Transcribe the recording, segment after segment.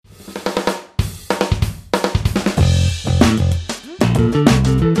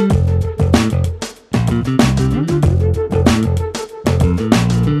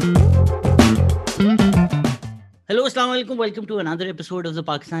वालेकुम, welcome to another episode of the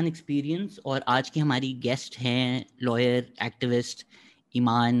Pakistan experience. और आज की हमारी गेस्ट हैं लॉयर एक्टिविस्ट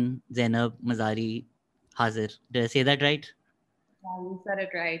ईमान ज़ैनब मज़ारी हाजिर। Did I say that right? Yeah, you said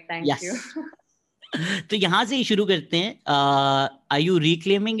it right. Thank Yes. you. तो यहाँ से ही शुरू करते हैं। Are you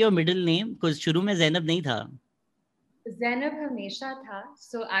reclaiming your middle name? कुछ शुरू में ज़ैनब नहीं था। Zainab हमेशा था.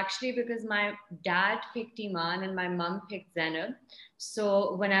 So actually, because my dad picked Imaan and my mom picked Zainab, so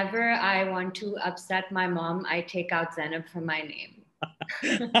whenever I want to upset my mom, I take out Zainab from my name.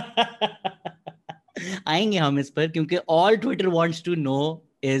 आएंगे हम इस पर, क्योंकि all Twitter wants to know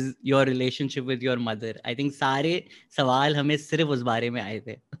is your relationship with your mother. I think सारे सवाल हमें सिर्फ उस बारे में आए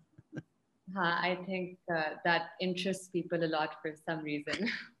थे। हाँ, I think that interests people a lot for some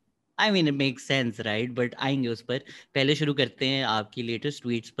reason. I mean, it makes sense, right? But आएंगे उस पर। पहले शुरू करते हैं आपकी लेटेस्ट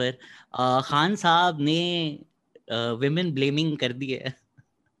ट्वीट्स पर। खान साहब ने विमेन ब्लेमिंग कर दी है।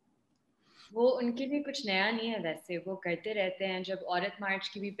 वो उनके लिए कुछ नया नहीं है, वैसे वो करते रहते हैं। जब औरत मार्च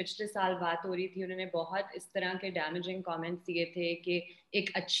की भी पिछले साल बात हो रही थी, उन्होंने बहुत इस तरह के डैमेजिंग कमेंट्स दिए थे कि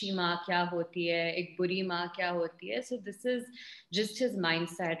एक अच्छी माँ क्या होती है, एक बुरी माँ क्या होती है। So this is just his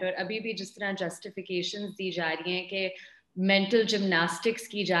mindset. और अभी भी जिस तरह जस्टिफिकेशंस दी जा रही हैं कि मेंटल जिम्नास्टिक्स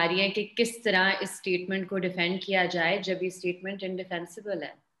की जा रही है कि किस तरह इस स्टेटमेंट को डिफेंड किया जाए जब ये स्टेटमेंट इनडिफेंसिबल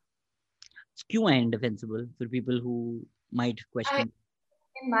है। क्यों है indefensible for people who might question?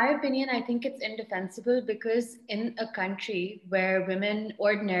 In my opinion, I think it's indefensible because in a country where women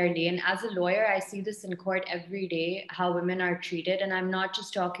ordinarily, and as a lawyer, I see this in court every day, how women are treated. And I'm not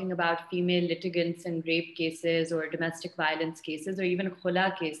just talking about female litigants in rape cases or domestic violence cases or even khula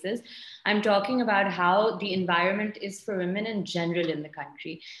cases. I'm talking about how the environment is for women in general in the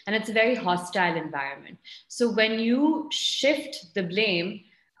country. And it's a very hostile environment. So when you shift the blame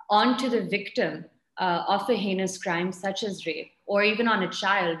onto the victim of a heinous crime such as rape, or even on a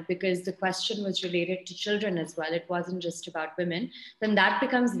child, because the question was related to children as well, it wasn't just about women, then that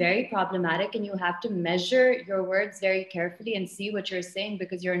becomes very problematic. And you have to measure your words very carefully and see what you're saying,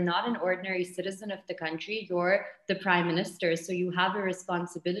 because you're not an ordinary citizen of the country, you're the prime minister. So you have a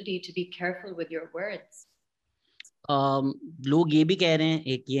responsibility to be careful with your words. लोग ये भी कह रहे हैं,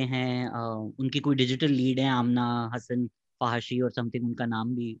 एक ये हैं उनकी कोई डिजिटल लीड है आमना हसन फहाशी और समथिंग, उनका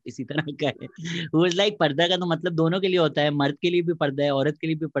नाम भी इसी तरह का है। वो इज लाइक पर्दा का तो मतलब दोनों के लिए होता है, मर्द के लिए भी पर्दा है, औरत के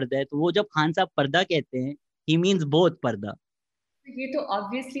लिए भी पर्दा है। तो वो जब खान साहब पर्दा कहते हैं, ही मीन्स बोथ पर्दा। ये तो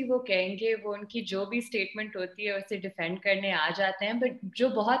ऑब्वियसली वो कहेंगे, वो उनकी जो भी स्टेटमेंट होती है उसे डिफेंड करने आ जाते हैं। बट जो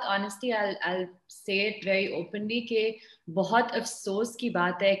बहुत ऑनेस्टली आई से इट वेरी ओपनली कि बहुत अफसोस की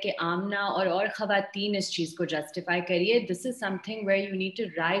बात है कि आमना और खवातीन इस चीज को जस्टिफाई करिए। This is something where you need to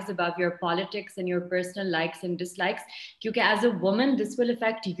rise above your politics and your personal likes and dislikes, क्योंकि as a woman this will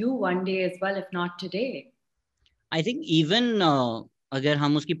affect you one day as well, if not today. I think even अगर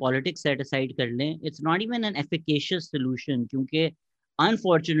हम उसकी politics set aside कर लें, it's not even an efficacious solution, क्योंकि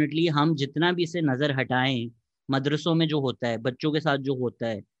unfortunately हम जितना भी इसे नजर हटाएं, मदरसों में जो होता है, बच्चों के साथ जो होता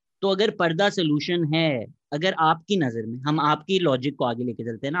है, तो अगर पर्दा सोल्यूशन है, अगर आपकी नजर में, हम आपकी लॉजिक को आगे लेके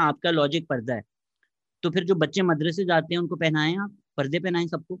चलते हैं ना, आपका लॉजिक पर्दा है, तो फिर जो बच्चे मदरसे जाते हैं उनको पहनाएं, आप पर्दे पहनाएं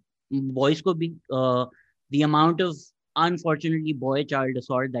सबको, बॉयज को भी। The amount of unfortunately boy child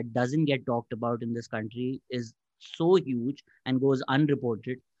assault that doesn't get talked about in this country is so huge and goes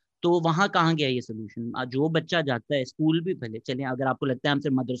unreported. तो वहां कहाँ गया ये सोल्यूशन? जो बच्चा जाता है स्कूल भी, भले चलें, अगर आपको लगता है हम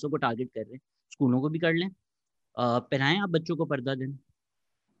सिर्फ मदरसों को टारगेट कर रहे हैं, स्कूलों को भी कर लें, पहनाएं आप बच्चों को पर्दा दें।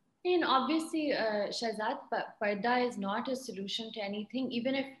 And obviously, Shahzad, parda is not a solution to anything.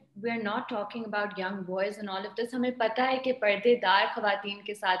 Even if we're not talking about young boys and all of this, हमें पता है कि पर्देदार खवातीन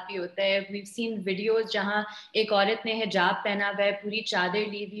के साथ भी होता है। We've seen videos जहाँ एक औरत ने हिजाब पहना हुआ है, पूरी चादर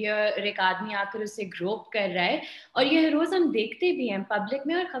ली हुई है, और एक आदमी आकर उसे ग्रोप कर रहा है। और ये रोज हम देखते भी हैं पब्लिक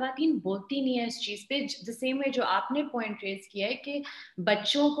में, और खवातीन बोलती नहीं है इस चीज पे। द सेम वे जो आपने पॉइंट रेज किया है कि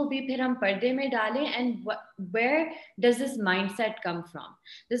बच्चों को भी फिर हम पर्दे में डालें, and where does this mindset come from?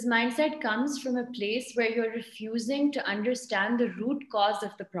 This mindset comes from a place where you're refusing to understand the root cause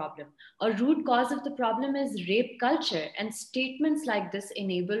of the problem. A root cause of the problem is rape culture, and statements like this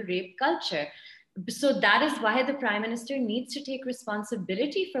enable rape culture. So that is why the Prime Minister needs to take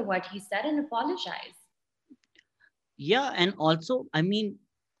responsibility for what he said and apologize. Yeah, and also I mean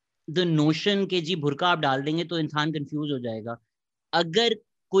the notion के जी बुर्का आप डाल देंगे तो इंसान confuse हो जाएगा। अगर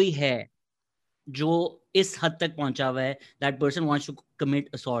कोई है जो इस हद तक पहुंचा हुआ है, that person wants to commit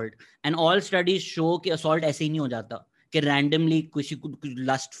assault, and all studies show कि असॉल्ट ऐसे ही नहीं हो जाता कि रैंडमली किसी को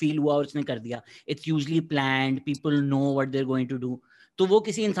लस्ट फील हुआ और उसने कर दिया। It's usually planned, people know what they are going to do. तो वो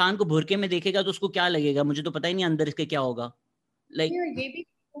किसी इंसान को बुरके में देखेगा तो उसको क्या लगेगा, मुझे तो पता ही नहीं अंदर इसके क्या होगा। लाइक ये भी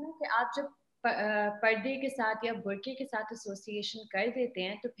है कि आप जब पर्दे के साथ या बुर्के के साथ एसोसिएशन कर देते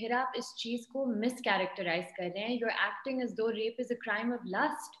हैं तो फिर आप इस चीज को मिस कैरेक्टराइज कर रहे हैं. You're acting as though rape is a crime of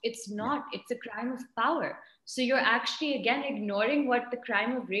lust. It's Yeah. not. It's a crime of power. So you're actually again ignoring what the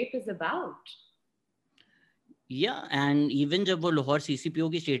crime of rape is about. Yeah, and even जब वो Lahore CCPO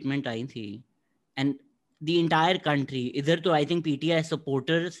की statement आई थी, and the entire country, इधर तो I think PTI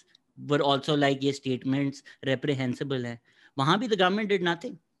supporters were also like ये statements reprehensible हैं, वहाँ भी the government did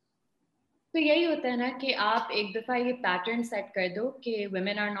nothing. तो यही होता है ना कि आप एक दफा ये पैटर्न सेट कर दो कि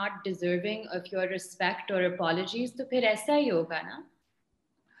women are not deserving of your respect or apologies, तो फिर ऐसा ही होगा ना.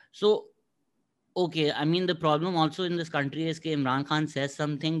 So okay, I mean the problem also in this country is कि Imran Khan says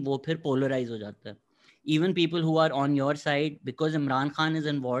something, वो फिर polarize हो जाता है. Even people who are on your side, because Imran Khan is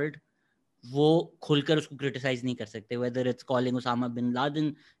involved, वो खुलकर उसको क्रिटिसाइज नहीं कर सकते, whether it's calling Osama bin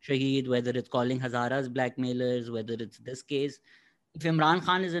Laden शहीद, whether it's calling Hazaras blackmailers, whether it's this case. If Imran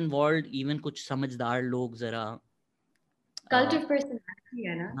Khan is involved, even कुछ समझदार लोग जरा Cult of personality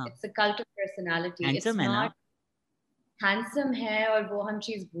है ना. हाँ, It's a cult of personality. It's handsome है ना. not हैंडसम है और वो हम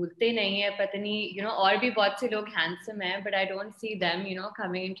चीज भूलते नहीं है. पता नहीं और भी बहुत से लोग हैंडसम हैं, but I don't see them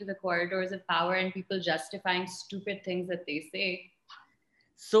coming into the corridors of power and people justifying stupid things that they say.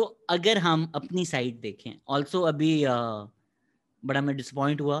 So अगर हम अपनी साइड देखें, also अभी बड़ा मैं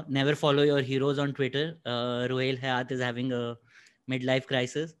डिसअपॉइंट हुआ. Never follow your heroes on Twitter. Rohel Hayat is having a mid life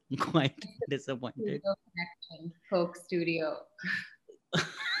crisis. Quite disappointed. Studio connection, Coke Studio.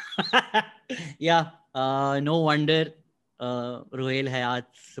 Yeah, no wonder Rohel Hayat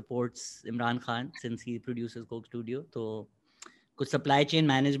supports Imran Khan since he produces Coke Studio. तो कुछ supply chain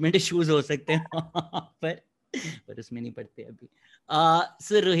management issues हो सकते हैं वहाँ पर उसमें नहीं पड़ते अभी.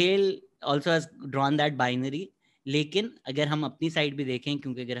 सो Rohel also has drawn that binary. लेकिन अगर हम अपनी साइड भी देखें,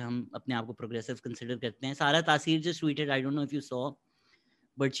 क्योंकि अगर हम अपने आप को प्रोग्रेसिव कंसिडर करते हैं, सारा तासीर just tweeted, I don't know if you saw,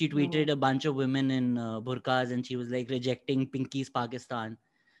 but she tweeted a bunch of women in burqas and she was like rejecting Pinky's Pakistan.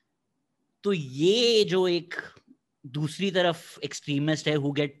 तो ये जो एक दूसरी तरफ एक्सट्रीमिस्ट है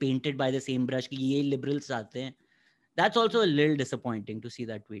who get painted by the same brush कि ये liberals आते हैं, that's also a little disappointing to see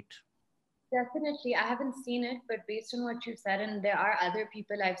that tweet. Definitely. I haven't seen it, but based on what you've said, and there are other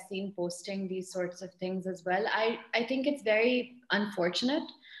people I've seen posting these sorts of things as well, I think it's very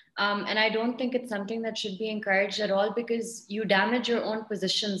unfortunate. And I don't think it's something that should be encouraged at all because you damage your own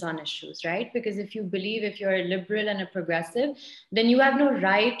positions on issues, right? Because if you believe, if you're a liberal and a progressive, then you have no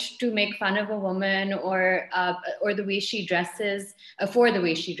right to make fun of a woman or the way she dresses for the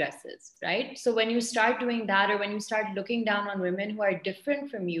way she dresses, right? So when you start doing that or when you start looking down on women who are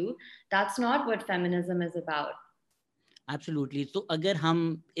different from you, that's not what feminism is about. Absolutely. So अगर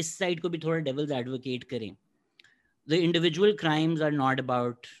हम इस side को भी थोड़ा devil's advocate करें, the individual crimes are not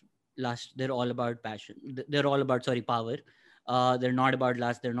about lust, they're all about passion, they're all about power. They're not about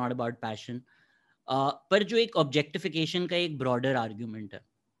lust, they're not about passion. पर जो एक objectification का एक broader argument है,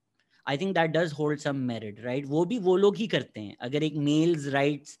 I think that does hold some merit, right? वो भी वो लोग ही करते हैं. अगर एक mails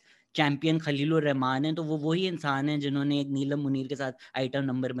rights champion Khalilur Rahman है तो वो वही इंसान है जिन्होंने एक नीलम मुनीर के साथ आइटम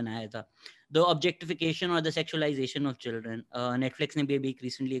नंबर बनाया था. The objectification or the sexualization of children. Netflix ने भी अभी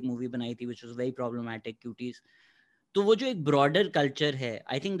recently एक मूवी बनाई थी which was very problematic, Cuties. तो वो जो एक broader culture है,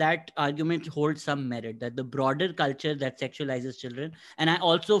 I think that argument holds some merit, that the broader culture that sexualizes children, and I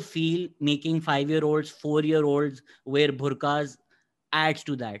also feel making 5-year-olds, 4-year-olds wear burqas adds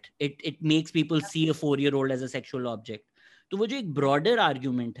to that. It makes people see a 4-year-old as a sexual object. तो वो जो एक broader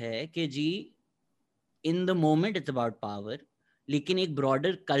argument है कि जी in the moment it's about power, लेकिन एक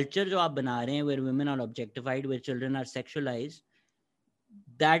broader culture जो आप बना रहे हैं where women are objectified, where children are sexualized,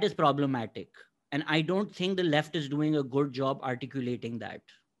 that is problematic. And I don't think the left is doing a good job articulating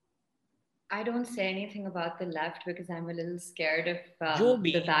that. I don't say anything about the left because I'm a little scared of जो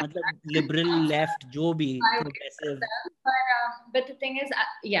भी the back. मतलब liberal left जो भी I wait for progressive. them. But the thing is,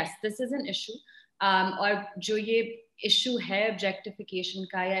 yes, this is an issue. और जो ये issue है objectification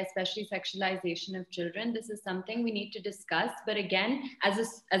का या especially sexualization of children, this is something we need to discuss. But again, as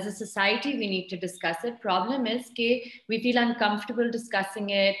a society, we need to discuss it. Problem is कि we feel uncomfortable discussing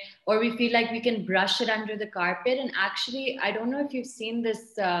it, or we feel like we can brush it under the carpet. And actually, I don't know if you've seen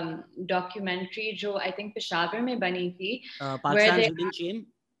this documentary जो I think Peshawar में बनी थी, where Pakistan's they hidden shame.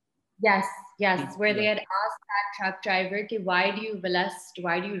 Yes, yes, where they Yeah. had asked that truck driver कि why do you molest,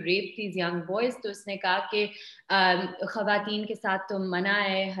 why do you rape these young boys? तो उसने कहा कि ख़वातीन के साथ तो मना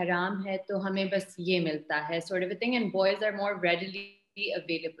है, हराम है, तो हमें बस ये मिलता है, sort of a thing, and boys are more readily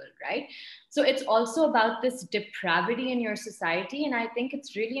available, right? So it's also about this depravity in your society, and I think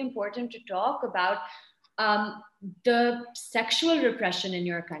it's really important to talk about the sexual repression in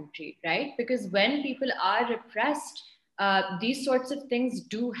your country, right? Because when people are repressed, these sorts of things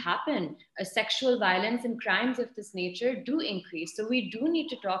do happen. Sexual violence and crimes of this nature do increase. So we do need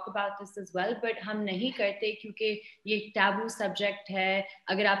to talk about this as well, but हम नहीं करते क्योंकि ये taboo subject है.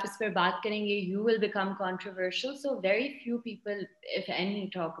 अगर आप इस पर बात करेंगे, you will become controversial. So very few people, if any,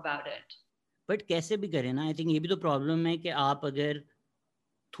 talk about it. But कैसे भी करें ना, आई थिंक ये भी तो प्रॉब्लम है कि आप अगर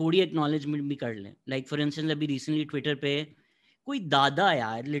थोड़ी एक्नॉलेजमेंट भी कर लें, लाइक फॉर इंस्टेंस अभी रिसेंटली ट्विटर पे कोई दादा,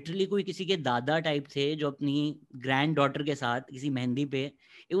 यार लिटरली कोई किसी के दादा टाइप थे जो अपनी ग्रैंड डॉटर के साथ किसी मेहंदी पे,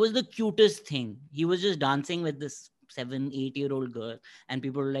 it was the cutest thing, he was just dancing with this 7-8 year old girl and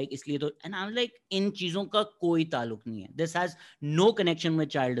people were like इसलिए तो, and I'm like इन चीजों का कोई ताल्लुक नहीं है, this has no connection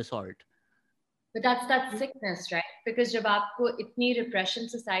with child assault. But that's that sickness, right? Because जब आपको इतनी repression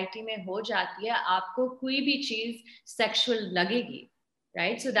society में हो जाती है, आपको कोई भी चीज sexual लगेगी,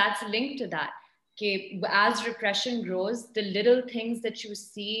 right? So that's linked to that. As repression grows, the little things that you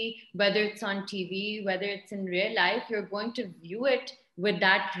see, whether it's on TV, whether it's in real life, you're going to view it with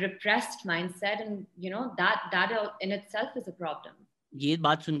that repressed mindset, and that in itself is a problem. ये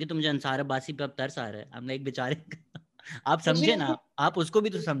बात सुन के तो मुझे अंसार अब्बासी पे अब तरस आ रहा है, हम लाइक बेचारे आप मुझे समझे ना, आप उसको भी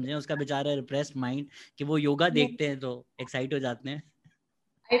तो समझें, उसका बेचारा रिप्रेस्ड माइंड कि वो योगा देखते हैं तो एक्साइट हो जाते हैं.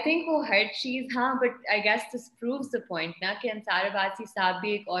 I think वो हर चीज, हाँ, but I guess this proves the point ना कि अंसार अब्बासी साहब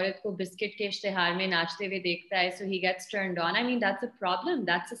भी एक औरत को बिस्किट के इश्तिहार में नाचते हुए देखता है, so he gets turned on. I mean, that's a problem,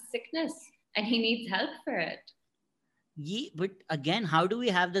 that's a sickness, and he needs help for it. Yeah, but again, how do we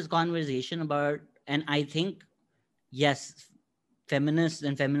have this conversation about, and I think yes, feminists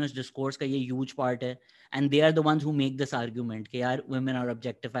and feminist discourse का ये huge part है, and they are the ones who make this argument कि यार women are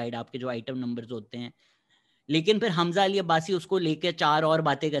objectified, आपके जो item numbers होते हैं, लेकिन फिर हमजा अली अब्बासी उसको लेके 4 और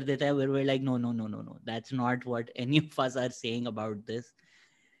बातें कर देता है, we're like no no no no no, that's not what any of us are saying about this.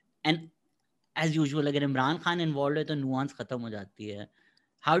 And as usual अगर इमरान खान involved है तो nuance खत्म हो जाती है.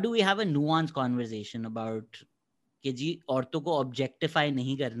 How do we have a nuanced conversation about कि जी औरतों को ऑब्जेक्टिफाई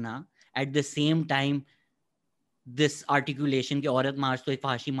नहीं करना, at the same time this articulation कि औरत मार्च तो एक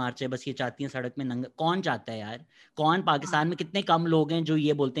फांसी मार्च है, बस ये चाहती हैं सड़क में नंगा. कौन चाहता है यार? कौन पाकिस्तान में कितने कम लोग हैं जो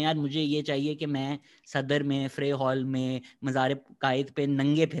ये बोलते हैं यार मुझे ये चाहिए कि मैं सदर में, फ्रे हॉल में, मज़ार कायद पे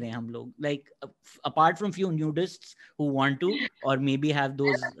नंगे फिरे हम लोग, like apart from few nudists who want to और maybe have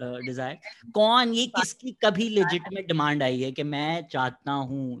those desire. कौन, ये किसकी कभी लेजिटिमेट डिमांड आई है कि मैं चाहता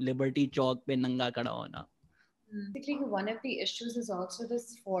हूँ लिबर्टी चौक पे नंगा खड़ा होना? Basically, one of the issues is also this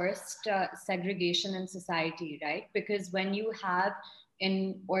forced segregation in society, right? Because when you have, in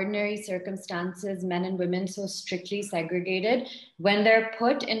ordinary circumstances, men and women so strictly segregated, when they're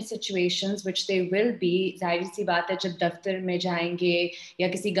put in situations which they will be, जाहिर सी बात है जब दफ्तर में जाएंगे या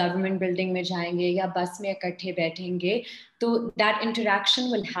किसी government building में जाएंगे या बस में इकट्ठे बैठेंगे, so that interaction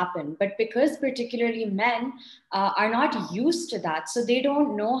will happen. But because particularly men are not used to that, so they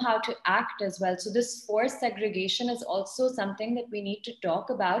don't know how to act as well. So this forced segregation is also something that we need to talk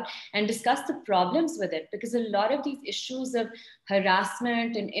about and discuss the problems with it, because a lot of these issues of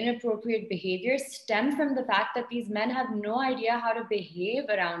harassment and inappropriate behavior stem from the fact that these men have no idea how to behave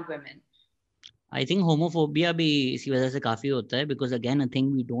around women. I think homophobia भी इसी वजह से काफी होता है, because again a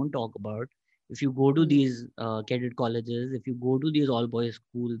thing we don't talk about, if you go to these cadet colleges, if you go to these all boys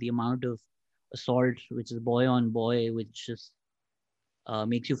school, the amount of assault which is boy on boy, which just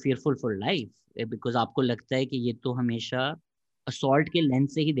makes you fearful for life, because आपको लगता है कि ये तो हमेशा assault के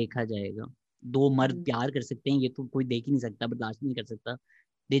lens से ही देखा जाएगा. दो मर्द प्यार कर सकते हैं, ये तो कोई देख ही नहीं सकता, बर्दाश्त नहीं कर सकता.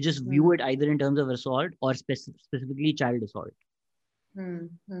 They just view it either in terms of assault or specifically child assault.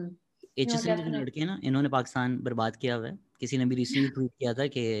 HSN के जो लड़के हैं ना, इन्होंने पाकिस्तान बर्बाद किया हुआ है. किसी ने भी रिसेंटली ट्वीट किया था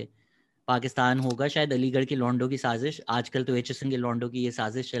कि पाकिस्तान होगा शायद अलीगढ़ के लॉन्डो की साजिश. आजकल तो HSN के लॉन्डो की ये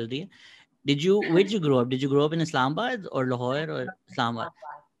साजिश चल रही है. Where did you grow up? Did you grow up in Islamabad or Lahore or Islamabad?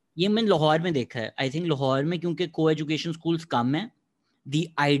 ये मैंने लाहौर में देखा है. आई थिंक लाहौर में क्योंकि को एजुकेशन स्कूल्स कम है, दी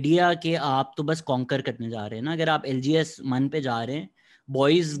आइडिया कि आप तो बस कॉन्कर करने जा रहे हैं ना, अगर आप LGS मन पे जा रहे हैं,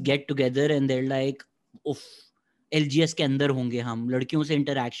 boys get together and there like उफ, LGS के अंदर होंगे हम, लड़कियों से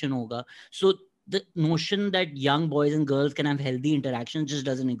इंटरेक्शन होगा. So the notion that young boys and girls can have healthy interaction just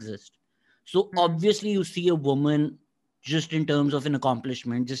doesn't exist. So obviously you see a woman just in terms of an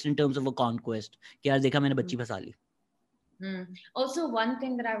accomplishment, just in terms of a conquest, कि यार देखा मैंने बच्ची फंसा ली. Also, one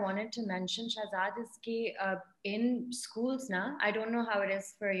thing that I wanted to mention, Shahzad, is that in schools now, I don't know how it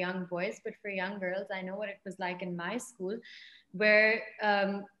is for young boys, but for young girls, I know what it was like in my school, where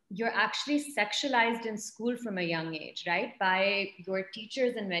you're actually sexualized in school from a young age, right? By your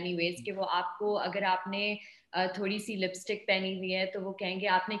teachers in many ways. कि वो आपको अगर आपने थोड़ी सी lipstick पहनी हुई है तो वो कहेंगे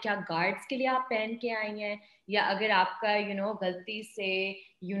आपने क्या गार्ड्स के लिए आप पहन के आई हैं, या अगर आपका गलती से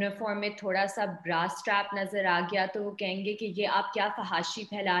यूनिफॉर्म में थोड़ा सा ब्रास स्ट्रैप नजर आ गया तो वो कहेंगे कि ये आप क्या फहाशी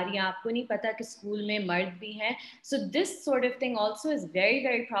फैला रही हैं, आपको नहीं पता कि स्कूल में मर्द भी हैं. So this sort of thing also is very,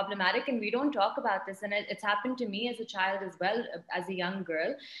 very problematic, and we don't talk about this. And it's happened to me as a child as well, as a young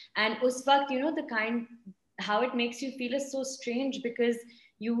girl. And us waqt, the kind how it makes you feel is so strange, because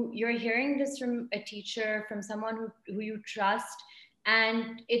you're hearing this from a teacher, from someone who you trust,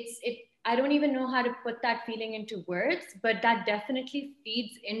 and it. I don't even know how to put that feeling into words, but that definitely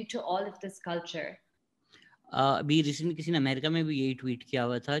feeds into all of this culture. अभी recently किसी ने America में भी यही tweet किया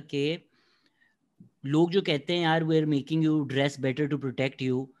हुआ था कि लोग जो कहते हैं यार we are making you dress better to protect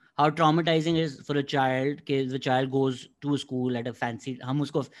you, how traumatising is for a child कि the child goes to school at a fancy, हम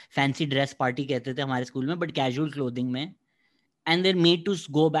उसको फैंसी ड्रेस पार्टी कहते थे हमारे स्कूल में, बट कैजुअल क्लोथिंग में, and they're made to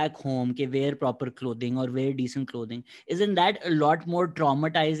go back home ke wear proper clothing or wear decent clothing. Isn't that a lot more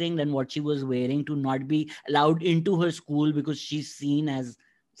traumatizing than what she was wearing, to not be allowed into her school because she's seen as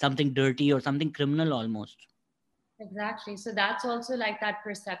something dirty or something criminal almost? Exactly. So that's also like that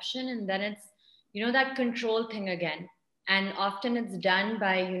perception. And then it's, that control thing again. And often it's done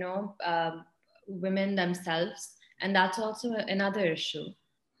by, women themselves. And that's also another issue.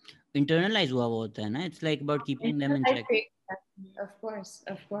 Internalize हुआ वो होता है ना, it's like about keeping them in check. Of course,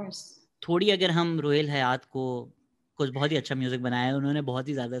 of course. थोड़ी अगर हम royal हयात को, कुछ बहुत ही अच्छा म्यूजिक बनाया है उन्होंने बहुत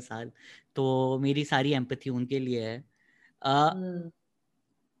ही ज़्यादा साल, तो मेरी सारी एम्पैथी उनके लिए है.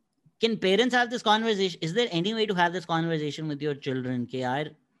 Can parents have this conversation? Is there any way to have this conversation with your children कि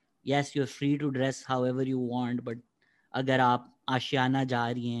यार yes you're free to dress however you want, but अगर आप आशियाना जा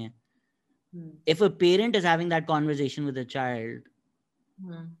रही हैं, if a parent is having that conversation with a child,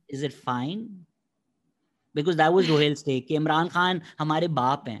 is it fine? Because that was Rohel's take कि इमरान खान हमारे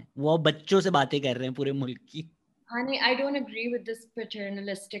बाप हैं, वो बच्चों से बातें कर रहे हैं पूरे मुल्क की. Honey, I don't agree with this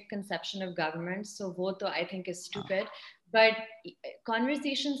paternalistic conception of government. So, vote, I think, is stupid. But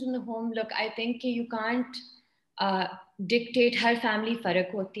conversations in the home, look, I think you can't uh, dictate. Her family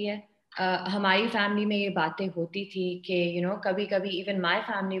फर्क होती है. हमारी फैमिली में ये बातें होती थी कि कभी कभी even my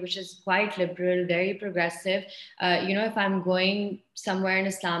family, which is quite liberal, very progressive, if I'm going somewhere in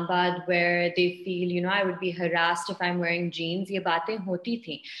Islamabad where they feel I would be harassed if I'm wearing jeans, ये बातें होती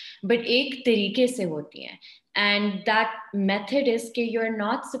थी, but एक तरीके से होती हैं. And that method is that you're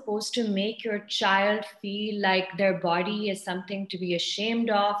not supposed to make your child feel like their body is something to be ashamed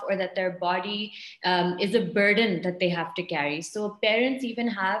of, or that their body is a burden that they have to carry. So parents even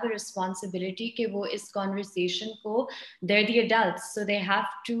have a responsibility that wo is conversation ko, they're the adults. So they have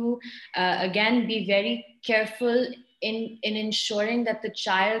to, again, be very careful in ensuring that the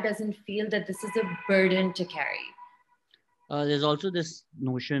child doesn't feel that this is a burden to carry. There's also this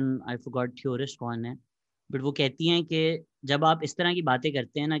notion, I forgot theorist कौन है, but वो कहती हैं कि जब आप इस तरह की बातें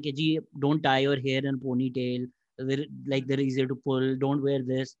करते हैं ना कि जी don't tie your here in pony tell, like they're easier to pull, don't wear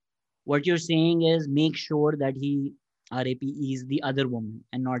this, what you're saying is make sure that he RAP is the other woman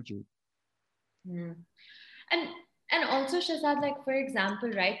and not you. And also Shazad, like for example,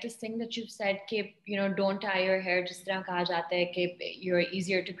 right, this thing that you've said, keep, don't tie your hair, just kaha jata hai, keep, you're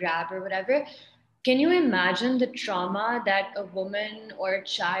easier to grab or whatever. Can you imagine the trauma that a woman or a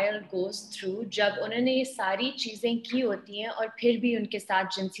child goes through जब उन्होंने ये सारी चीजें की होती हैं और फिर भी उनके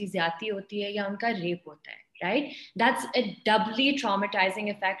साथ जिनसी ज्यादती होती है या उनका रेप होता है, right? That's a doubly traumatizing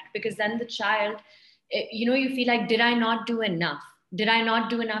effect, because then the child, you feel like, did I not do enough? Did I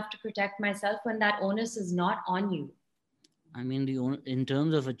not do enough to protect myself, when that onus is not on you? I mean, in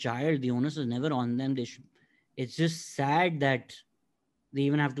terms of a child, the onus is never on them. It's just sad that they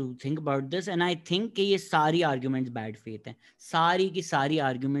even have to think about this. And I think कि ये सारी arguments bad faith हैं. सारी की सारी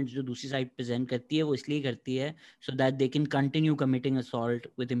arguments जो दूसरी side present करती है वो इसलिए करती है so that they can continue committing assault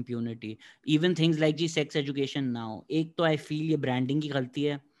with impunity. Even things like ji sex education now. एक तो I feel ये branding की गलती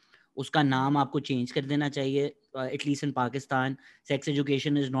है. उसका नाम आपको चेंज कर देना चाहिए. At least in Pakistan, sex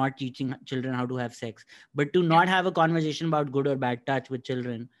education is not teaching children how to have sex. But to not have a conversation about good or bad touch with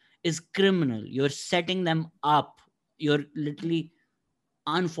children is criminal. You're setting them up. You're literally,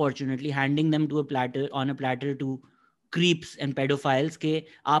 unfortunately, handing them to a platter, on a platter, to creeps and pedophiles के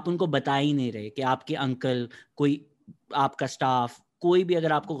आप उनको बता ही नहीं रहे कि आपके uncle, कोई आपका स्टाफ, कोई भी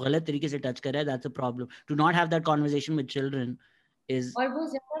अगर आपको गलत तरीके से टच कर रहा है, that's a problem. To not have that conversation with children is, और वो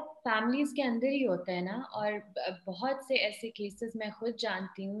ज्यादा फैमिलीज के अंदर ही होता है ना, और बहुत से ऐसे केसेस मैं खुद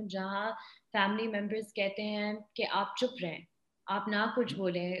जानती हूँ जहाँ फैमिली मेंबर्स कहते हैं कि आप चुप रहें, आप ना कुछ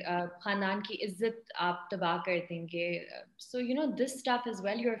बोलें, खानदान की इज्जत आप तबाह कर देंगे. So this stuff is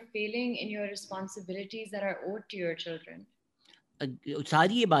well, you are failing in your responsibilities that are owed to your children.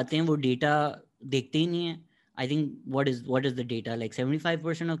 सारी ये बातें वो डेटा देखते ही नहीं है. I think what is the data, like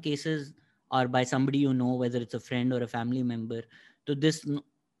 75% of cases are by somebody you know, whether it's a friend or a family member. तो this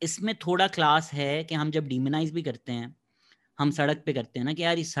इसमें थोड़ा क्लास है कि हम जब डिमोनाइज भी करते हैं, हम सड़क पे करते हैं ना कि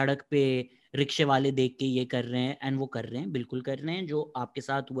यार इस सड़क पे रिक्शे वाले देख के ये कर रहे हैं, एंड वो कर रहे हैं, बिल्कुल कर रहे हैं, जो आपके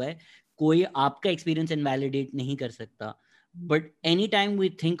साथ हुआ है कोई आपका एक्सपीरियंस इनवैलिडेट नहीं कर सकता. But any time we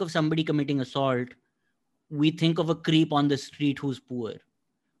think of somebody committing assault, we think of a creep on the street who's poor.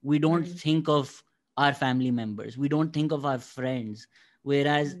 We don't think of our family members. We don't think of our friends.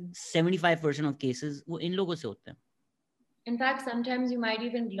 Whereas 75% of cases वो इन लोगों से होते हैं. In fact, sometimes you might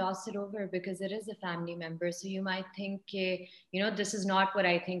even gloss it over because it is a family member. So you might think, this is not what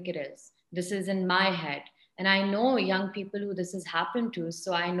I think it is. This is in my head. And I know young people who this has happened to.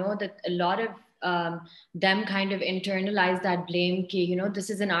 So I know that a lot of them kind of internalize that blame,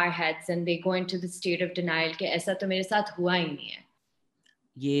 this is in our heads. And they go into the state of denial, कि ऐसा तो मेरे साथ हुआ ही नहीं है.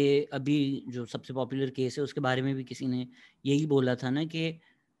 ये अभी जो सबसे पॉपुलर केस है उसके बारे में भी किसी ने यही बोला था ना कि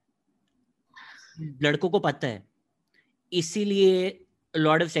लड़कों को पता है, इसीलिए a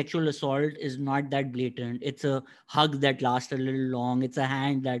lot of sexual assault is not that blatant. It's a hug that lasts a little long. It's a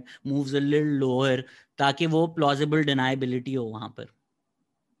hand that moves a little lower, ताकि वो plausible deniability हो वहां पर.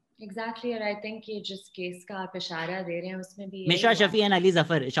 Exactly, और I think ये जिस केस का आप इशारा दे रहे हैं उसमें भी यही मिशा हुआ. शफी एंड अली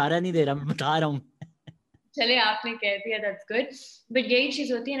जफर, इशारा नहीं दे रहा, मैं बता रहा हूँ. चले आपने कह दिया, that's good. But यही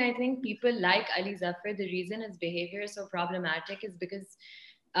चीज होती है, and I think people like Ali Zafar, the reason his behavior is so problematic is because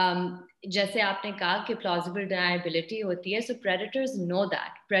जैसे आपने कहा कि plausible deniability होती है, so predators know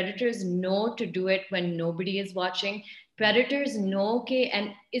that. Predators know to do it when nobody is watching. Predators know कि,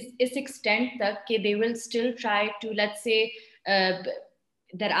 and इस extent तक कि they will still try to, let's say,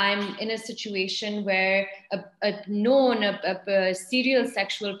 that I'm in a situation where a serial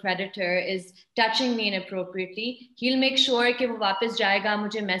sexual predator is touching me inappropriately, he'll make sure कि वो वापस जाएगा,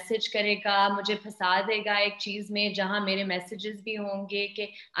 मुझे message करेगा, मुझे फंसा देगा एक चीज में जहां मेरे मैसेजेस भी होंगे कि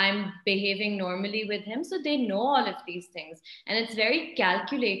I'm behaving normally with him. So they know all of these things, and it's very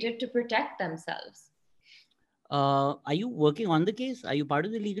calculated to protect themselves. Are you working on the case? Are you part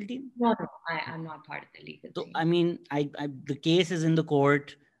of the legal team? No, I'm not part of the legal So team. I mean, the case is in the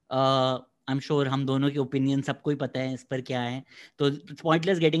court. I'm sure हम दोनों की opinion सबको ही पता है इस पर क्या है. तो it's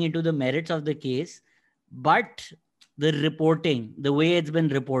pointless getting into the merits of the case, but the reporting, the way it's been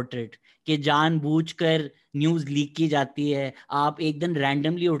reported, कि जानबूझकर न्यूज लीक की जाती है, आप एक दिन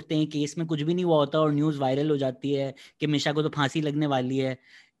रैंडमली उठते हैं, केस में कुछ भी नहीं हुआ होता और न्यूज वायरल हो जाती है कि मिशा को तो फांसी लगने वाली है,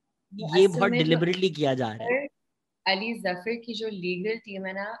 ये बहुत डिलिबरेटली किया जा रहा है. अली जफर की जो लीगल टीम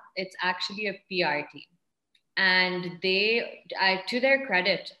है ना, it's actually a PR team, and to their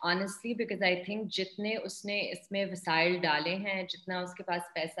credit honestly, because I think जितने उसने इसमें वसाइल डाले हैं, जितना उसके पास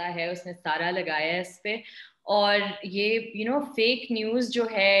पैसा है, उसने सारा लगाया है इस पे. और ये फेक न्यूज जो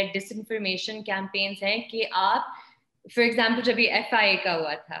है, डिसइंफॉर्मेशन कैंपेन्स हैं कि आप, फॉर एग्जांपल जब ये एफआईए का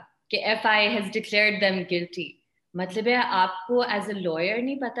हुआ था कि FIA has declared them guilty, मतलब है आपको एज अ लॉयर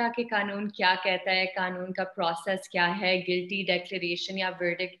नहीं पता कि कानून क्या कहता है, कानून का प्रोसेस क्या है, गिल्टी डिक्लेरेशन या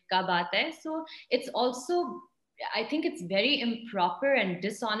वर्डिक्ट कब आता है. So it's also, I think it's very improper and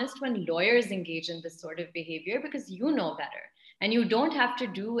dishonest when lawyers engage in this sort of behavior, because you know better and you don't have to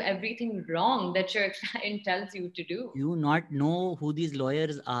do everything wrong that your client tells you to do. You not know who these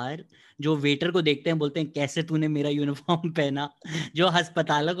lawyers are, जो waiter को देखते हैं बोलते हैं कैसे तूने मेरा uniform पहना, जो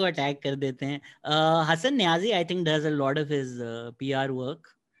अस्पतालों को अटैक कर देते हैं. Hasan Niazi I think does a lot of his PR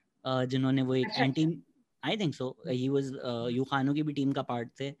work, जिन्होंने वो एक anti, I think so he was you खानों की भी टीम का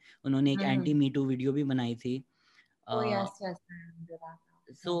पार्ट थे, उन्होंने एक एंटी मी टू वीडियो भी बनाई थी. Oh yes, yes, I remember that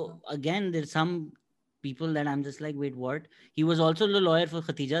now. So again, there's some people that I'm just like, wait, what? He was also the lawyer for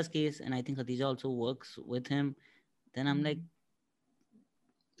Khatija's case, and I think Khatija also works with him. Then I'm like,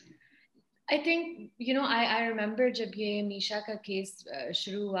 I think, I remember जब ये मीशा का case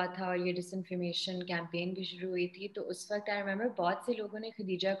शुरू हुआ था और ये disinformation campaign भी शुरू हुई थी, तो उस वक्त आई रिमेंबर बहुत से लोगों ने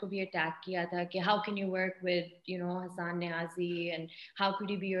खदीजा को भी अटैक किया था कि how can you work with Hasan Niazi, and how could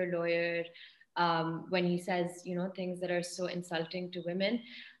he be your lawyer when he says things that are so insulting to women.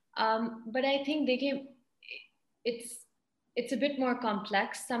 But I think it's a bit more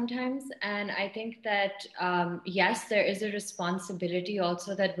complex sometimes, and I think that yes, there is a responsibility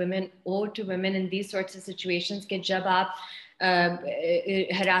also that women owe to women in these sorts of situations कि जब आप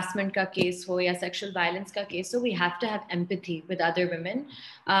harassment का case हो या sexual violence का case हो, we have to have empathy with other women.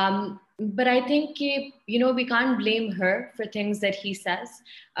 But I think we can't blame her for things that he says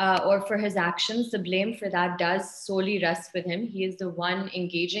or for his actions. The blame for that does solely rest with him. He is the one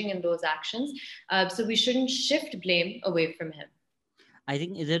engaging in those actions. So we shouldn't shift blame away from him. I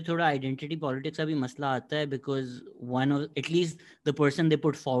think इधर थोड़ा identity politics का भी मसला आता है, because one of, at least the person they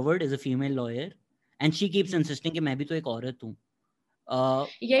put forward is a female lawyer, and she keeps insisting कि मैं भी तो एक औरत हूँ.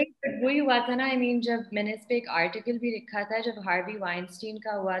 यही वही हुआ था ना. आई मीन जब मैंने इस पे एक आर्टिकल भी लिखा था, जब हार्वी वाइनस्टीन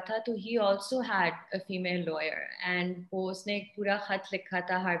का हुआ था, तो he also had a female lawyer, and वो उसने एक पूरा खत लिखा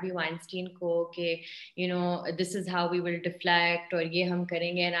था हार्वी वाइनस्टीन को कि you know this is how we will deflect, और ये हम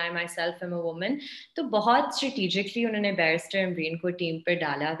करेंगे, and I myself am a woman. तो बहुत स्ट्रेटेजिकली उन्होंने बैरिस्टर एम्ब्रीन को टीम पर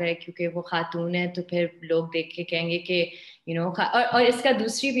डाला गया, क्योंकि वो खातून है, तो फिर लोग देख के कहेंगे कि और इसका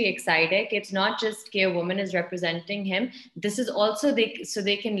दूसरी भी एक साइड है कि इट्स नॉट जस्ट कि woman is representing him, this is also so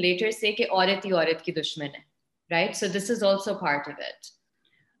they can later say कि औरत ही औरत की दुश्मन है, right? So this is also part of it.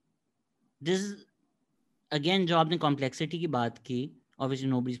 This again, जो आपने complexity की बात की, obviously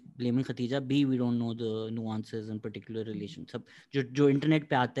nobody's blaming Khatija. B, we don't know the nuances in particular relations. सब जो internet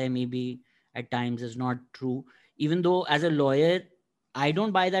पे आता है maybe at times is not true. Even though as a lawyer, I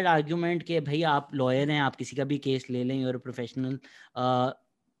don't buy that argument कि भाई आप lawyer हैं, आप किसी का भी case ले लें, you're a professional.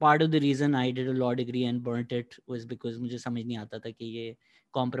 Part of the reason I did a law degree and burnt it was because मुझे समझ नहीं आता था कि ये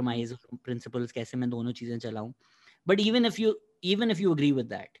compromise principles कैसे मैं दोनों चीज़ें चलाऊं. But even if you agree with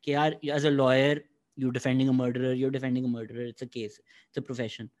that कि यार as a lawyer you're defending a murderer, it's a case, it's a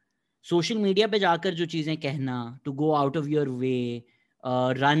profession. Social media पे जाकर जो चीज़ें कहना, to go out of your way,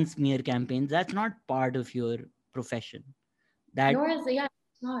 run smear campaigns, that's not part of your profession. Nor is it, yeah,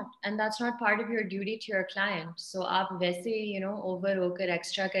 it's not, and that's not part of your duty to your client. So आप वैसे over होकर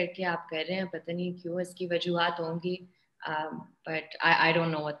extra करके आप कर रहे हैं, पता नहीं क्यों, इसकी वजूहात होंगी, but I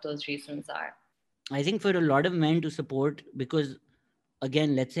don't know what those reasons are. I think for a lot of men to support, because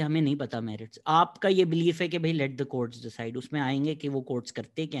again let's say हमें नहीं पता merits, आपका ये belief है कि भाई let the courts decide, उसमें आएंगे कि वो courts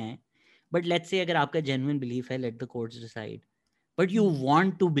करते क्या हैं, but let's say अगर आपका genuine belief है let the courts decide, but you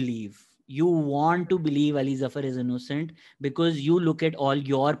want to believe Ali Zafar is innocent because you look at all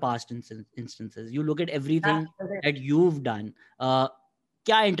your past instances, you look at everything that you've done.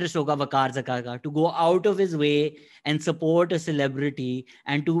 क्या interest होगा वकार जका का to go out of his way and support a celebrity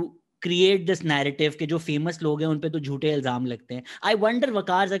and to create this narrative कि जो famous लोग हैं उन पे तो झूठे इल्जाम लगते हैं. I wonder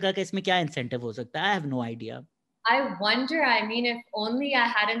वकार जका का इसमें क्या इंसेंटिव हो सकता है. I have no idea. I wonder, I mean, if only I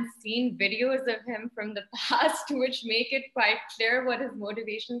hadn't seen videos of him from the past, which make it quite clear what his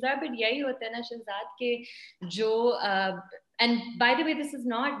motivations are. But yahi hota hai na Shahzad ke jo, and by the way, this is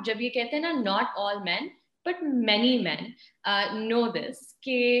not, jab ye kehte hain na, not all men, but many men know this,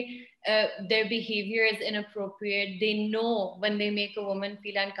 ke their behavior is inappropriate. They know when they make a woman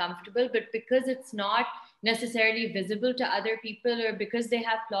feel uncomfortable, but because it's not necessarily visible to other people, or because they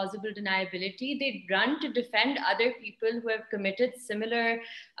have plausible deniability, they run to defend other people who have committed similar,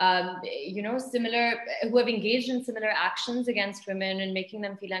 who have engaged in similar actions against women and making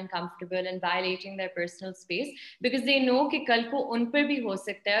them feel uncomfortable and violating their personal space, because they know कि कल को उन पर भी हो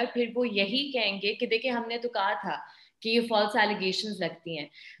सकता है और फिर वो यही कहेंगे कि देखिए हमने तो कहा था कि ये false allegations लगती हैं.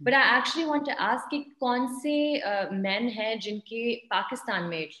 But I actually want to ask कि कौन से men हैं जिनके पाकिस्तान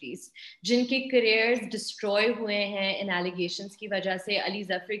में at least जिनके careers destroy हुए हैं इन allegations की वजह से. अली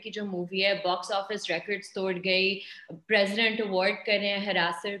जफर की जो मूवी है बॉक्स ऑफिस records तोड़ गई, president award कर रहे हैं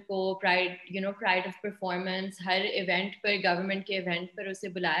हरासर को, pride of performance, her event पर, government के event पर उसे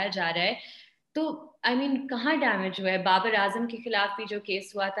बुलाया जा रहा है. तो आई मीन कहाँ डैमेज हुआ है? बाबर आजम के खिलाफ भी जो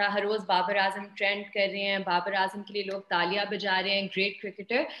केस हुआ था, हर रोज बाबर आजम ट्रेंड कर रहे हैं, बाबर आजम के लिए लोग तालियां बजा रहे हैं, great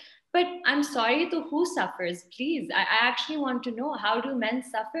cricketer. But I'm sorry, तो who suffers? Please, I actually want to know, how do men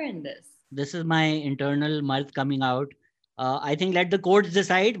suffer in this? This is my internal mirth coming out. I think let the courts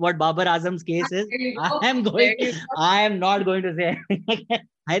decide what Babar Azam's case is. I am not going to say anything.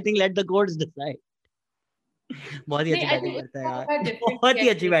 I think let the courts decide. बहुत ही अच्छी batting करता है यार, बहुत ही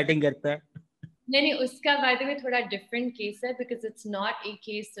अच्छी batting करता है. नहीं, उसका by the way थोड़ा different case है, because it's not a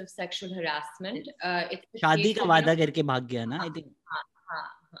case of sexual harassment. It's शादी का वादा करके भाग गया ना, I think. हाँ.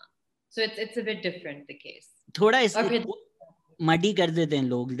 So it's a bit different the case. थोड़ा इस मडी कर देते हैं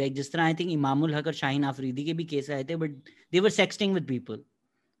लोग, लाइक जिस तरह आई थिंक इमामुल हक और शाहीन आफरीदी के भी केस आए थे, but they were sexting with people.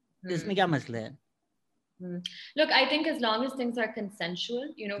 इसमें क्या मसला है? Look, I think as long as things are consensual,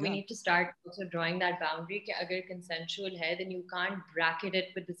 we need to start also drawing that boundary कि अगर consensual है, then you can't bracket it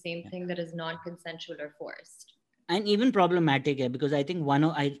with the same thing that is non-consensual or forced. And even problematic है, because I think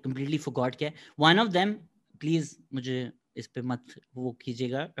I completely forgot क्या, one of them, please मुझे इस पे मत वो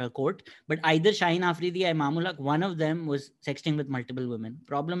कीजिएगा court, but either Shaheen Afridi या इमामुल हक, one of them was sexting with multiple women.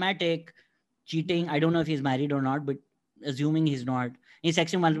 Problematic, cheating. I don't know if he's married or not, but assuming he's not, he's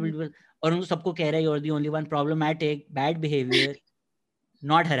sexting multiple people और उनको सबको कह रहा है you're the only one. Problematic, bad behavior,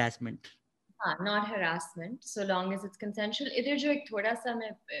 not harassment. Not harassment, so long as it's consensual. इधर जो एक थोड़ा सा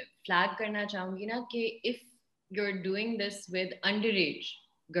मैं flag करना चाहूंगी ना कि if you're doing this with underage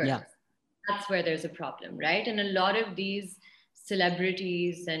girls, that's where there's a problem, right? And a lot of these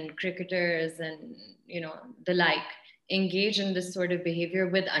celebrities and cricketers and the like engage in this sort of behavior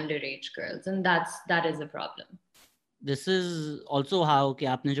with underage girls, and that is a problem. This is also how कि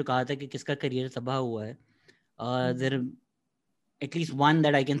आपने जो कहा था कि किसका career तबाह हुआ है, there at least one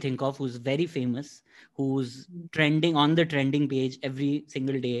that I can think of who's very famous, who's trending on the trending page every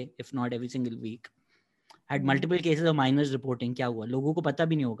single day, if not every single week, had multiple cases of minors reporting. क्या हुआ लोगों को पता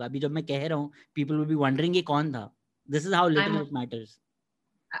भी नहीं होगा. अभी जब मैं कह रहा हूँ, people will be wondering ये कौन था. This is how little it matters.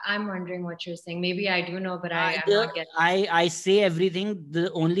 I'm wondering what you're saying. Maybe I do know, but I'm not getting. I say everything.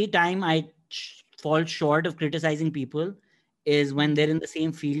 The only time I fall short of criticizing people is when they're in the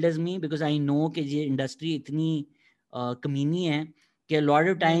same field as me, because I know कि ये industry इतनी कमीनी है कि a lot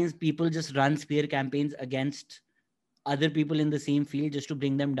of times people just run smear campaigns against other people in the same field just to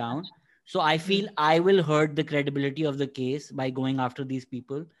bring them down. So I feel I will hurt the credibility of the case by going after these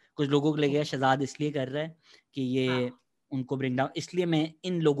people. कुछ लोगों को लगेगा शहजाद इसलिए कर रहा है कि ये उनको ब्रिंग डाउन, इसलिए मैं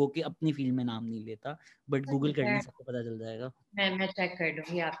इन लोगों के अपनी फील्ड में नाम नहीं लेता, बट गूगल करने सबको पता चल जाएगा. मैं चेक कर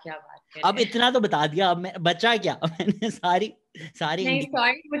दूंगी आप क्या बात कर रहे अब इतना तो बता दिया, अब मैं बचा क्या. मैंने सारी नहीं,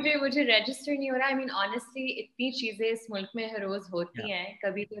 सॉरी, मुझे रजिस्टर नहीं हो रहा. आई मीन ऑनेस्टली इतनी चीजें इस मुल्क में हर रोज होती हैं,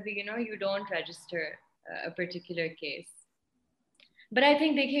 कभी कभी you don't register a particular case. But I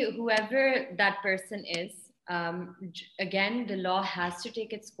think देखिए whoever that person is, again the law has to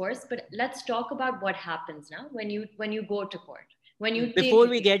take its course, but let's talk about what happens now when you go to court. Before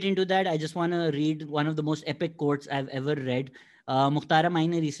we get into that, I just want to read one of the most epic quotes I've ever read. Mukhtar माई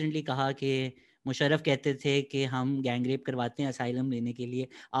ने recently कहा कि मुशर्रफ कहते थे कि हम gang rape करवाते हैं asylum लेने के लिए.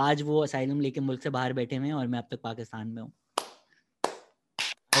 आज वो असाइलम लेके मुल्क से बाहर बैठे हुए हैं और मैं अब तक पाकिस्तान में हूँ.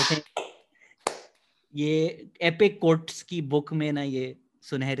 I think ये एपिक कोट्स की बुक में ना ये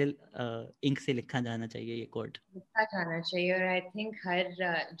सुनहरे इंक से लिखा जाना चाहिए, ये कोट लिखा जाना चाहिए, और आई थिंक हर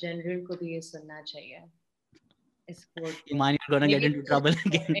जनरल को भी ये सुनना चाहिए. Imaan, you're gonna get into trouble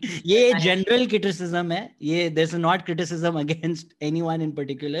again. ये general criticism है. ये there's not criticism against anyone in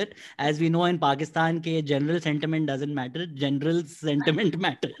particular. As we know in Pakistan, के general sentiment doesn't matter. General sentiment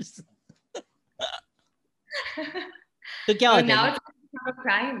matters. तो क्या होता है? A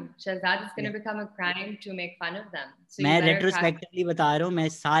crime. Shahzad is going to become a crime to make fun of them. So मैं retrospectively बता रहा हूँ. मैं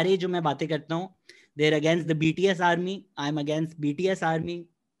सारे जो मैं बातें करता हूँ, they're against the BTS army. I'm against BTS army.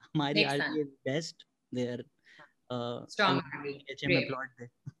 हमारी army is best. They're strong army. Applaud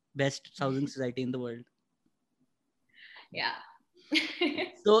best housing society in the world. Yeah.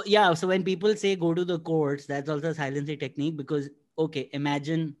 So when people say go to the courts, that's also a silencing technique, because okay,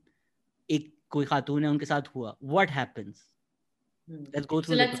 imagine एक कोई खातून है उनके साथ हुआ, what happens? Let's go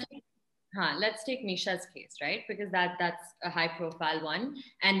through let's take Nisha's case, right? Because that's a high profile one,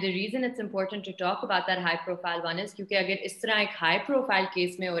 and the reason it's important to talk about that high profile one is क्योंकि अगर इस तरह एक high profile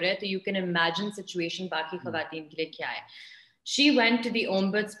case में हो रहा है तो you can imagine situation बाकी ख़वातीन के लिए क्या है. She went to the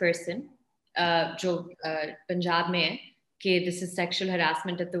ombudsperson जो पंजाब में है कि this is sexual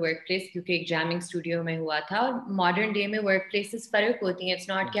harassment at the workplace, क्योंकि एक jamming studio में हुआ था. और modern day में workplaces फर्क होती हैं. It's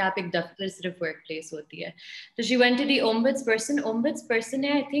not कि आप एक दफ्तर सिर्फ workplace होती है. So she went to the ombudsperson ने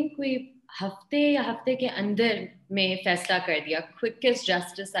I think कोई हफ्ते के अंदर में फैसला कर दिया. Quickest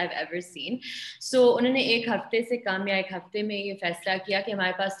justice I've ever seen. So उन्होंने एक हफ्ते से कम या एक हफ्ते में ये फैसला किया कि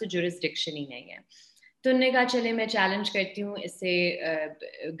हमारे पास तो jurisdiction ही नहीं है. तो उन्होंने कहा चले मैं चैलेंज करती हूँ इसे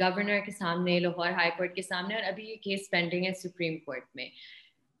गवर्नर के सामने, लाहौर हाई कोर्ट के सामने, और अभी ये केस पेंडिंग है सुप्रीम कोर्ट में.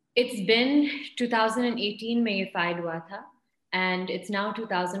 इट्स बिन 2018 में ये फाइल हुआ था एंड इट्स नाउ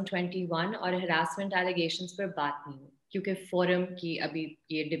 2021 और हरासमेंट एलिगेशंस पर बात नहीं हुई क्योंकि फोरम की अभी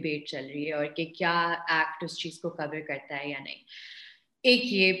ये डिबेट चल रही है और कि क्या एक्ट उस चीज़ को कवर करता है या नहीं. एक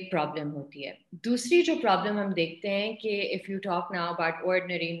ये प्रॉब्लम होती है. दूसरी जो प्रॉब्लम हम देखते हैं कि if you talk now about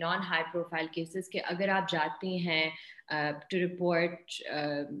ordinary non high profile cases के अगर आप जाती हैं टू रिपोर्ट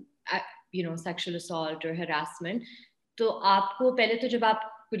सेक्सुअल असॉल्ट और हरासमेंट, तो आपको पहले तो जब आप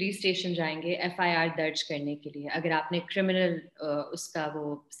पुलिस स्टेशन जाएंगे एफआईआर दर्ज करने के लिए, अगर आपने क्रिमिनल उसका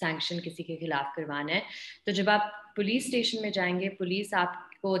वो सैंक्शन किसी के खिलाफ करवाना है, तो जब आप पुलिस स्टेशन में जाएंगे पुलिस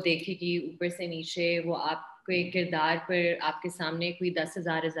आपको देखेगी ऊपर से नीचे, वो आपके किरदार पर आपके सामने कोई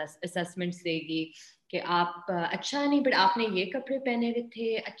 10,000 असेसमेंट्स देगी कि आप अच्छा नहीं बट आपने ये कपड़े पहने हुए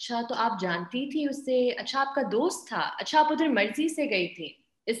थे, अच्छा तो आप जानती थी उससे, अच्छा आपका दोस्त था, अच्छा आप उधर मर्जी से गई थी.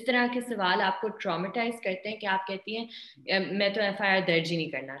 इस तरह के सवाल आपको ट्रॉमेटाइज करते हैं कि आप कहती हैं मैं तो एफआईआर दर्ज ही नहीं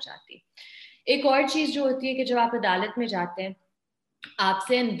करना चाहती. एक और चीज़ जो होती है कि जब आप अदालत में जाते हैं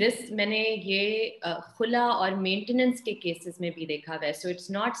आपसे एंड दिस मैंने ये खुला और मेंटेनेंस के केसेस में भी देखा हुआ है. So it's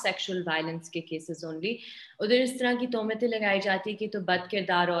not sexual violence के केसेस ओनली. उधर इस तरह की तोहमतें लगाई जाती कि तो बद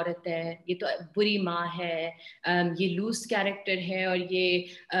किरदार औरत है, ये तो बुरी माँ है, ये लूज कैरेक्टर है, और ये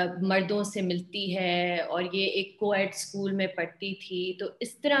मर्दों से मिलती है, और ये एक कोएड स्कूल में पढ़ती थी. तो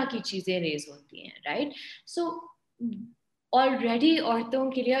इस तरह की चीजें रेज होती हैं, राइट? सो ऑलरेडी औरतों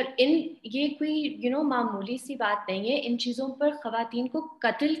के लिए, और इन ये कोई मामूली सी बात नहीं है. इन चीज़ों पर ख़वातीन को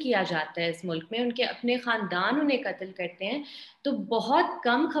कत्ल किया जाता है इस मुल्क में, उनके अपने ख़ानदान उन्हें कत्ल करते हैं. तो बहुत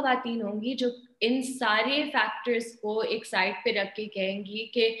कम ख़वातीन होंगी जो इन सारे फैक्टर्स को एक साइड पे रख के कहेंगी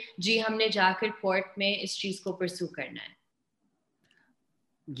कि जी हमने जाकर कोर्ट में इस चीज़ को परसू करना है.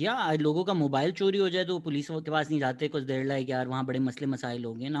 या लोगों का मोबाइल चोरी हो जाए तो पुलिस के पास नहीं जाते, कुछ देर लाइक यार वहाँ बड़े मसले मसाइल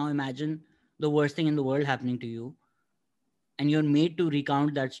हो गए. Now imagine the worst thing in the world happening to you and you're made to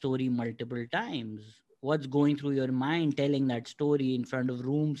recount that story multiple times. What's going through your mind telling that story in front of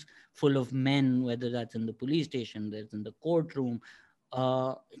rooms full of men, whether that's in the police station, that's in the courtroom.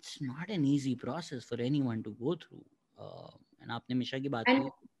 It's not an easy process for anyone to go through. And आपने मिशा की बात And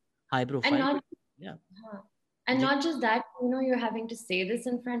की, high and profile, not but yeah. Huh. And ji. not just that, you're having to say this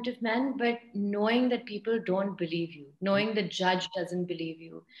in front of men, but knowing that people don't believe you, Yeah. knowing the judge doesn't believe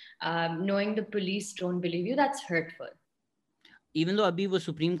you, knowing the police don't believe you, that's hurtful. Even though अभी वो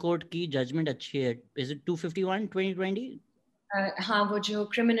supreme court की judgement अच्छी है, is it 251 2020? हाँ, वो जो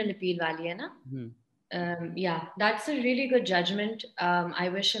criminal appeal वाली है ना? Yeah, that's a really good judgment. I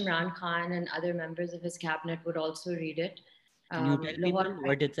wish Imran Khan and other members of his cabinet would also read it. Can you tell Lahore. people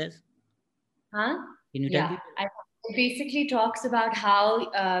what it says? Huh? Can you tell Yeah. people? It basically talks about how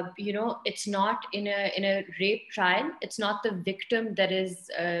it's not in a rape trial. It's not the victim that is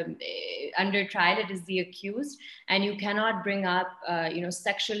under trial. It is the accused, and you cannot bring up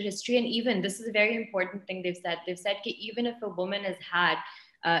sexual history. And even this is a very important thing they've said. They've said that even if a woman has had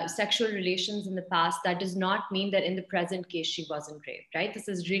sexual relations in the past, that does not mean that in the present case she wasn't raped, right? This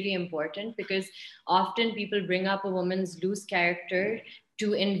is really important because often people bring up a woman's loose character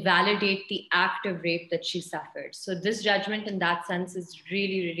to invalidate the act of rape that she suffered. So this judgment in that sense is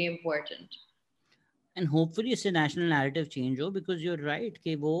really, really important. And hopefully इससे national narrative change हो, because you're right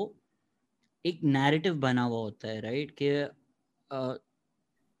कि वो एक narrative बना हुआ होता है, right? कि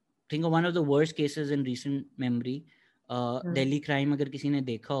think of one of the worst cases in recent memory, Delhi crime अगर किसी ने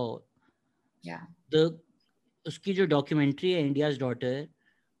देखा हो, Yeah. उसकी जो डॉक्यूमेंट्री है इंडियाज डॉटर,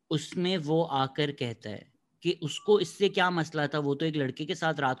 उसमें वो आकर कहता है कि उसको इससे क्या मसला था, वो तो एक लड़के के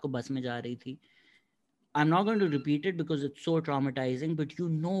साथ रात को बस में जा रही थी. I'm not going to repeat it because it's so traumatizing, but you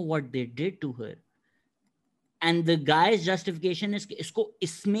know what they did to her. And the guy's justification is इसको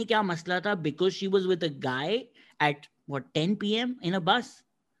इसमें क्या मसला था, because she was with a guy at what 10 p.m. in a bus.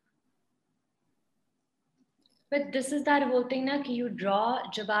 But this is that whole thing ना कि you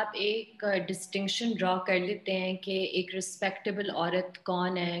draw, जब आप एक distinction draw कर लेते हैं कि एक respectable औरत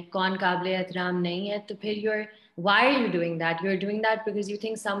कौन है, कौन काबिल एहतराम नहीं है, तो फिर why are you doing that? You're doing that because you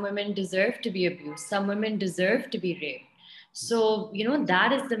think some women deserve to be abused, some women deserve to be raped. So,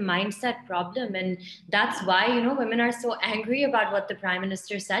 that is the mindset problem. And that's why, women are so angry about what the Prime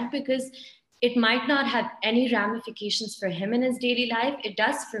Minister said, because it might not have any ramifications for him in his daily life. It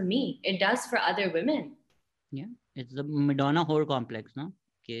does for me, it does for other women. Yeah, it's the Madonna whore complex, ना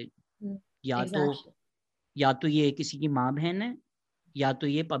कि Exactly. या तो ये किसी की माँ बहन है, या तो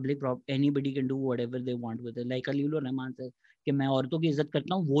ये public anybody can do whatever they want with it. Like Khalil Rahman से कि मैं औरतों की इज्जत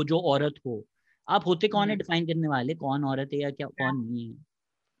करता हूँ, वो जो औरत हो. आप होते कौन है डिफाइन करने वाले, कौन औरत है या क्या कौन नहीं है.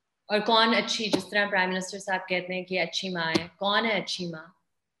 और कौन अच्छी, जिस तरह प्राइम मिनिस्टर साहब कहते हैं कि अच्छी माँ है, कौन है अच्छी माँ?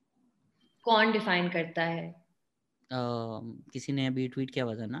 कौन डिफाइन करता है? किसी ने अभी ट्वीट किया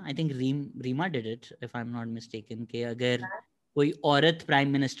हुआ था ना, I think Reema did it if I am not mistaken, कि अगर कोई औरत प्राइम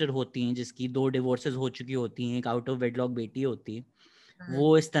मिनिस्टर होती हैं जिसकी 2 डिवोर्सेस हो चुकी होती हैं, एक आउट ऑफ वेडलॉक बेटी होती है,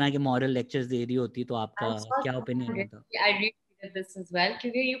 वो इस तरह के मॉरल लेक्चर्स दे रही होती, तो आपका क्या ओपिनियन होता? I read this as well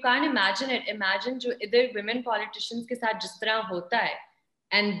क्योंकि you can't imagine it. Imagine जो इधर women politicians के साथ जिस तरह होता है,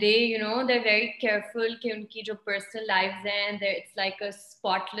 and they, they're very careful कि उनकी जो personal lives हैं, it's like a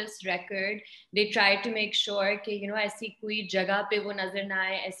spotless record. They try to make sure कि ऐसी कोई जगह पे वो नजर ना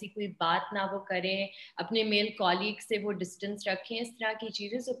आए, ऐसी कोई बात ना वो करें, अपने male colleagues से वो distance रखें, इस तरह की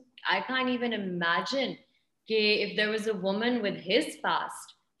चीजें. So I can't even imagine कि if there was a woman with his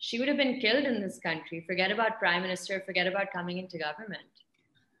past, she would have been killed in this country. Forget about prime minister, forget about coming into government.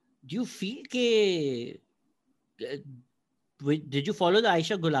 Do you feel कि did you follow the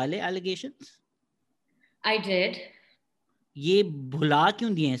Aisha Gulale allegations? I did. ये भुला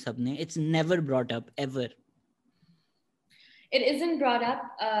क्यों दिए सबने? It's never brought up ever. It isn't brought up,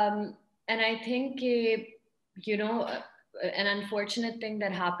 and I think you know an unfortunate thing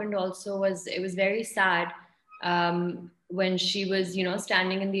that happened also was it was very sad when she was, you know,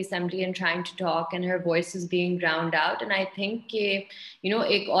 standing in the assembly and trying to talk and her voice was being drowned out. And I think कि, you know,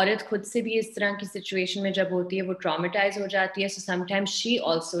 एक औरत खुद से भी इस तरह की situation में जब होती है वो traumatized हो जाती है, so sometimes she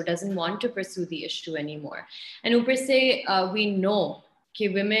also doesn't want to pursue the issue anymore. And ऊपर से we know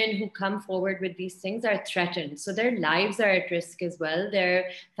कि women who come forward with these things are threatened, so their lives are at risk as well, their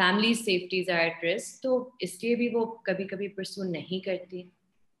family safeties are at risk, तो इसलिए भी वो कभी कभी pursue नहीं करती.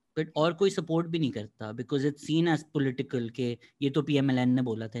 बट और कोई सपोर्ट भी नहीं करता because it's seen as political के ये तो पीएमएलएन ने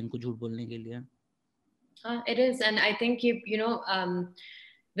बोला था इनको झूठ बोलने के लिए. It is, and I think you know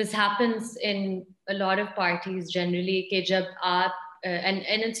this happens in a lot of parties generally. कि जब आप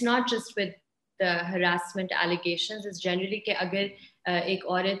and it's not just with the harassment allegations. It's generally कि अगर एक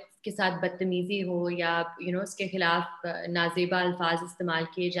औरत के साथ बदतमीजी हो या you know उसके खिलाफ नाजेबा अल्फाज इस्तेमाल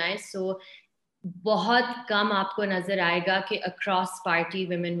किए जाएं, so बहुत कम आपको नजर आएगा कि across party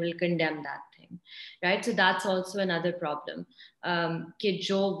women will condemn that thing, right? So that's also another problem. कि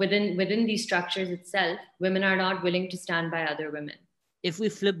जो within these structures itself, women are not willing to stand by other women. If we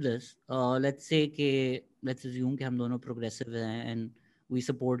flip this, let's say कि let's assume कि हम दोनों progressive हैं and we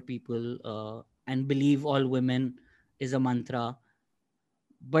support people and believe all women is a mantra.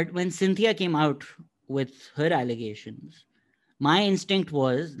 But when Cynthia came out with her allegations, my instinct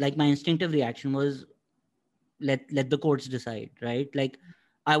was like my instinctive reaction was let the courts decide, right? Like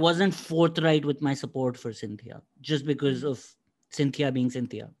I wasn't forthright with my support for Cynthia just because of Cynthia being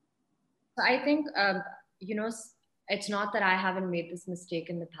Cynthia. So I think you know it's not that I haven't made this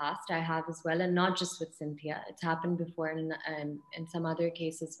mistake in the past. I have as well, and not just with Cynthia. It's happened before in some other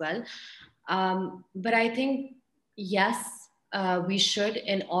case as well. But I think yes, we should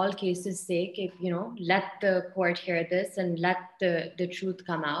in all cases say, if you know, let the court hear this and let the truth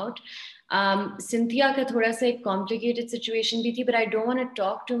come out. Cynthia का थोड़ा सा एक complicated situation भी थी, but I don't want to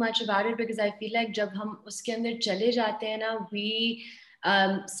talk too much about it because I feel like जब हम उसके अंदर चले जाते हैं ना, we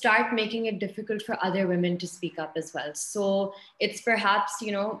start making it difficult for other women to speak up as well. So it's perhaps,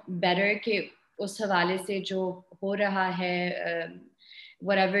 you know, better कि उस हवाले से जो हो रहा है,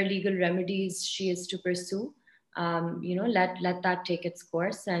 whatever legal remedies she is to pursue, you know, let that take its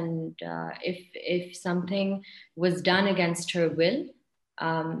course. And if something was done against her will,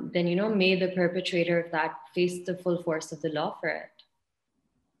 then you know, may the perpetrator of that face the full force of the law for it.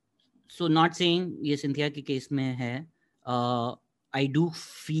 So not saying ये Cynthia के case में है, I do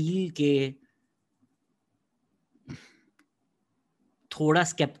feel के थोड़ा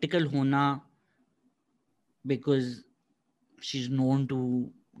skeptical होना because she's known to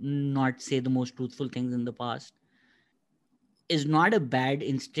not say the most truthful things in the past is not a bad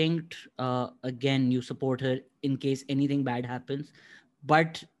instinct. Again, you support her in case anything bad happens,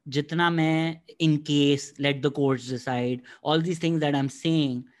 but jitna main in case let the courts decide all these things that I'm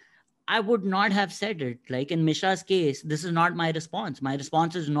saying, I would not have said it. Like in Misha's case, this is not my response. My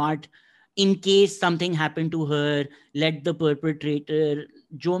response is not in case something happened to her, let the perpetrator.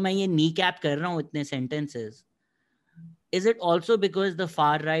 जो मैं ये kneecap कर रहा हूँ इतने sentences. Is it also because the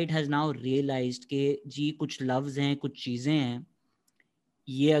far right has now realized कि जी कुछ लफ्ज हैं, कुछ चीजें हैं,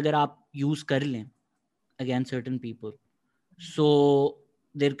 ये अगर आप use कर लें against certain people, so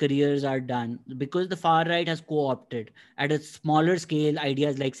their careers are done because the far right has co-opted at a smaller scale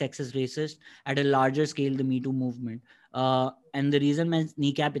ideas like sexist, racist, at a larger scale the Me Too movement. And the reason मैं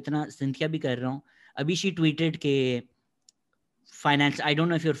kneecap इतना Cynthia भी कर रहा हूँ, अभी she tweeted के finance, I don't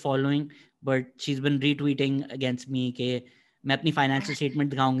know if you're following, but she's been retweeting against me के मैं अपनी financial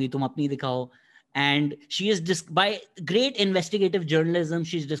statement दिखाऊंगी, तुम अपनी दिखाओ. And she is just by great investigative journalism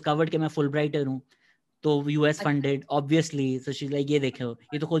she's discovered कि मैं Fulbrighter हूँ, तो US funded obviously, so she's like ये देखो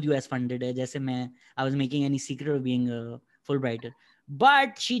ये तो खुद US funded है, जैसे मैं I was making any secret of being a Fulbrighter.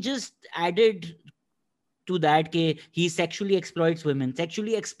 But she just added to that कि he sexually exploits women,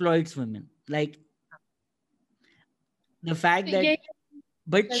 like the fact that,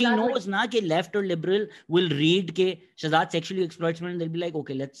 but she knows na कि left or liberal will read कि Shahzad sexually exploits women, they'll be like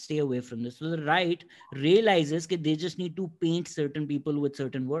okay, let's stay away from this. So the right realizes कि they just need to paint certain people with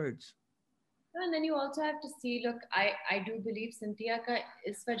certain words. And then you also have to see, look, I do believe Cynthia ka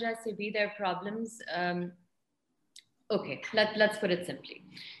is wajah se bhi their problems. Okay, let's put it simply.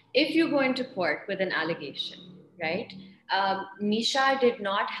 If you go into court with an allegation, right? Nisha did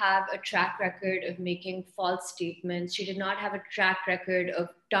not have a track record of making false statements. She did not have a track record of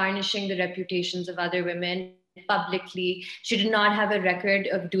tarnishing the reputations of other women publicly. She did not have a record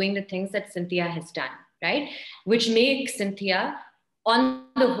of doing the things that Cynthia has done, right? Which makes Cynthia On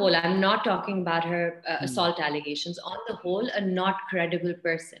the whole, I'm not talking about her assault allegations. On the whole, a not credible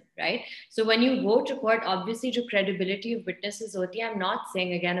person, right? So when you go to court, obviously, जो credibility of witnesses होती है, I'm not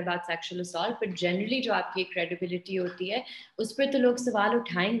saying again about sexual assault, but generally जो आपकी credibility होती है, उस पर तो लोग सवाल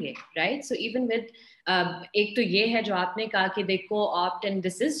उठाएंगे, right? So even with एक तो ये है जो आपने कहा कि they co-opt, and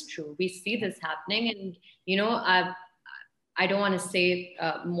this is true. We see this happening, and you know, I don't want to say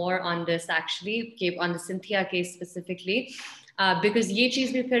more on this actually, on the Cynthia case specifically. Because ये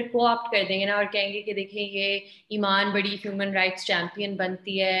चीज़ भी फिर को ऑप्ट कर देंगे ना और कहेंगे कि देखिए ये ईमान बड़ी ह्यूमन राइट्स चैंपियन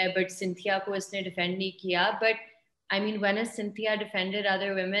बनती है बट सिंथिया को इसने डिफेंड नहीं किया but I mean, when has Cynthia defended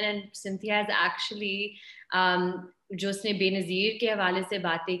other women? And Cynthia has actually, जो उसने बेनज़ीर के हवाले से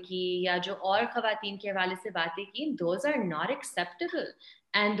बातें की या जो और ख़वातीन के हवाले से बातें की, those are not acceptable.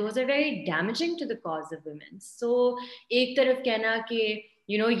 And those are very damaging to the cause of women. So, एक तरफ कहना कि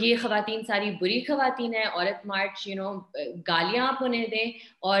you know ये ख़वातीन सारी बुरी ख़वातीन है औरत मार्च you know गालियां आप उन्हें दें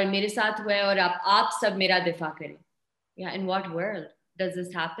और मेरे साथ हुआ है और आप सब मेरा दिफा करें. Yeah, in what world does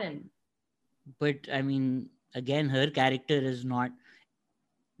this happen? But I mean, again, her character is not.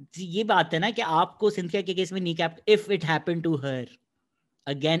 ये बात है ना कि आपको सिंथिया के केस में नहीं cap if it happened to her,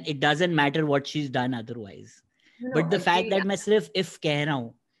 again it doesn't matter what she's done otherwise. No, But the fact agree. that मैं सिर्फ if कह रहा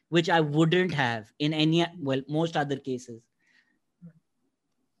हूँ, which I wouldn't have in any, well, most other cases,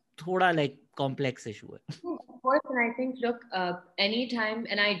 थोड़ा like complex issue है. Of course, and I think look, any time,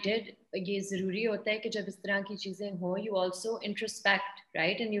 and I did, ये ज़रूरी होता है कि जब इस तरह की चीजें हो, you also introspect,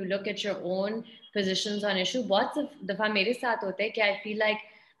 right? And you look at your own positions on issue. बहुत दफा मेरे साथ होता है कि I feel like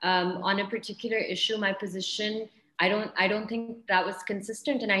on a particular issue, my position, I don't think that was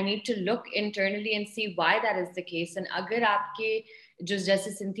consistent, and I need to look internally and see why that is the case. And अगर आपके जो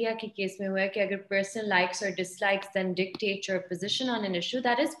जैसे सिंथिया के केस में हुआ है कि अगर person likes or dislikes then dictate your position on an issue,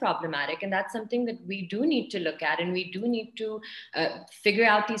 that is problematic, and that's something that we do need to look at, and we do need to figure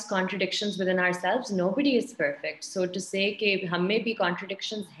out these contradictions within ourselves. Nobody is perfect, so to say कि हम में भी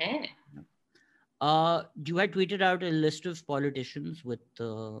contradictions हैं. You had tweeted out a list of politicians with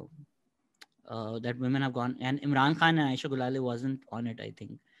that women have gone, and Imran Khan and Aisha Gulale wasn't on it, I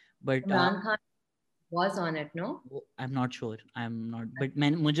think. But Imran Khan was on it, no? I'm not sure. I'm not. But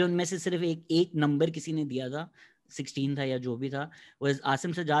मुझे उनमें से सिर्फ एक number किसी ने दिया था, 16 था या जो भी था, was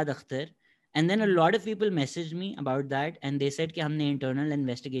Asim Sajjad Akhtar. And then a lot of people messaged me about that, and they said कि हमने internal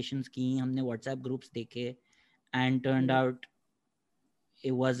investigations की, हमने WhatsApp groups देखे, and turned out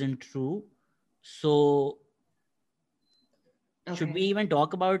it wasn't true. So should we even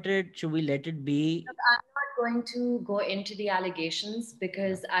talk about it? Should we let it be? I'm not going to go into the allegations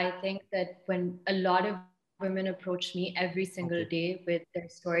because I think that when a lot of women approach me every single day with their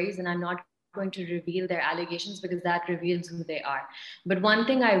stories, and I'm not going to reveal their allegations because that reveals who they are. But one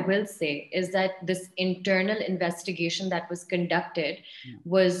thing I will say is that this internal investigation that was conducted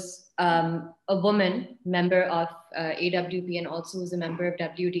was a woman, member of AWP, and also was a member of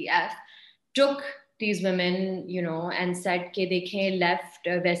WDF, took these women, you know, and said कि देखें left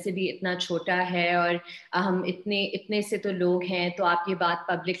वैसे भी इतना छोटा है और हम इतने से तो लोग हैं तो आप ये बात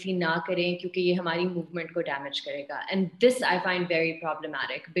पब्लिकली ना करें क्योंकि ये हमारी मूवमेंट को डैमेज करेगा. And this I find very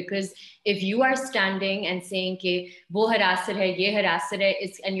problematic because if you are standing and saying कि वो हरासर है ये हरासर है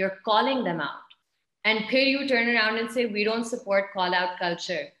and you are calling them out and फिर you turn around and say we don't support call out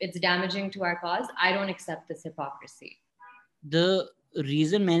culture, it's damaging to our cause. I don't accept this hypocrisy. The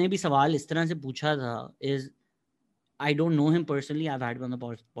reason मैंने भी सवाल इस तरह से पूछा था is I don't know him personally. I've had him on the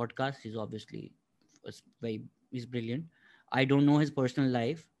podcast. He's obviously he's brilliant. I don't know his personal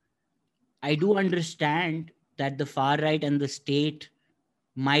life. I do understand that the far right and the state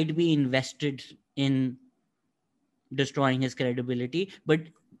might be invested in destroying his credibility, but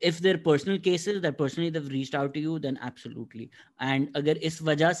if they're personal cases that personally they've reached out to you, then absolutely. And अगर इस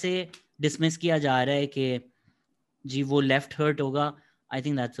वजह से dismiss किया जा रहा है कि जी वो left hurt होगा, I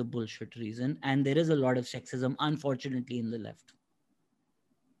think that's a bullshit reason, and there is a lot of sexism unfortunately in the left.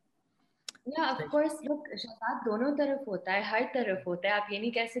 Yeah, of course. Look, Shahzad दोनों तरफ होता है, हर तरफ होता है. आप ये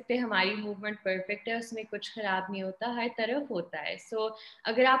नहीं कह सकते हमारी मूवमेंट परफेक्ट है, उसमें कुछ खराब नहीं होता, हर तरफ होता है. So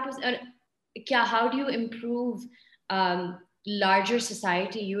अगर आप क्या, how do you improve larger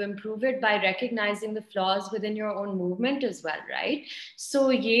society? You improve it by recognizing the flaws within your own movement as well, right? So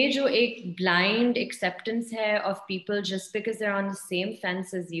ये जो एक blind acceptance है of people just because they're on the same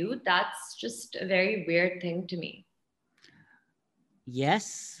fence as you, that's just a very weird thing to me.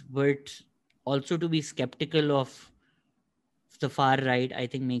 Yes, but also to be skeptical of the far right, I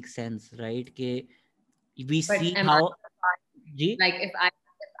think makes sense, right? कि we but see how like if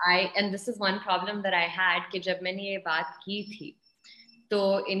I and this is one problem that I had कि जब मैंने ये बात की थी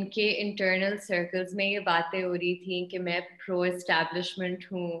तो इनके इंटरनल सर्कल्स में ये बातें हो रही थी कि मैं प्रो एस्टैब्लिशमेंट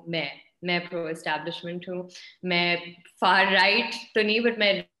हूँ, मैं प्रो एस्टैब्लिशमेंट हूँ, मैं फार राइट तो नहीं बट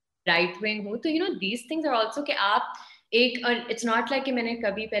मैं राइट विंग हूँ. तो you know these things are also कि आप एक, और इट्स नॉट लाइक कि मैंने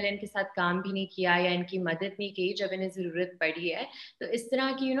कभी पहले इनके साथ काम भी नहीं किया या इनकी मदद नहीं की जब इन्हें जरूरत पड़ी है. तो इस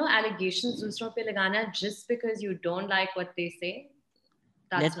तरह की एलिगेशंस दूसरों पे लगाना just because you don't like what they से,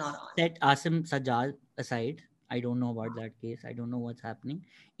 that's Let's not on. set Asim Sajjad aside. I don't know about that case. I don't know what's happening.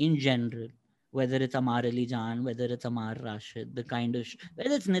 In general, whether it's Amar Ali Jan, whether it's Amar Rashid, the kind of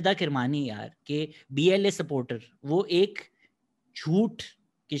whether it's Nida Kirmani यार के BLA supporter, वो एक झूठ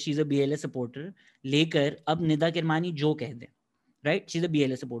कि she's a BLA supporter लेकर अब निदा किरमानी जो कह दे, right? She's a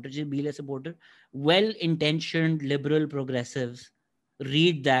BLA supporter. She's a BLA supporter. Well-intentioned liberal progressives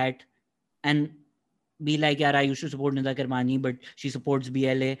read that and be like, यार I used to support Nida Kirmani but she supports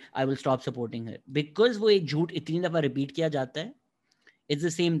BLA, I will stop supporting her. Because वो एक झूठ इतनी दफ़ा repeat किया जाता है. It's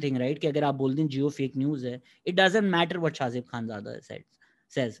the same thing, right? कि अगर आप बोल दें जियो फेक न्यूज़ है, it doesn't matter what Shajib Khanzada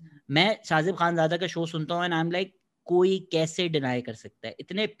says. मैं शाजिब खानज़ादा का शो सुनता हूँ and I'm like, कोई कैसे डिनाई कर सकता है?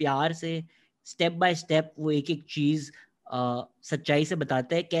 इतने प्यार से स्टेप बाय स्टेप वो एक एक चीज़ सच्चाई से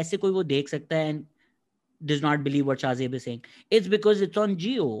बताता है, कैसे कोई वो देख सकता है and does not believe what Shazib is saying. It's because it's on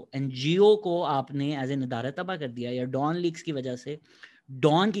Geo and Geo को आपने as an इदारा तबाह कर दिया या Dawn leaks की वजह से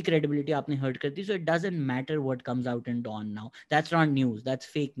Dawn की credibility आपने hurt कर दी. So it doesn't matter what comes out in Dawn now. That's not news. That's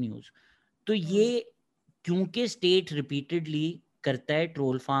fake news. तो ये क्योंकि state repeatedly करता है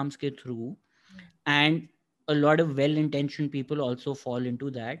troll farms के through and a lot of well-intentioned people also fall into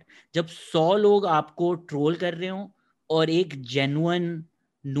that. जब 100 लोग आपको troll कर रहे हो और एक genuine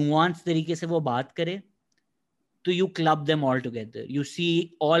nuance तरीके से वो बात करे, तो you club them all together. You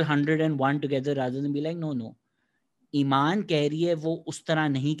see all 101 together rather than be like, no, no. ईमान कह रही है वो उस तरह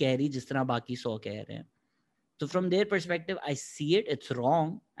नहीं कह रही जिस तरह बाकी 100 कह रहे हैं. So from their perspective, I see it. It's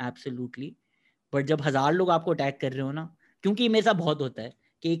wrong, absolutely. But जब 1000 लोग आपको अटैक कर रहे हो ना, क्योंकि मेरे साथ बहुत होता है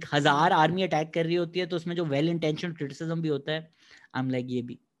कि एक 1000 आर्मी अटैक कर रही होती है तो उसमें जो वेल इंटेंशन क्रिटिसिज्म भी होता है, आई एम लाइक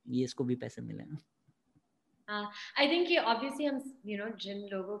ये इसको भी पैसे मिले हैं. आई थिंक ये ऑब्वियसली हम जिन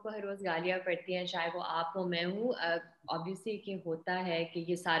लोगों को हर रोज गालियां पड़ती हैं, चाहे वो आप हो मैं हूँ, ऑब्वियसली कि होता है कि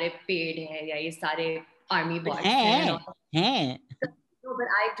ये सारे पेड़ हैं या ये सारे आर्मी But बॉट्स हैं and हैं all. हैं No, but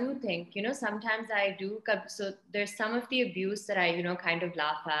I do think, sometimes I do. So there's some of the abuse that I, kind of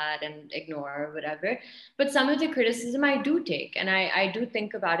laugh at and ignore or whatever. But some of the criticism I do take, and I do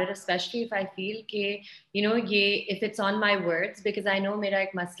think about it, especially if I feel कि, if it's on my words, because I know मेरा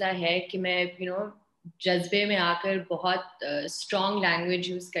एक मसला है कि मैं, जज्बे में आकर बहुत स्ट्रॉन्ग लैंग्वेज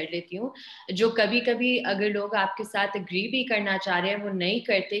यूज कर लेती हूँ, जो कभी कभी अगर लोग आपके साथ एग्री भी करना चाह रहे हैं वो नहीं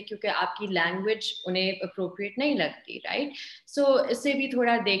करते क्योंकि आपकी लैंग्वेज उन्हें अप्रोप्रिएट नहीं लगती, राइट? सो इससे भी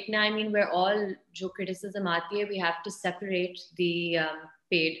थोड़ा देखना, आई मीन वेयर ऑल जो क्रिटिसिज्म आती है we have to separate the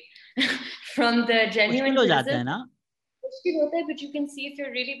paid from the genuine मुश्किल हो जाता क्रिटिसिज्म. है ना. मुश्किल होता है, but you can see if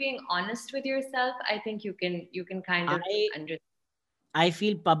you're really being honest with yourself, I think you can kind of I understand. I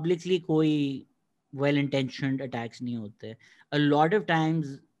feel publicly कोई well-intentioned attacks नहीं होते. A lot of times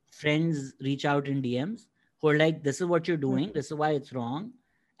friends reach out in DMs who are like, this is what you're doing, this is why it's wrong.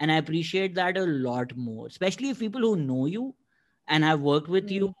 And I appreciate that a lot more, especially if people who know you and have worked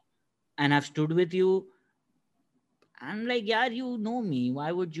with you and have stood with you. I'm like, yeah, you know me.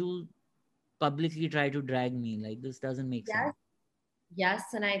 Why would you publicly try to drag me? Like, this doesn't make sense. Yes,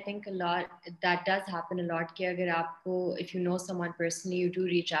 yes, and I think a lot that does happen a lot. कि अगर आपको, if you know someone personally, you do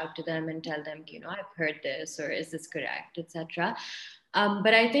reach out to them and tell them, I've heard this or is this correct, etc.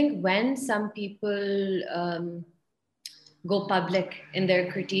 But I think when some people go public in their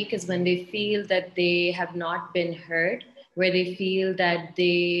critique is when they feel that they have not been heard, where they feel that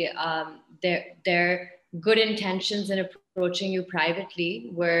their good intentions in approaching you privately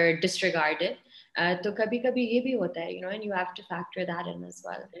were disregarded. तो कभी कभी ये भी होता है, and you have to factor that in as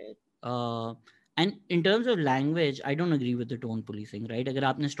well. Uh, and in terms of language, I don't agree with the tone policing, right? अगर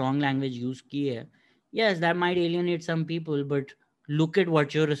आपने strong language use की है, yes, that might alienate some people, but look at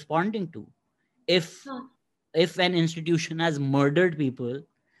what you're responding to. If हाँ. if an institution has murdered people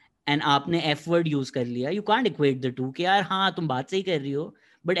and आपने F word use कर लिया, you can't equate the two कि यार हाँ तुम बात सही कर रही हो,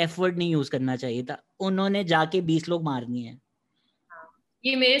 but F word नहीं use करना चाहिए था. उन्होंने जाके 20 लोग मारनी है.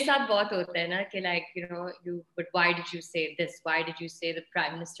 ये मेरे साथ बहुत होता है ना कि but why did you say this, why did you say the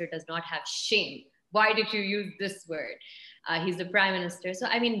prime minister does not have shame, why did you use this word, he's the prime minister. So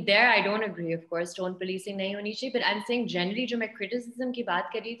I mean there I don't agree, of course tone policing nahi honi chahiye, but I'm saying generally जो मैं criticism की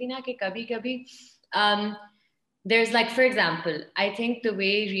बात कर रही थी ना कि कभी कभी there's like, for example, I think the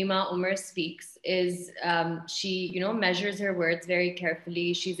way Rima Umar speaks is she, measures her words very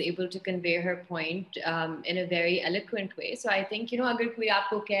carefully. She's able to convey her point in a very eloquent way. So I think, agar koi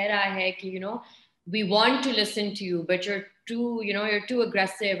aapko keh raha hai ki, we want to listen to you, but you're too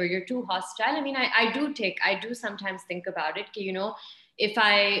aggressive or you're too hostile. I mean, I do sometimes think about it, ki, if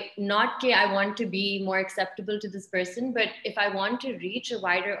I not ke I want to be more acceptable to this person, but if I want to reach a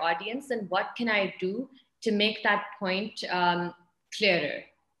wider audience, then what can I do to make that point clearer?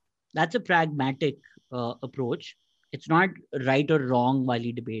 That's a pragmatic approach. It's not right or wrong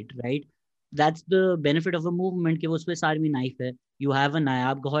wali debate, right? That's the benefit of a movement कि वो उसपे सारी knife है. You have a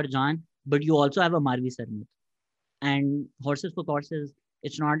Nayab Gauhar Jan, but you also have a Marvi Sarmat. And horses for courses,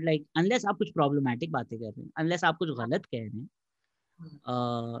 it's not like, unless आप कुछ problematic बातें कर रहे हैं, unless आप कुछ गलत कह रहे हैं,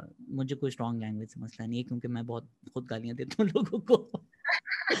 मुझे कोई स्ट्रॉन्ग लैंग्वेज से मसला नहीं है क्योंकि मैं बहुत खुद गालियां देता हूँ लोगों को.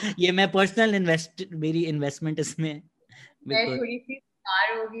 ये मैं पर्सनल मेरी इन्वेस्टमेंट इसमें मैं बिकॉज थोड़ी सी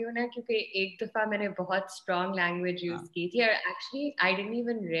पार हो गई हूँ ना, क्योंकि एक दफा मैंने बहुत स्ट्रॉन्ग लैंग्वेज यूज की थी और actually I didn't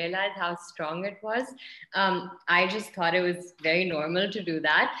even realise how strong it was. I just thought it was very normal to do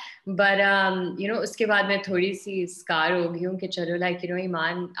that, but उसके बाद मैं थोड़ी सी स्कार हो गई हूँ कि चलो लाइक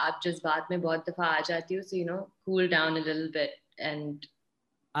ईमान, आप जज्बात में बहुत दफा आ जाती हो, so cool down a little bit. And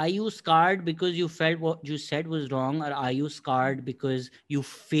are you scarred because you felt what you said was wrong, or are you scarred because you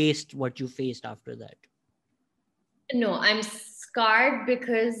faced what you faced after that? no, I'm scarred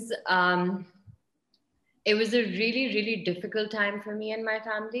because it was a really, really difficult time for me and my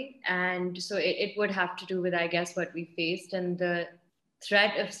family. And so it would have to do with, I guess, what we faced. And the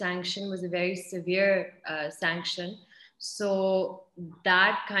threat of sanction was a very severe sanction. So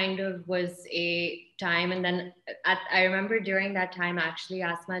that kind of was a time. And then I remember during that time, actually,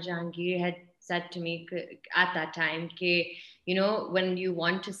 Asma Jahangir had said to me at that time, when you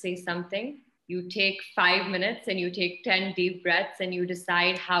want to say something, you take 5 minutes and you take 10 deep breaths and you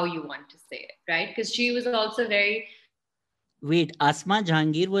decide how you want to say it, right? Because she was also very. Wait, Asma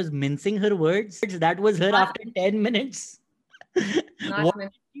Jahangir was mincing her words? That was her Not, after 10 minutes? not What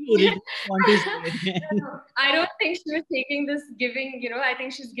did you originally want to say? I don't think she was taking this, I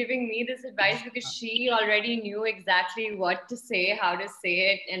think she's giving me this advice because she already knew exactly what to say, how to say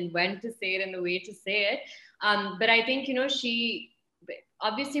it, and when to say it, and the way to say it. But I think, she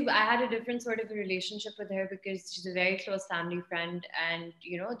obviously I had a different sort of a relationship with her because she's a very close family friend, and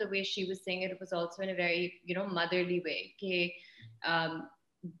the way she was saying it was also in a very motherly way. Okay,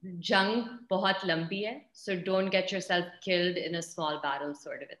 jung बहुत लंबी है, so don't get yourself killed in a small battle,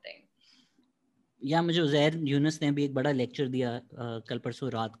 sort of a thing. या मुझे उज़ैर यूनुस ने भी एक बड़ा lecture दिया कल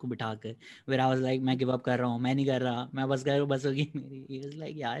परसों रात को बिठा कर, वेयर आई वाज लाइक मैं गिव अप कर रहा हूँ, मैं नहीं कर रहा, मैं बस कर बस होगी मेरी. ही वाज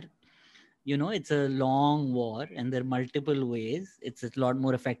लाइक यार, it's a long war and there are multiple ways. It's a lot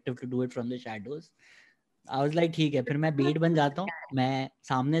more effective to do it from the shadows. I was like ठीक है, फिर मैं बेट बन जाता हूँ, मैं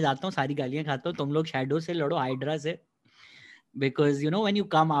सामने जाता हूँ, सारी गालियाँ खाता हूँ, तुम लोग शैडो से लड़ो, हाइड्रा से. Because when you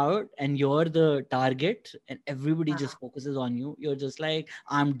come out and you're the target and everybody just focuses on you, you're just like,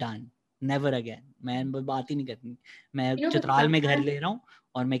 I'm done, never again. मैं बात ही नहीं करनी, मैं But चित्राल में घर ले रहा हूँ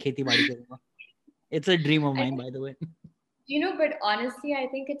और मैं खेती बाड़ी करूँगा. It's a dream of mine, by the way. But honestly, I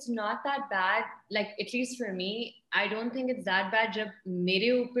think it's not that bad. Like, at least for me, I don't think it's that bad जब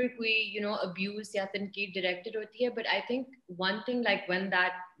मेरे ऊपर कोई abuse या तनकीद directed होती है. But I think one thing, like when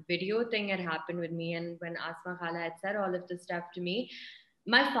that video thing had happened with me and when Asma Khala had said all of this stuff to me,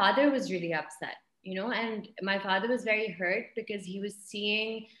 my father was really upset, and my father was very hurt because he was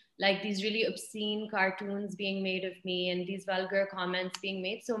seeing like these really obscene cartoons being made of me and these vulgar comments being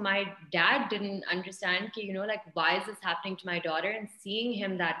made. So my dad didn't understand, like, why is this happening to my daughter? And seeing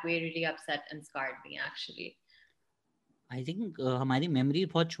him that way really upset and scarred me, actually. I think हमारी memory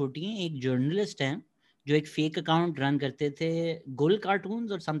बहुत छोटी है. एक journalist हैं जो एक fake account run करते थे, गुल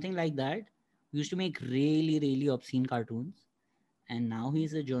कार्टून्स और something like that, used to make really really obscene cartoons, and now he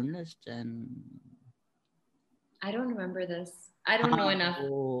is a journalist. And I don't remember this. I don't know हाँ, enough.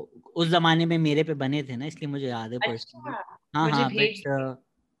 वो उस जमाने में मेरे पे बने थे ना, इसलिए मुझे याद है पर्सनली. अच्छा, हाँ मुझे हाँ, भेज. बट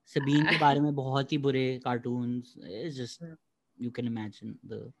सबीन के बारे में बहुत ही बुरे cartoons. It's just, you can imagine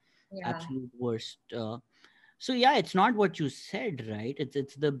the Yeah. absolute worst. So yeah, it's not what you said, right?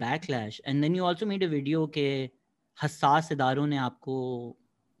 It's the backlash. And then you also made a video के हसास इदारों ने आपको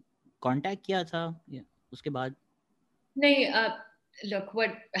कांटेक्ट किया था उसके बाद. नहीं, look,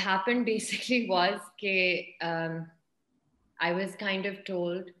 what happened basically was that I was kind of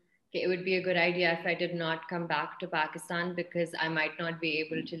told it would be a good idea if I did not come back to Pakistan because I might not be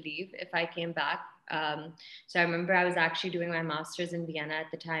able to leave if I came back. So I remember I was actually doing my master's in Vienna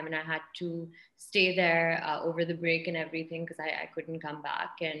at the time, and I had to stay there over the break and everything because I couldn't come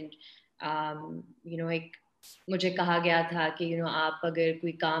back. And like मुझे कहा गया था कि आप अगर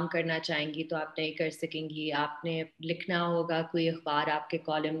कोई काम करना चाहेंगी तो आप नहीं कर सकेंगी, आपने लिखना होगा, कोई अखबार आपके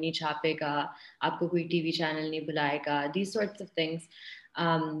कॉलम नहीं छापेगा, आपको कोई टीवी चैनल नहीं बुलाएगा, these sorts of things.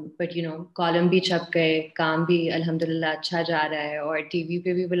 But column भी छप गए, काम भी अल्हम्दुलिल्लाह अच्छा जा रहा है, और टीवी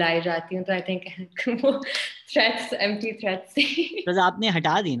पे भी बुलाई जाती हूँ, तो आई थिंक वो थ्रेट्स, एम्प्टी थ्रेट्स थी. बस आपने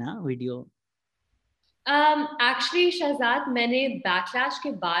हटा दी ना वीडियो? Actually, Shahzad, मैंने backlash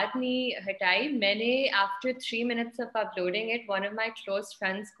के बाद नहीं हटाई. मैंने after 3 minutes of uploading it, one of my close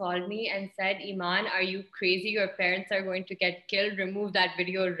friends called me and said, "Imaan, are you crazy? Your parents are going to get killed. Remove that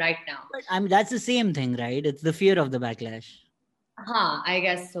video right now." But I mean, that's the same thing, right? It's the fear of the backlash. हाँ, I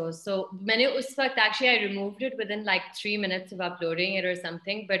guess so. So मैंने उस वक्त actually I removed it within like 3 minutes of uploading it or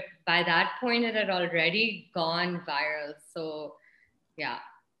something, but by that point it had already gone viral. So yeah.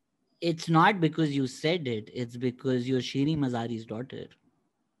 It's not because you said it, it's because you're Shireen Mazari's daughter.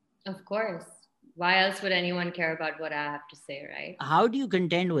 Of course. Why else would anyone care about what I have to say, right? How do you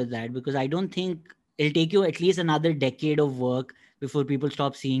contend with that? Because I don't think it'll take you at least another decade of work before people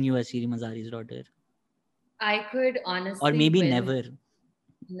stop seeing you as Shireen Mazari's daughter. I could Or honestly maybe win. never.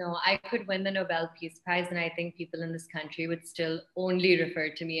 No, I could win the Nobel Peace Prize, and I think people in this country would still only refer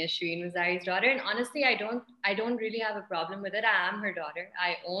to me as Shireen Mazari's daughter. And honestly, I don't really have a problem with it. I am her daughter.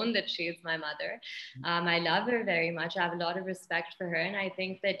 I own that she is my mother. I love her very much. I have a lot of respect for her, and I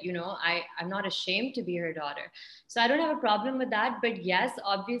think that I'm not ashamed to be her daughter. So I don't have a problem with that. But yes,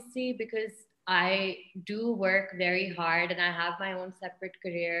 obviously, because I do work very hard and I have my own separate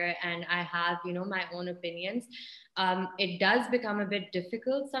career and I have, my own opinions. It does become a bit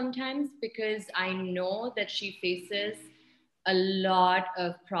difficult sometimes because I know that she faces a lot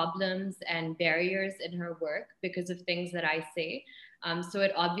of problems and barriers in her work because of things that I say. So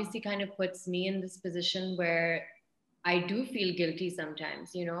it obviously kind of puts me in this position where I do feel guilty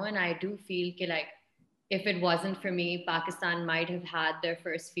sometimes, and I do feel like if it wasn't for me, Pakistan might have had their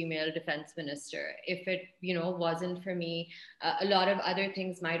first female defense minister. If it, wasn't for me, a lot of other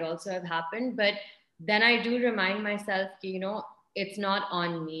things might also have happened. But then I do remind myself, it's not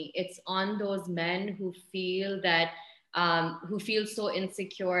on me. It's on those men who feel so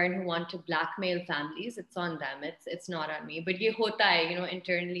insecure and who want to blackmail families. It's on them. It's not on me. But ye hota hai,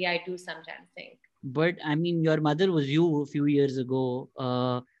 internally I do sometimes think. But I mean, your mother was you a few years ago.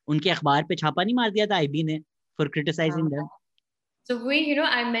 उनके अखबार पे छापा नहीं मार दिया था IB ने for criticizing them? So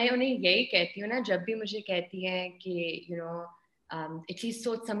मैं उन्हें यही कहती हूँ ना, जब भी मुझे कहती हैं कि एटलीस्ट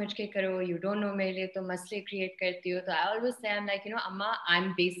सोच समझ के करो, यू डोंट नो, मेरे लिए तो मसले क्रिएट करती हो, तो I always say I am like अम्मा, I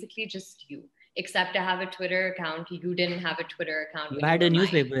am basically just you, except I have a Twitter account. You didn't have a Twitter account You when you had were a mine.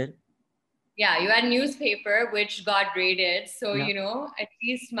 newspaper. Yeah, you had newspaper which got raided, so Yeah. at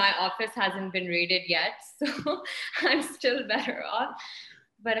least my office hasn't been raided yet, so I'm still better off.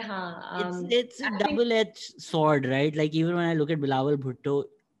 But It's a I think double-edged sword, right? Like even when I look at Bilawal Bhutto,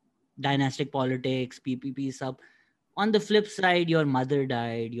 dynastic politics, PPP sub. On the flip side, your mother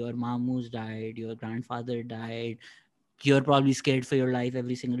died, your mamus died, your grandfather died. You're probably scared for your life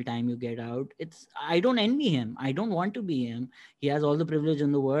every single time you get out. I don't envy him. I don't want to be him. He has all the privilege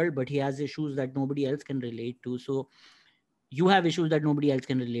in the world, but he has issues that nobody else can relate to. So you have issues that nobody else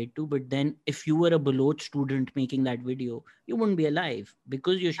can relate to. But then if you were a Baloch student making that video, you wouldn't be alive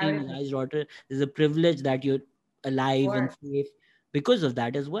because you're I Sheen would have Mazai's daughter. There's a privilege that you're alive and more. safe because of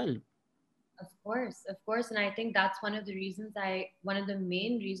that as well. Of course. And I think that's one of the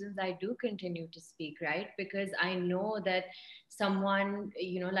main reasons I do continue to speak, right? Because I know that someone,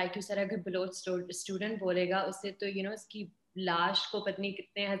 like you said, अगर below student बोलेगा उससे तो, उसकी लाश को पत्नी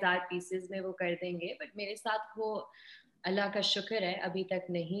कितने हजार पीसेस में वो कर देंगे, बट मेरे साथ वो अल्लाह का शुक्र है अभी तक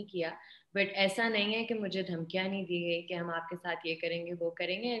नहीं किया. बट ऐसा नहीं है कि मुझे धमकियां नहीं दी गई कि हम आपके साथ ये करेंगे वो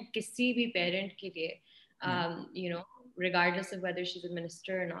करेंगे. किसी भी पेरेंट के लिए, Yeah. regardless of whether she's a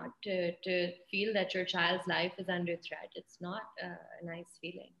minister or not, to feel that your child's life is under threat, it's not a nice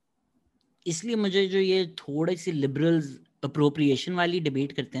feeling. इसलिए मुझे जो ये थोड़ी सी लिबरल्स अप्रोप्रिएशन वाली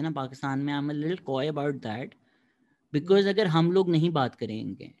डिबेट करते हैं ना पाकिस्तान में, I am a little coy about that. Because अगर हम लोग नहीं बात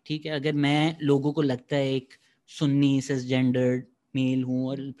करेंगे, ठीक है, अगर मैं लोगों को लगता है एक सुन्नी सिसजेंडर्ड मेल हूँ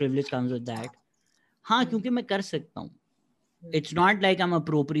और प्रिविलेज कम्स विद दैट, हाँ, क्योंकि मैं कर सकता हूँ. It's not like I'm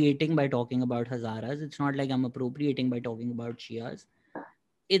appropriating by talking about Hazaras. It's not like I'm appropriating by talking about Shias.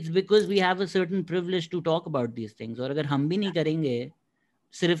 It's because we have a certain privilege to talk about these things. और अगर हम भी नहीं करेंगे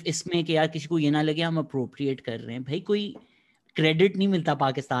सिर्फ इसमें कि यार किसी को ये ना लगे हम अप्रोप्रिएट कर रहे हैं, भाई कोई क्रेडिट नहीं मिलता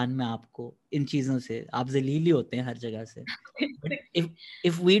पाकिस्तान में आपको इन चीज़ों से. आप जलील ही होते हैं हर जगह से. But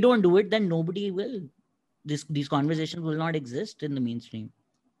if we don't do it, then nobody will. These conversations will not exist in the mainstream.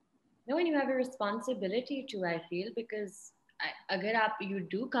 No, and you have a responsibility too, I feel, because agar you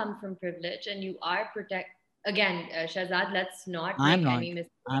do come from privilege and you are again, Shahzad, let's not I'm make not. any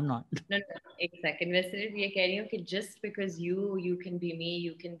mistake. I'm not. No, no, एक second. मैं सिर्फ ये कह रही हूँ कि just because you can be me,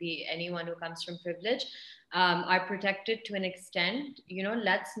 you can be anyone who comes from privilege, are protected to an extent. You know,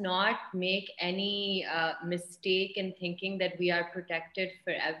 let's not make any mistake in thinking that we are protected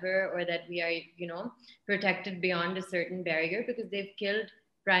forever or that we are, protected beyond a certain barrier because they've killed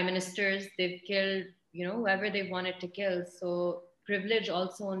prime ministers, they've killed, whoever they wanted to kill. So privilege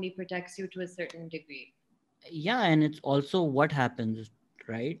also only protects you to a certain degree. Yeah, and it's also what happens,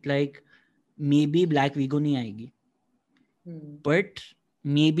 right? Like maybe Black Widow नहीं आएगी, Hmm. but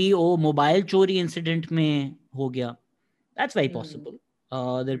maybe वो mobile चोरी incident में हो गया. That's very Hmm. possible.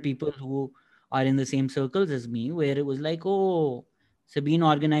 There are Hmm. people who are in the same circles as me where it was like, oh, Sabine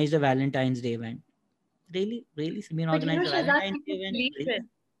organized a Valentine's Day event. Really? Really? Sabine But organized a Shahzad, Valentine's Day people event? believe this. Really?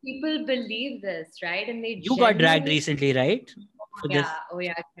 People believe this, right? And they You got dragged genuinely, recently, right? oh For yeah, this. oh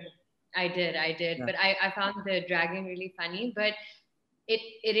yeah, I did. Yeah. But I found the dragging really funny. But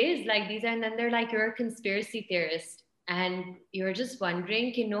it is like these are, and then they're like, you're a conspiracy theorist, and you're just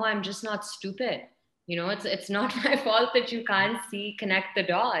wondering, no, I'm just not stupid. It's not my fault that you can't see, connect the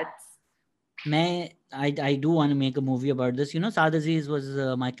dots. I do want to make a movie about this. You know, Saad Aziz was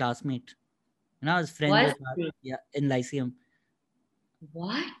my classmate. You know, I was friends Was with her, yeah, in Lyceum.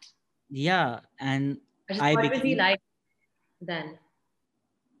 what? Yeah, and I just, I what was he became. like then?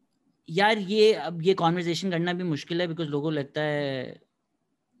 यार ये अब ये conversation करना भी मुश्किल है because लोगों को लगता है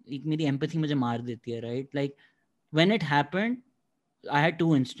एक मेरी एम्पैथी मुझे मार देती है right like when it happened I had two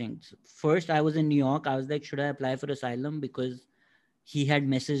instincts. First, I was in New York. I was like, should I apply for asylum? Because he had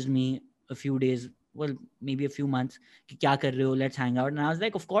messaged me a few days, well, maybe a few months, कि क्या कर रहे हो? Let's hang out. And I was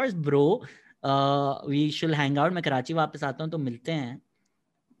like, of course, bro. We should hang out. मैं कराची वापस आता हूँ तो मिलते हैं.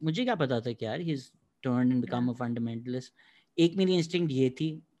 मुझे क्या पता था कि यार he's turned and become a fundamentalist. एक मेरी instinct ये थी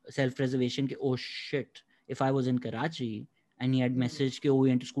self preservation कि oh shit, if I was in Karachi and he had Hmm. messaged कि oh we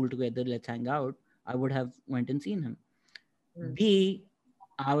went to school together, let's hang out, I would have went and seen him. Hmm. B,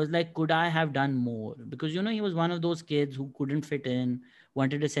 I was like, could I have done more? Because, you know, he was one of those kids who couldn't fit in,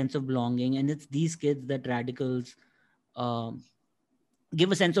 wanted a sense of belonging. And it's these kids that radicals um,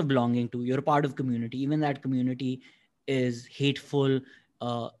 give a sense of belonging to. You're a part of community. Even that community is hateful,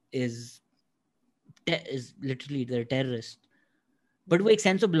 is literally, they're terrorists. But वो एक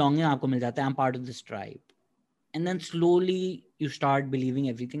sense of belonging आपको मिल जाता है. I'm part of this tribe. And then slowly you start believing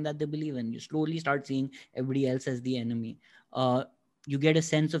everything that they believe in. You slowly start seeing everybody else as the enemy. You get a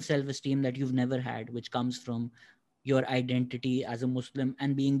sense of self-esteem that you've never had, which comes from your identity as a Muslim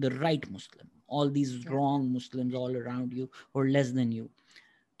and being the right Muslim. All these Yeah. wrong Muslims all around you or less than you.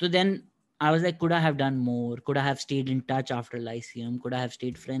 So then I was like, could I have done more? Could I have stayed in touch after Lyceum? Could I have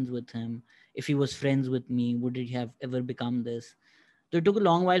stayed friends with him? If he was friends with me, would he have ever become this? So it took a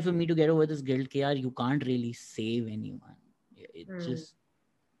long while for me to get over this guilt. That you can't really save anyone. It's Hmm. just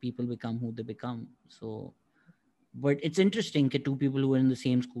people become who they become. So, but it's interesting that two people who were in the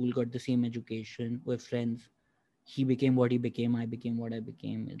same school got the same education, were friends. He became what he became. I became what I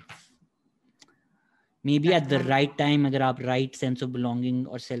became. It's maybe at That's the how. right time, अगर आप right sense of belonging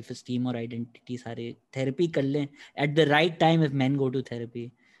or self-esteem or identity सारे therapy कर लें, at the right time, if men go to therapy,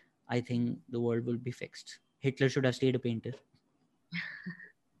 I think the world will be fixed. Hitler should have stayed a painter.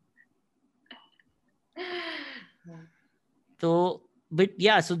 So, but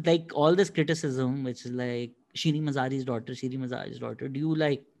yeah, so like all this criticism, which is like Shiri Mazari's daughter, do you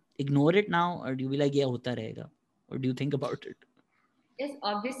like ignore it now or do you be like, yeah, hota rahega? Or do you think about it? Yes,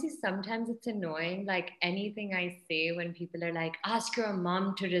 obviously, sometimes it's annoying. Like anything I say when people are like, ask your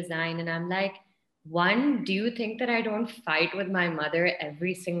mom to resign. And I'm like, one, do you think that I don't fight with my mother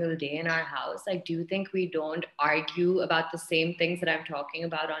every single day in our house? Like, do you think we don't argue about the same things that I'm talking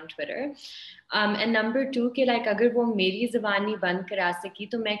about on Twitter? And number two, कि like अगर वो मेरी ज़बान नहीं बंद करा सकी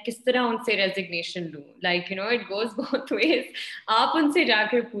तो मैं किस तरह उनसे रेजिग्नेशन लूँ? Like, it goes both ways. आप उनसे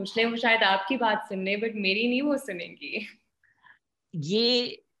जाकर पूछ लें, वो शायद आपकी बात सुन लें, but मेरी नहीं वो सुनेंगी.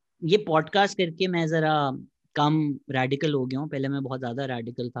 ये पॉडकास्ट करके मैं जरा कम रेडिकल हो गया हूँ. पहले मैं बहुत ज्यादा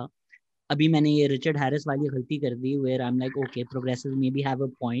रेडिकल था. अभी मैंने ये रिचर्ड हैरिस वाली गलती कर दी where I am like okay progressive may be have a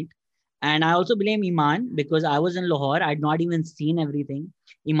point. And I also blame Imaan because I was in Lahore. I'd not even seen everything.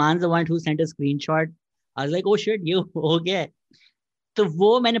 Imaan's the one who sent a screenshot. I was like, oh shit, you हो गया. तो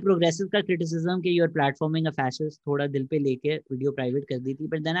वो मैंने progressive का criticism कि your platforming a fascist थोड़ा दिल पे लेके वीडियो प्राइवेट कर दी थी.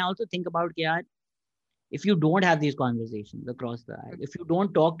 But then I also think about कि यार if you don't have these conversations across the aisle, if you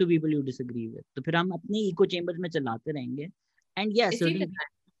don't talk to people you disagree with, तो फिर हम अपने इको चेम्बर्स में चलाते रहेंगे. And yes, इसी certain तरह. people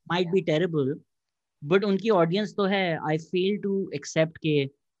might be terrible, but उनकी ऑडियंस तो है. I fail to accept के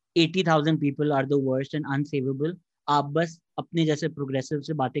 80,000 people are the worst and unsavable. आप बस अपने जैसे प्रोग्रेसिव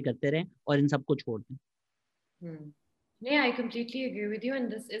से बातें करते रहें और इन सबको छोड़ दें. Hmm. Yeah, I completely agree with you,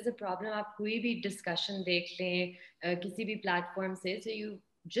 and this is a problem. आप कोई भी discussion देख लें किसी भी platform से, so you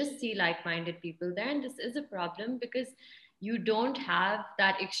just see like-minded people there, and this is a problem because you don't have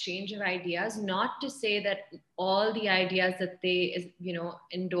that exchange of ideas. Not to say that all the ideas that they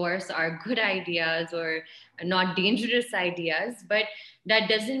endorse are good ideas or not dangerous ideas, but that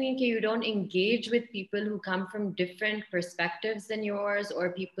doesn't mean that you don't engage with people who come from different perspectives than yours,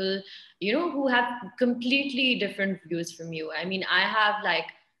 or people who have completely different views from you. I mean, I have like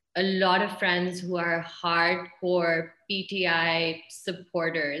a lot of friends who are hardcore PTI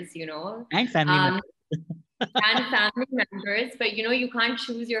supporters, And family um, members. and family members, but you can't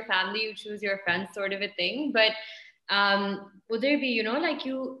choose your family, you choose your friends, sort of a thing. But would there be, like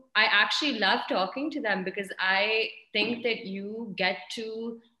I actually love talking to them because I think that you get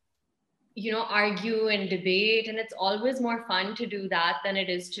to argue and debate, and it's always more fun to do that than it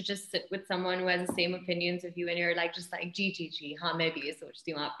is to just sit with someone who has the same opinions of you, and you're like just like gee हाँ मैं भी ये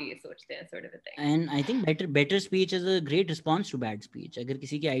सोचती हूँ आप भी ये सोचते हैं, sort of a thing. And I think better speech is a great response to bad speech. अगर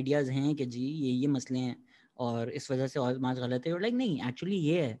किसी के आइडियाज हैं कि जी ये मसले हैं और इस वजह से और मास गलत है, और लाइक नहीं एक्चुअली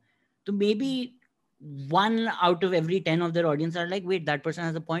ये है, तो may be 1 out of every 10 of their audience are like, wait, that person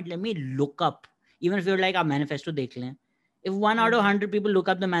has a point, let me look up. Even if you're like, आप manifesto देख लें, if 1 out of 100 people look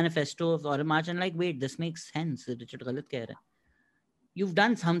up the manifesto or a march and like, wait, this makes sense, Richard गलत कह रहा है, you've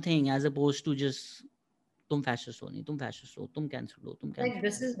done something, as opposed to just तुम fascist हो नहीं, तुम fascist हो, तुम cancel हो, तुम Like, cancel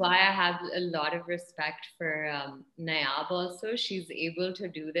this हो. is why I have a lot of respect for Nayab also. She's able to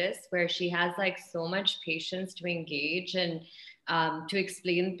do this where she has like so much patience to engage and to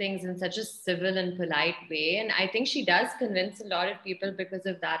explain things in such a civil and polite way. And I think she does convince a lot of people because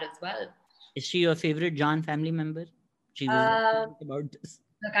of that as well. Is she your favorite John family member? She was Uh, about this.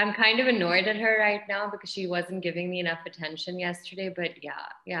 Look, I'm kind of annoyed at her right now because she wasn't giving me enough attention yesterday. But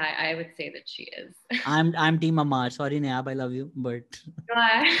yeah, I would say that she is. I'm Team Amar. Sorry Nayab, I love you, but No,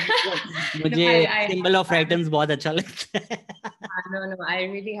 I, no, मुझे symbol of Titans बहुत अच्छा लगता है. no. I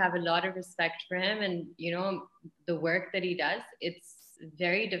really have a lot of respect for him, and the work that he does. It's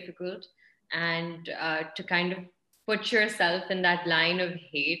very difficult, and to kind of put yourself in that line of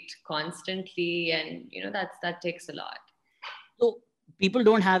hate constantly, and that takes a lot. So people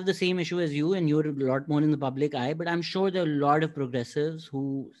don't have the same issue as you, and you're a lot more in the public eye, but I'm sure there are a lot of progressives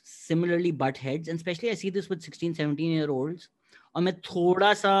who similarly butt heads, and especially I see this with 16 17-year-olds. और मैं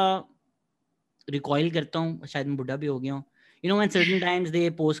थोड़ा सा recoil करता हूँ, शायद मैं बुढ़ा भी हो गया हूँ. When certain times they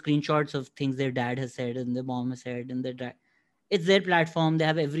post screenshots of things their dad has said and their mom has said, and it's their platform, they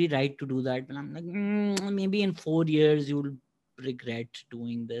have every right to do that, but I'm like, maybe in 4 years you'll regret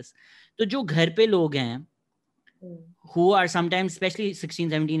doing this. तो जो घर पे लोग हैं who are sometimes, especially 16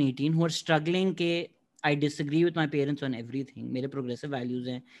 17 18, who are struggling के I disagree with my parents on everything, मेरे progressive values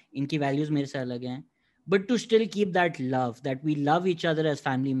हैं, इनकी values मेरे से अलग हैं, but to still keep that love, that we love each other as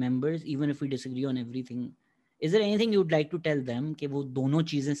family members even if we disagree on everything. Is there anything you'd like to tell them कि वो दोनों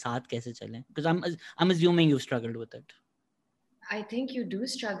चीजें साथ कैसे चलें? Because I'm assuming you've struggled with it. I think you do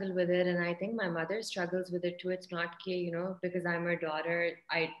struggle with it, and I think my mother struggles with it too. It's not because I'm her daughter,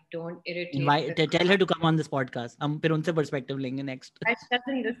 I don't irritate the Tell her crap. to come on this podcast. हम फिर उनसे perspective लेंगे next. She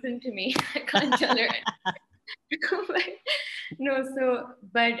doesn't listen to me. I can't tell her. No,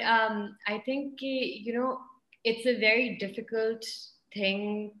 but I think it's a very difficult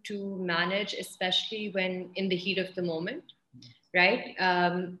thing to manage, especially when in the heat of the moment, right?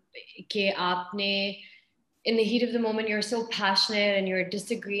 कि आपने in the heat of the moment you're so passionate and you're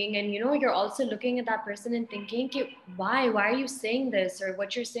disagreeing, and you're also looking at that person and thinking why are you saying this, or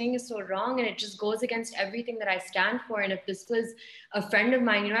what you're saying is so wrong, and it just goes against everything that I stand for. And if this was a friend of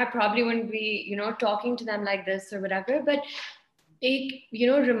mine, I probably wouldn't be talking to them like this or whatever. But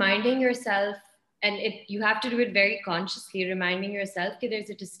reminding yourself, and you have to do it very consciously, reminding yourself that there's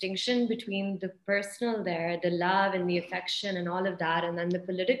a distinction between the personal there, the love and the affection and all of that, and then the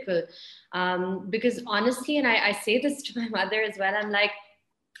political. Because honestly, and I say this to my mother as well, I'm like,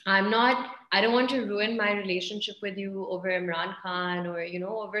 I don't want to ruin my relationship with you over Imran Khan, or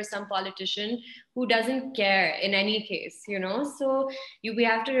over some politician who doesn't care in any case. So we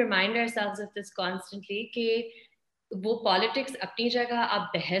have to remind ourselves of this constantly कि वो politics अपनी जगह,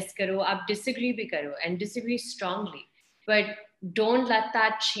 आप बहस करो, आप disagree भी करो, and disagree strongly, but don't let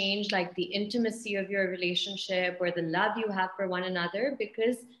that change like the intimacy of your relationship or the love you have for one another,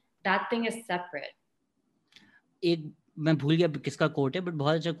 because that thing is separate. एक मैं भूल गया किसका कोट है, बट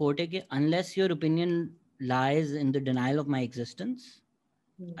बहुत अच्छा कोट है कि unless your opinion lies in the denial of my existence,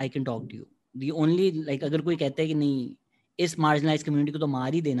 I can talk to you. The only, like, अगर कोई कहता है कि नहीं इस marginalized community को तो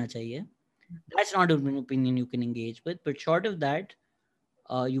मार ही देना चाहिए, that's not an opinion you can engage with. But short of that,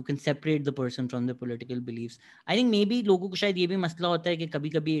 you can separate the person from the political beliefs. I think maybe लोगों को शायद ये भी मसला होता है कि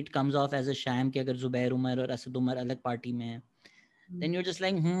कभी-कभी it comes off as a sham कि अगर जुबैर उमर और असद उमर अलग पार्टी में हैं, then you're just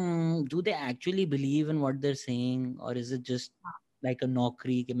like, do they actually believe in what they're saying, or is it just like a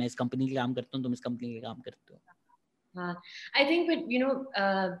नौकरी कि मैं इस कंपनी के लिए काम करता हूँ, तुम इस कंपनी के लिए काम करते हो? I think, but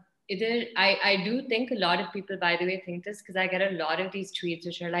I do think a lot of people, by the way, think this because I get a lot of these tweets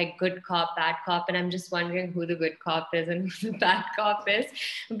which are like good cop, bad cop, and I'm just wondering who the good cop is and who the bad cop is.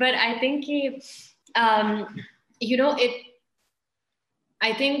 But I think it.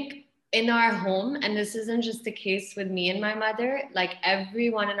 I think in our home, and this isn't just the case with me and my mother, like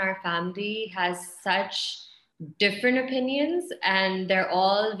everyone in our family has such different opinions and they're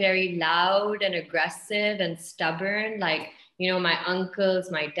all very loud and aggressive and stubborn. Like, my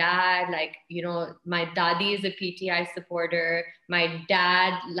uncles, my dad, like, my daddy is a PTI supporter. My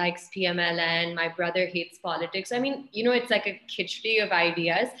dad likes PMLN. My brother hates politics. I mean, it's like a khichdi of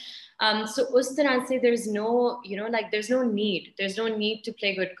ideas. So us tarah se there's no, there's no need. There's no need to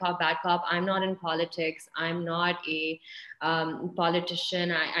play good cop, bad cop. I'm not in politics. I'm not a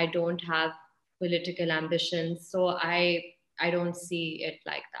politician. I don't have political ambitions. So I don't see it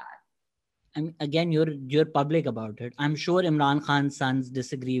like that. I mean, again, you're public about it. I'm sure Imran Khan's sons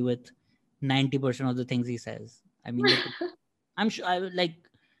disagree with 90% of the things he says. I mean, I'm sure, like,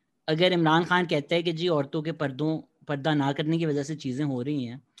 अगर इमरान खान कहता है कि जी औरतों के पर्दा ना करने की वजह से चीज़ें हो रही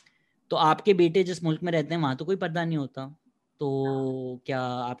हैं, तो आपके बेटे जिस मुल्क में रहते हैं वहाँ तो कोई पर्दा नहीं होता, तो क्या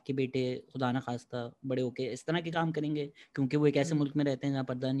आपके बेटे खुदा ना खास्ता बड़े होके इस तरह के काम करेंगे क्योंकि वो एक ऐसे मुल्क में रहते हैं जहाँ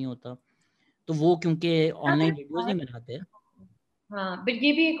पर्दा नहीं होता? तो वो क्योंकि ऑनलाइन वीडियोस नहीं बनाते। हाँ, बट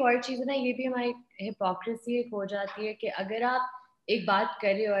ये भी एक और चीज है ना, ये भी हमारी हिपोक्रेसी एक हो जाती है कि अगर आप एक बात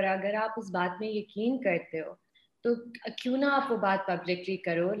कर रहे हो और अगर आप उस बात में यकीन करते हो तो क्यों ना आप वो बात पब्लिकली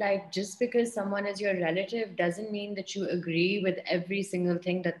करो. Like just because someone is your relative doesn't mean that you agree with every single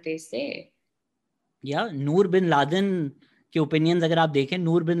thing that they say. या नूर बिन लादेन के ओपिनियंस अगर आप देखें,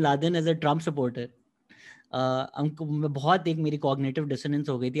 Noor bin Laden as a Trump supporter, बहुत एक मेरी कॉग्निटिव डिसोनेंस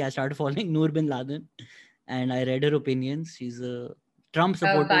हो गई थी. I start following Noor bin Laden and I read her opinions. She's a Trump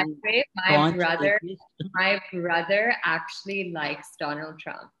supporter, By the way, staunch atheist. my brother actually likes Donald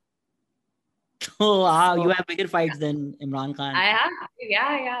Trump. So So you have bigger fights than Imran Khan. I have,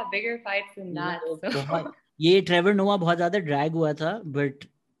 yeah, bigger fights than that. बहुत ये Trevor Noah बहुत ज्यादा drag हुआ था, but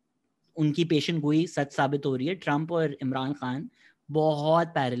उनकी patient गोई सच साबित हो रही है. ट्रम्प और इमरान खान बहुत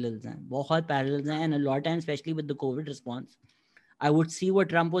पैरेलल्स हैं and a lot of times, especially with the COVID response, I would see what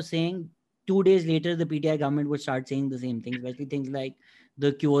Trump was saying. 2 days later, the PTI government would start saying the same things, especially things like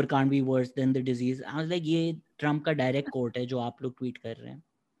the cure can't be worse than the disease. I was like, ये Trump का direct quote है जो आप लोग tweet कर रहे हैं.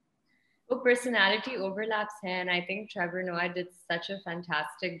 Well, personality overlaps hai, and I think Trevor Noah did such a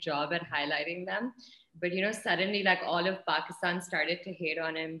fantastic job at highlighting them. But suddenly, like all of Pakistan started to hate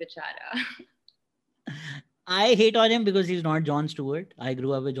on him, bichara. I hate on him because he's not Jon Stewart. I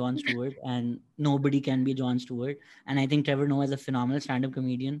grew up with Jon Stewart, and nobody can be Jon Stewart. And I think Trevor Noah is a phenomenal stand-up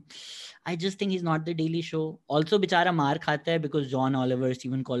comedian. I just think he's not the Daily Show. Also, bichara maar khata hai because John Oliver,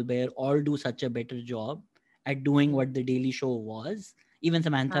 Stephen Colbert all do such a better job at doing what the Daily Show was. Even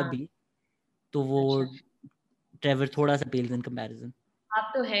Samantha Bee. तो वो Trevor थोड़ा सा pales in comparison.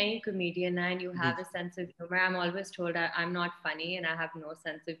 आप तो हैं ही comedian and you have a sense of humor. I'm always told I'm not funny and I have no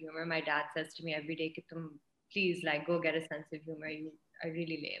sense of humor. My dad says to me every day कि तुम please like go get a sense of humor. You are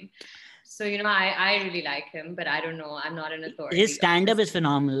really lame. So I really like him, but I don't know. I'm not an authority. His stand-up is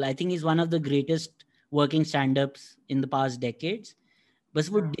phenomenal. I think he's one of the greatest working stand-ups in the past decades. बस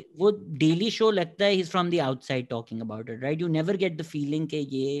वो daily show लगता है he's from the outside talking about it, right? You never get the feeling कि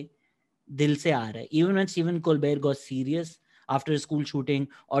ये दिल से आ रहा है. Even when Stephen Colbert got serious after a school shooting,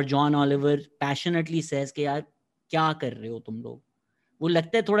 or John Oliver passionately says कि यार क्या कर रहे हो तुम लोग, वो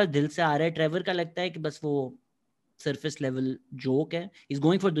लगता है थोड़ा दिल से आ रहा है. ट्रेवर का लगता है कि बस वो surface level joke है. He's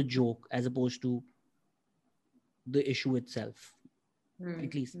going for the joke as opposed to the issue itself.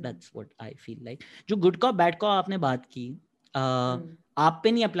 At least that's what I feel like. जो good cop bad cop आपने बात की, आप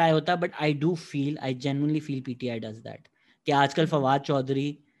पे नहीं अप्लाई होता, but I do feel, I genuinely feel PTI does that. कि आजकल फवाद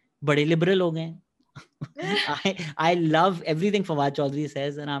चौधरी बड़े liberal हो गए. I love everything Fawad Chaudhary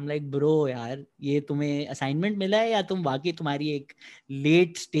says and I'm like, bro यार ये तुम्हें assignment मिला है या तुम वाकई तुम्हारी एक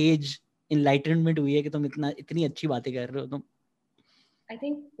late stage enlightenment हुई है कि तुम इतनी अच्छी बातें कर रहे हो तुम. I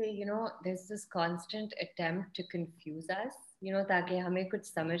think there's this constant attempt to confuse us, ताकि हमें कुछ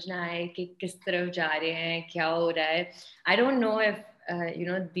समझ ना आए कि किस तरफ जा रहे हैं, क्या हो रहा है. I don't know if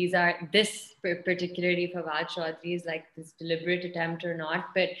this particularly Fawad Chaudhry is like this deliberate attempt or not,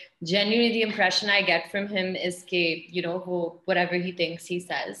 but genuinely the impression I get from him is that, whatever he thinks he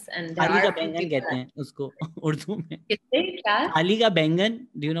says. And there थाली का are a few बैंगन people कहते हैं उसको उर्दू में. that थाली का बैंगन,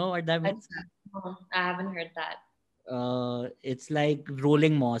 do you know what that means? no, I haven't heard that. It's like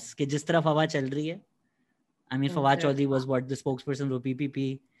rolling moss, कि जिस तरफ हवा चल रही है. I mean, Fawad Chaudhry was what, the spokesperson for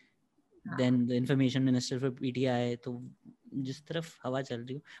PPP, then the information minister for PTI. तो जिस तरफ हवा चल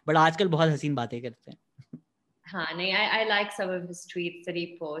रही हो, but आजकल बहुत हसीन बातें करते हैं. I like some of his tweets that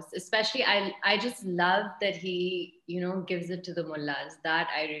he posts. Especially, I just love that he, gives it to the mullahs. That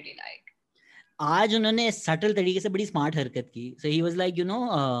I really like. आज उन्होंने सटल तरीके से बड़ी स्मार्ट हरकत की. So he was like,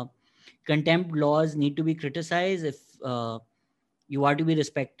 contempt laws need to be criticized. If you are to be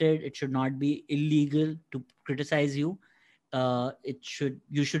respected, it should not be illegal to criticize you.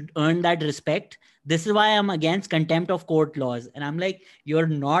 You should earn that respect. This is why I'm against contempt of court laws. And I'm like, you're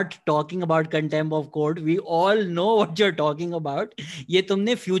not talking about contempt of court. We all know what you're talking about. ये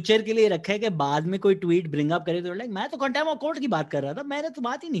तुमने future के लिए रखा है कि बाद में कोई ट्वीट ब्रिंग अप करे तो लाइक मैं तो contempt of court की बात कर रहा था, मैंने तो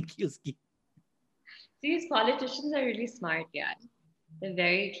बात ही नहीं की उसकी. These politicians are really smart, yeah. They're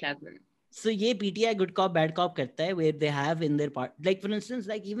very clever. So ये PTI good cop bad cop करता है, where they have in their part, like for instance,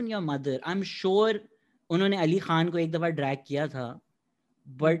 like even your mother, I'm sure उन्होंने अली खान को एक दफा ड्रैग किया था,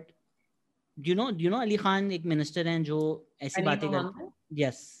 but do you know Ali Khan एक मिनिस्टर हैं जो ऐसी बातें करते हैं.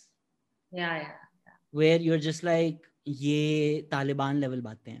 Yes. Yeah. Where you're just like, ये तालिबान लेवल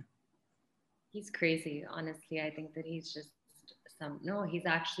बातें हैं. He's crazy, honestly. I think that he's just he's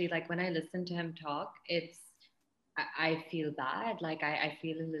actually, like, when I listen to him talk, I feel bad. Like, I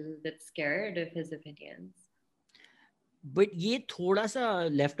feel a little bit scared of his opinions. But ये थोड़ा सा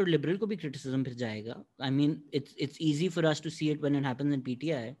left और liberal को भी criticism फिर जाएगा. I mean, it's easy for us to see it when it happens in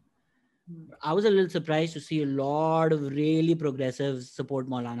PTI. I was a little surprised to see a lot of really progressives support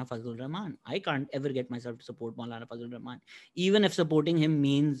Maulana Fazlur Rahman. I can't ever get myself to support Maulana Fazlur Rahman. Even if supporting him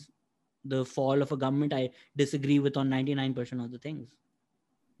means the fall of a government I disagree with on 99% of the things.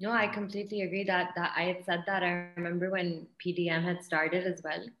 No, I completely agree that I had said that. I remember when PDM had started as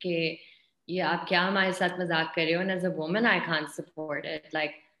well. कि ये आप क्या हमारे साथ मजाक कर रहे हो? And as a woman, I can't support it.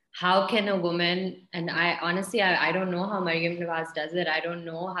 Like, how can a woman, and I honestly, I don't know how Maryam Nawaz does it. I don't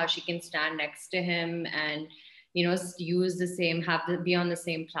know how she can stand next to him and, use the same, be on the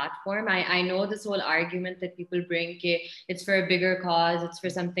same platform. I know this whole argument that people bring, it's for a bigger cause, it's for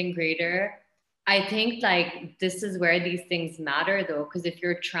something greater. I think like this is where these things matter though, because if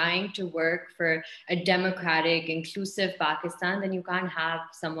you're trying to work for a democratic, inclusive Pakistan, then you can't have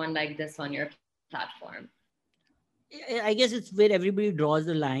someone like this on your platform. I guess it's where everybody draws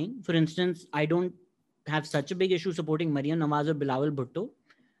the line. For instance, I don't have such a big issue supporting Maryam Nawaz or Bilawal Bhutto,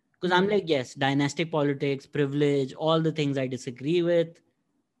 because I'm like, yes, dynastic politics, privilege, all the things I disagree with.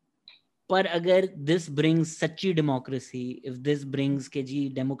 पर अगर this brings सच्ची democracy, if this brings के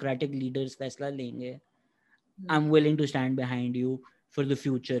जी democratic leaders फैसला लेंगे, I'm willing to stand behind you for the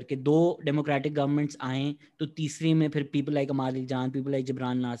future. कि दो democratic governments आएं तो तीसरी में फिर people like Amal Jan, people like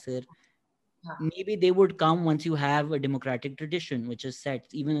Jibran Nasir, maybe they would come once you have a democratic tradition which is set,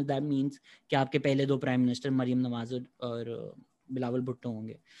 even if that means कि आपके पहले दो prime minister मरियम नवाज और बिलावल भुट्टो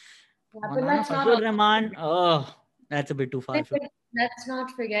होंगे. मौलाना Fazlur Rahman, that's a bit too far. Let's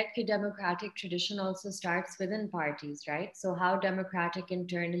not forget that democratic tradition also starts within parties, right? So how democratic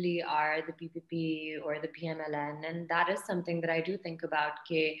internally are the PPP or the PMLN? And that is something that I do think about.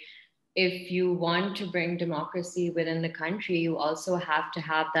 If you want to bring democracy within the country, you also have to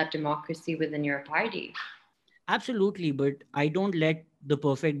have that democracy within your party. Absolutely, but I don't let the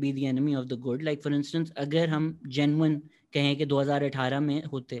perfect be the enemy of the good. Like for instance, अगर हम genuine कहें कि 2018 में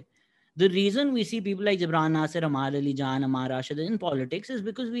होते, the reason we see people like Jibran Nasir, Amar Ali Jan, Amar Rashid in politics is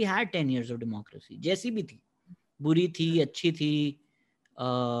because we had 10 years of democracy. जैसी भी थी, बुरी थी, अच्छी थी,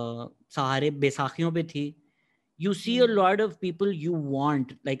 सहारे बेसाखियों पे थी. You see a lot of people you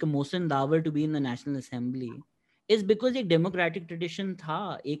want, like a Mohsin Dawar, to be in the National Assembly, is because एक democratic tradition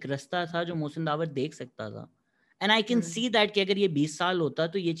था, एक रास्ता था जो Mohsin Dawar देख सकता था. And I can see that कि अगर ये 20 साल होता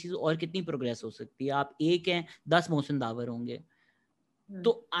तो ये चीज़ और कितनी प्रोग्रेस हो सकती है. आप एक हैं, 10 मोहसिन दावर होंगे.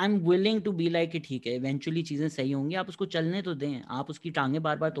 तो I am willing to be like कि ठीक है, इवेंचुअली चीज़ें सही होंगी, आप उसको चलने तो दें. आप उसकी टांगें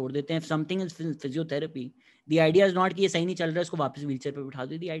बार बार तोड़ देते हैं. Something is physiotherapy. The idea is not कि ये सही नहीं चल रहा है, इसको वापस व्हीलचेयर पे बिठा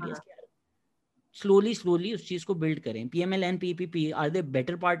दो. द आइडिया इज slowly उस चीज़ को बिल्ड करें. PMLN, PPP, are they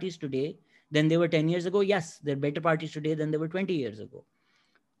better parties today than they were 10 years ago? Yes, they're better parties today than they were 20 years ago.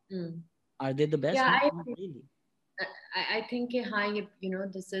 Are they the best? Yeah, no, not really. I think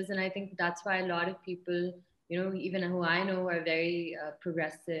this is, and I think that's why a lot of people, even who I know, are very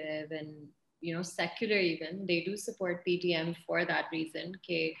progressive and secular even, they do support PTM for that reason.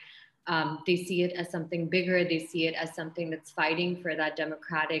 Okay, they see it as something bigger. They see it as something that's fighting for that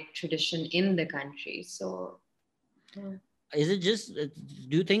democratic tradition in the country. So, is it just,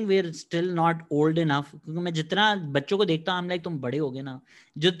 do you think we're still not old enough? क्योंकि मैं जितना बच्चों को देखता हूँ, I'm like, तुम बड़े हो गए ना.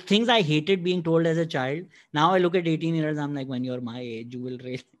 जो things I hated being told as a child, now I look at 18 years, I'm like, when you're my age, you will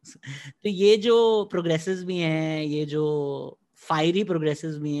realize. तो ये जो progresses भी हैं, ये जो fiery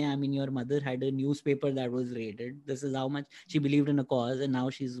progresses भी हैं. I mean, your mother had a newspaper that was rated. This is how much she believed in a cause, and now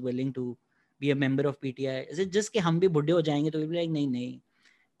she's willing to be a member of PTI. Is it just कि हम भी बुढ़े हो जाएंगे तो we'll be like, नहीं नहीं,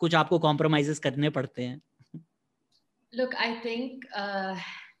 कुछ आपको compromises करने पड़ते हैं? look, I think I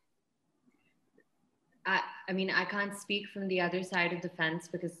mean, I can't speak from the other side of the fence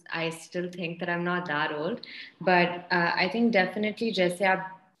because I still think that I'm not that old. But I think definitely, जैसे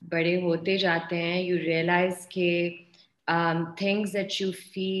आप बड़े होते जाते हैं, you realize कि things that you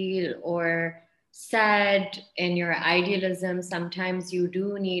feel or said in your idealism, sometimes you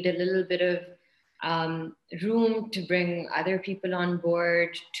do need a little bit of room to bring other people on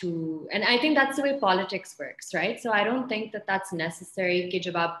board to, and I think that's the way politics works, right? So I don't think that that's necessary कि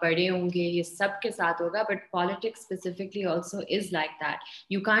जब आप बड़े होंगे ये सब के साथ होगा, but politics specifically also is like that.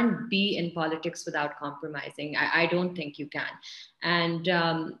 You can't be in politics without compromising. I don't think you can, and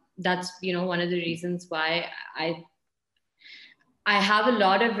that's one of the reasons why I have a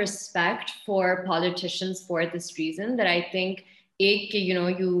lot of respect for politicians for this reason, that I think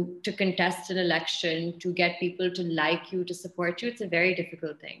you to contest an election, to get people to like you, to support you, it's a very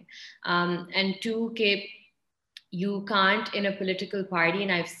difficult thing. And two, you can't in a political party,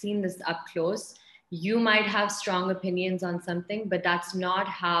 and I've seen this up close, you might have strong opinions on something, but that's not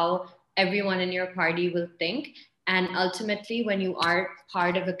how everyone in your party will think. And ultimately, when you are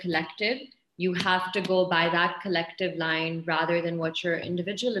part of a collective, you have to go by that collective line rather than what your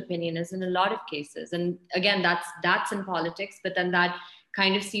individual opinion is in a lot of cases. And again, that's in politics, but then that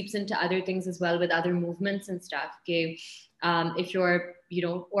kind of seeps into other things as well with other movements and stuff. Okay, if you're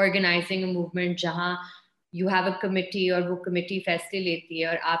organizing a movement jahan you have a committee और वो committee फैसले लेती है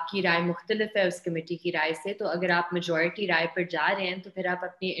और आपकी राय मुख्तलिफ है उस committee की राय से, तो अगर आप majority राय पर जा रहे हैं तो फिर आप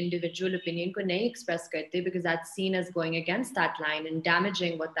अपनी individual opinion को नहीं express करते because that's seen as going against that line and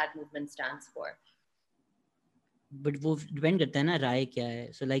damaging what that movement stands for. But वो depend करता है ना राय क्या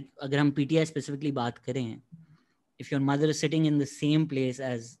है. So like अगर हम PTI specifically बात करें, if your mother is sitting in the same place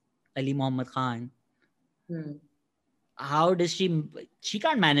as Ali Muhammad Khan, how does she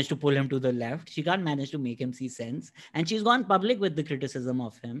can't manage to pull him to the left, she can't manage to make him see sense, and she's gone public with the criticism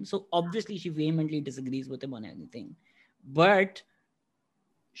of him, so obviously she vehemently disagrees with him on anything. But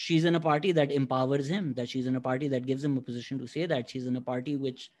she's in a party that empowers him, that she's in a party that gives him a position to say that, she's in a party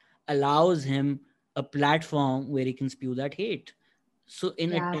which allows him a platform where he can spew that hate. So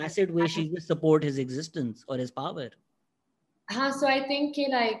in a tacit way, she just support his existence or his power. So I think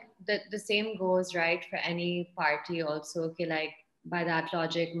like the same goes right for any party also. Like by that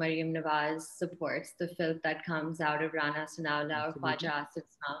logic, Mariam Nawaz supports the filth that comes out of Rana Sanaullah or Khwaja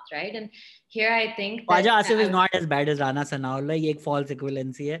Asif's mouth, right? And here I think that Khwaja Asif is not as bad as Rana Sanaullah. ये एक false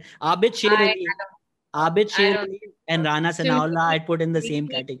equivalency है. Abid Sher Ali and Rana Sanaullah I'd put in the same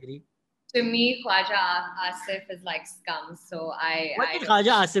category. To me, Khwaja Asif is like scum. So What did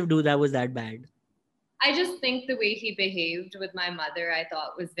Khwaja Asif do that was that bad? I just think the way he behaved with my mother, I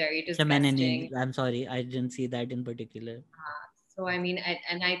thought was very disgusting. I'm sorry, I didn't see that in particular. So I mean,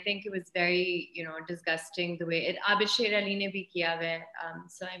 and I think it was very, disgusting the way it. Abid Sher Ali ne bhi kiya hai.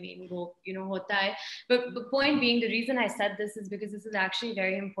 So I mean, wo, hota hai. But the point being, the reason I said this is because this is actually a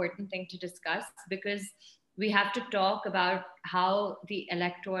very important thing to discuss, because we have to talk about how the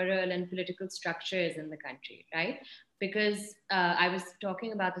electoral and political structure is in the country, right? Because I was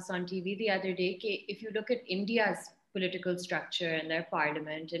talking about this on TV the other day. If you look at India's political structure and their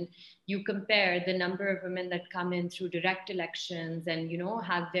parliament, and you compare the number of women that come in through direct elections and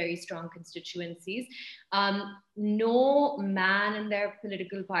have very strong constituencies, no man in their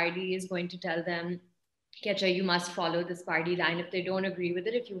political party is going to tell them, Kecha, you must follow this party line if they don't agree with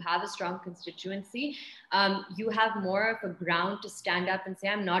it. If you have a strong constituency, you have more of a ground to stand up and say,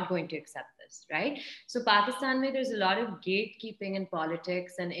 I'm not going to accept this, right? So Pakistan, there's a lot of gatekeeping in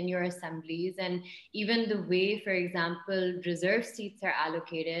politics and in your assemblies, and even the way, for example, reserve seats are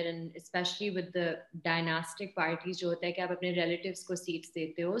allocated, and especially with the dynastic parties, jo hota hai ki aap apne relatives ko seats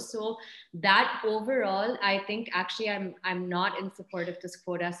dete ho. So that overall, I think actually I'm not in support of this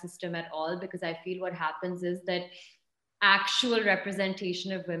quota system at all, because I feel what happens is that actual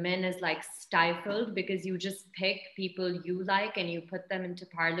representation of women is like stifled because you just pick people you like and you put them into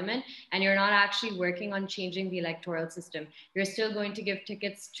parliament, and you're not actually working on changing the electoral system. You're still going to give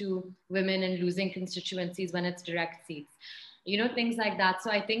tickets to women and losing constituencies when it's direct seats, things like that. So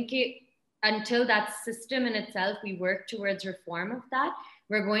I think until that system in itself, we work towards reform of that,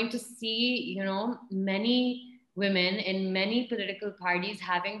 we're going to see, many women in many political parties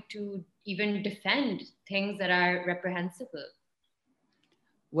having to even defend things that are reprehensible.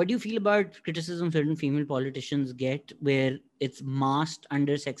 What do you feel about criticism certain female politicians get where it's masked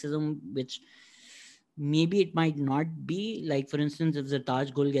under sexism, which maybe it might not be? Like, for instance, if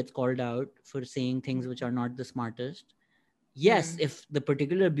Zartaj Gul gets called out for saying things which are not the smartest, yes, if the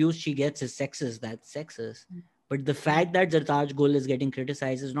particular abuse she gets is sexist, that's sexist. But the fact that Zartaj Gul is getting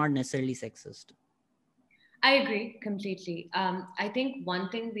criticized is not necessarily sexist. I agree completely. I think one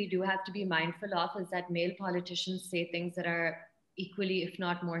thing we do have to be mindful of is that male politicians say things that are equally, if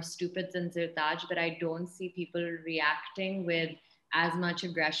not more, stupid than Zirtaj, but I don't see people reacting with as much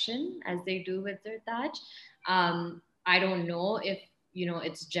aggression as they do with Zirtaj. I don't know if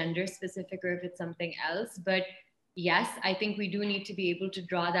it's gender specific or if it's something else, but yes, I think we do need to be able to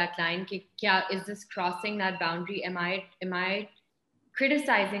draw that line. Is this crossing that boundary? Am I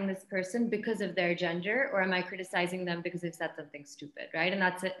criticizing this person because of their gender, or am I criticizing them because they've said something stupid, right? And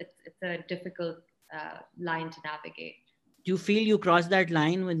that's it's a difficult line to navigate. Do you feel you crossed that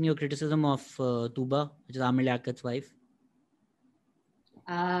line with your criticism of Tuba, which is Amir Liakat's wife?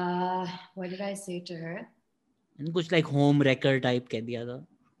 What did I say to her? And kuch like home wrecker type keh diya tha.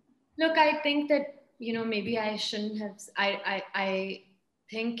 Look, I think that maybe I shouldn't have. I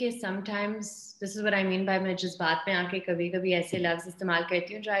think is sometimes this is what I mean by मैं जिस बात में आके कभी-कभी ऐसे लफ्ज इस्तेमाल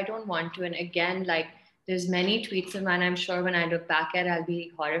करती हूँ जो I don't want to, and again, like, there's many tweets of mine, I'm sure when I look back at it, I'll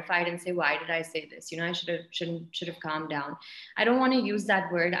be horrified and say, why did I say this? I should have calmed down. I don't want to use that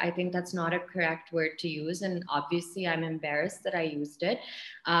word. I think that's not a correct word to use, and obviously I'm embarrassed that I used it.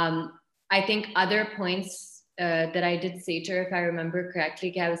 I think other points that I did say to her, if I remember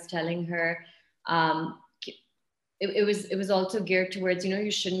correctly, I was telling her it was also geared towards,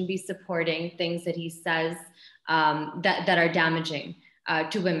 you shouldn't be supporting things that he says that are damaging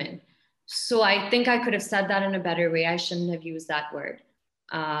to women. So I think I could have said that in a better way. I shouldn't have used that word.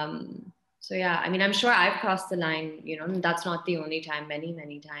 So yeah, I mean, I'm sure I've crossed the line, that's not the only time, many,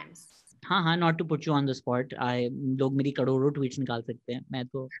 many times. हाँ, not to put you on the spot. लोग मेरी करोड़ों tweets निकाल सकते हैं, मैं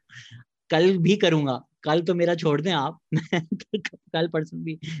तो कल भी करूंगा, कल तो मेरा छोड़ दें आप, मैं कल परसों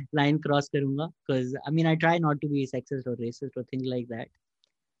भी लाइन क्रॉस करूंगा, because I mean I try not to be sexist or racist or things like that,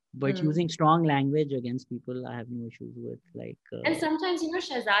 but using strong language against people I have no issues with, like and sometimes,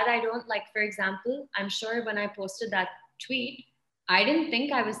 Shahzad, I don't, like, for example, I'm sure when I posted that tweet, I didn't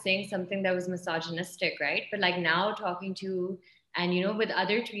think I was saying something that was misogynistic, right? But like now talking to, and with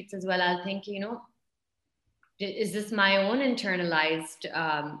other tweets as well, I'll think, is this my own internalized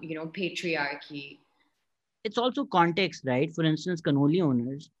patriarchy? It's also context, right? For instance, cannoli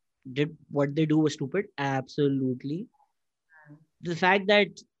owners, did what they do was stupid? Absolutely. The fact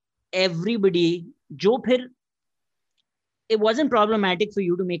that everybody, जो फिर, it wasn't problematic for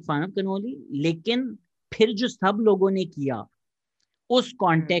you to make fun of cannoli, लेकिन फिर जो सब लोगों ने किया उस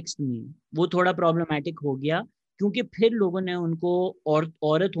कॉन्टेक्स्ट में वो थोड़ा प्रॉब्लमैटिक हो गया, क्योंकि फिर लोगों ने उनको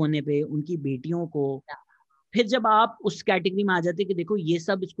औरत होने पे, उनकी बेटियों को, फिर जब आप उस कैटेगरी में आ जाते कि देखो ये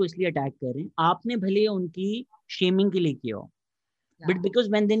सब इसको इसलिए अटैक कर रहे हैं, आपने भले उनकी शेमिंग के लिए किया, but because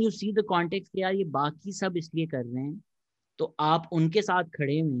when then you see the context यार ये बाकी सब इसलिए कर रहे हैं, तो आप उनके साथ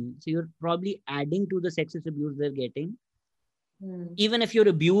खड़े हुए, so you are probably adding to the sexist abuse they are getting, even if your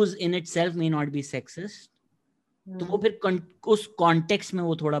abuse in itself may not be sexist, तो वो फिर उस कॉन्टेक्स्ट में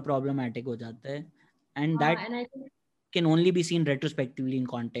वो थोड़ा प्रॉब्लमैटिक हो जाता है, and that can only be seen retrospectively in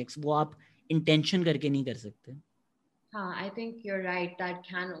context, वो आप इंटेंशन करके नहीं कर सकते. I think you're right. That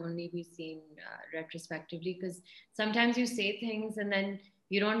can only be seen retrospectively, because sometimes you say things and then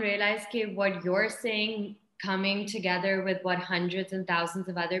you don't realize what you're saying coming together with what hundreds and thousands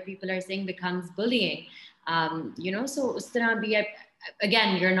of other people are saying becomes bullying. So us tarah bhi,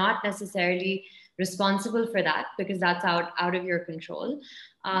 again, you're not necessarily responsible for that because that's out of your control.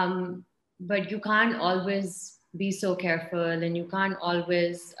 But you can't always be so careful, and you can't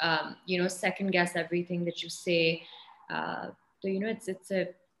always second guess everything that you say. So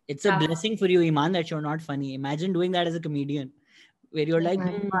it's a blessing for you, Imaan, that you're not funny. Imagine doing that as a comedian, where you're like,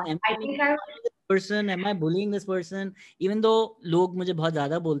 am I bullying this person? Even though लोग मुझे बहुत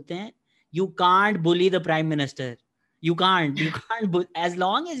ज़्यादा बोलते हैं, you can't bully the prime minister. You can't, as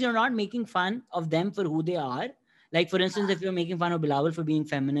long as you're not making fun of them for who they are. Like, for instance, if you're making fun of Bilawal for being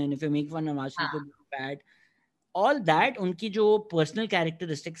feminine, if you're making fun of Ashton for being fat, all that, उनकी जो personal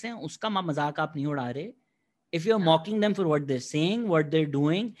characteristics हैं उसका मजाक आप नहीं उड़ा रहे. If you're mocking them for what they're saying, what they're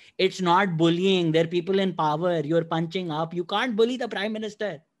doing, it's not bullying. They're people in power. You're punching up. You can't bully the prime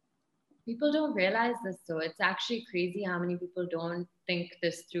minister. People don't realize this though. It's actually crazy how many people don't think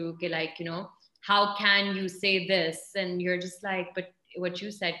this through. Like, how can you say this? And you're just like, but what you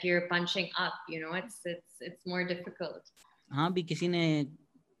said, you're punching up. It's more difficult. हाँ भी किसी ने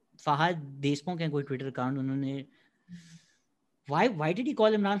फहद देशमुख है कोई Twitter account उन्होंने why did he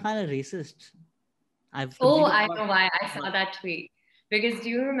call Imran Khan a racist? I've completely I forgot. know why. I saw that tweet. Because do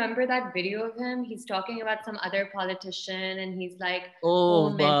you remember that video of him? He's talking about some other politician and he's like, oh,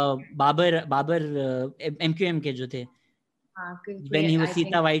 man. Babar MQM के जो थे when he was I Sita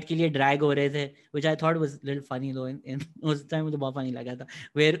think. White के लिए drag हो रहे थे, which I thought was a little funny though. In उस time मुझे बहुत funny लगा था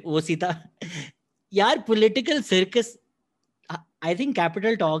where वो सीता यार political circus. I think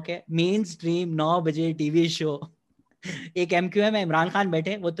Capital Talk है मेन स्ट्रीम 9 बजे टीवी शो. एक MQM है, इमरान खान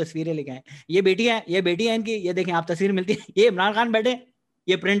बैठे, वो तस्वीरें लेके आए, ये बेटी है इनकी, ये देखें आप तस्वीर मिलती है, ये इमरान खान बैठे,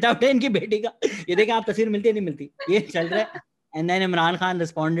 ये प्रिंट आउट है इनकी बेटी का, ये देखें आप तस्वीर मिलती है नहीं मिलती, ये चल रहा है. And then Imran Khan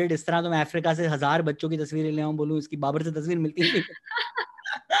responded, इस तरह तो मैं अफ्रीका से 1000 बच्चों की तस्वीरें ले आऊं, बोलूं इसकी बाबर से तस्वीर मिलती नहीं.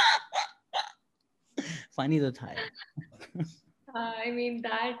 फनी तो था यार. I mean,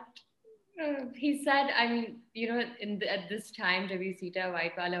 that he said, I mean, at this time, Ravi Sita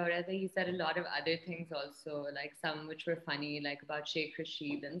White Wala ho raha tha, he said a lot of other things also, like some which were funny, like about Sheikh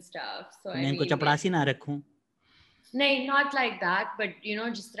Rashid and stuff. So, मैं I इनको mean, चपड़ासी ना रखूं. no, not like that, but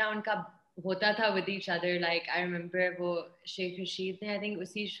जिस तरह उनका होता था with each other, like I remember वो शेख रशीद ने I think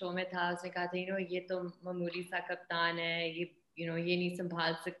उसी शो में था, उसने कहा था ये तो मामूली सा कप्तान है, ये नहीं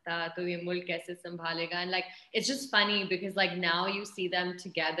संभाल सकता, तो ये मुल्क कैसे संभालेगा, and like it's just funny because like now you see them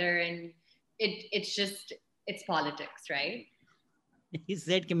together and it's politics, right? He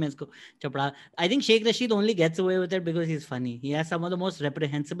said कि मैं इसको चपड़ा. I think Sheikh Rashid only gets away with it because he's funny. He has some of the most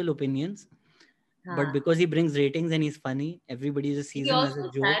reprehensible opinions. But because he brings ratings and he's funny, everybody just sees He him as also a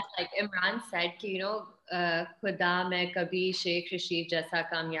said, joke. like Imran said, खुदा मैं कभी शेख रशीद जैसा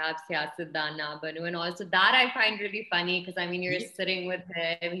कामयाब सियासतदान ना बनूं, and also that I find really funny because I mean you're sitting with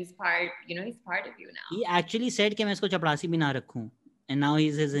him, he's part of you now. He actually said कि मैं इसको चपरासी भी ना रखूं, and now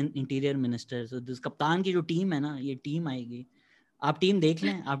he's his interior minister. So this कप्तान की जो टीम है ना, ये टीम आएगी. आप टीम देख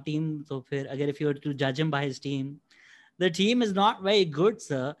लें, आप टीम तो फिर अगर if you were to judge him by his team, the team is not very good,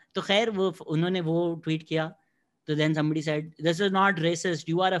 sir. तो खैर वो उन्होंने वो tweet किया. So then somebody said, this is not racist.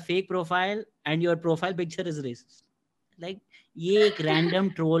 You are a fake profile and your profile picture is racist. Like, ये एक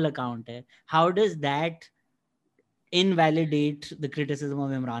random troll account है. How does that invalidate the criticism of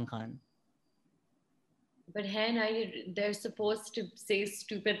Imran Khan? But Hannah, they're supposed to say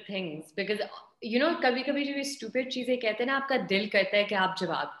stupid things because कभी कभी जो ये stupid चीजें कहते हैं ना, आपका दिल करता है कि आप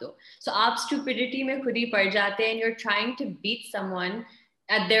जवाब दो. So आप stupidity में खुद ही पड़ जाते हैं and you're trying to beat someone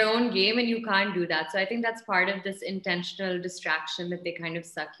at their own game and you can't do that. So I think that's part of this intentional distraction that they kind of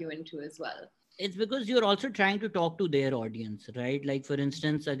suck you into as well. It's because you're also trying to talk to their audience, right? Like for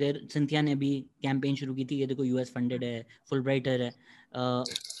instance, अगर Cynthia ने भी campaign शुरू की थी, ये देखो US funded है, Fulbrighter है,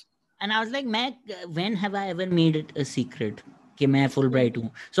 and I was like, when have I ever made it a secret कि मैं Fulbright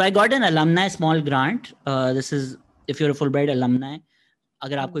हूँ? So I got an alumni small grant. This is if you're a Fulbright alumni,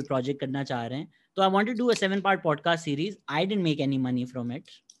 अगर आप कोई project करना चाह रहे हैं, तो I wanted to do a 7-part podcast series. I didn't make any money from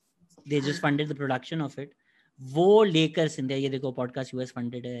it. They just funded the production of it. वो लेकर सिंधिया, ये देखो पॉडकास्ट यूएस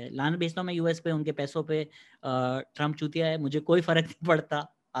फंडेड है, लाना भेजता हूँ मैं यूएस पे, उनके पैसों पे. ट्रम्प चूतिया है, मुझे कोई फर्क नहीं पड़ता.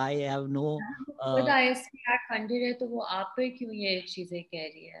 I have no. खुद आईएसपी फंडेड है तो वो आप पे क्यों ये चीजें कह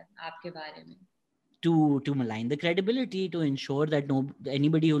रही है आपके बारे में? to malign the credibility, to ensure that no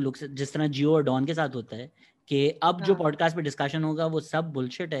anybody who looks, जिस तरह जियो और डॉन के साथ होता है कि अब जो पॉडकास्ट पे डिस्कशन होगा वो सब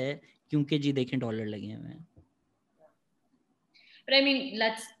बुलशिट है क्योंकि जी देखें डॉलर लगे हुए हैं. But I mean,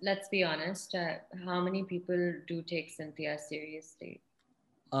 let's be honest. How many people do take Cynthia seriously?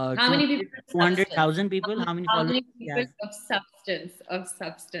 How many people? 200,000 people. How many How followers? many people of substance? Of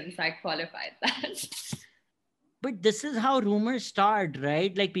substance. I qualified that. But this is how rumors start,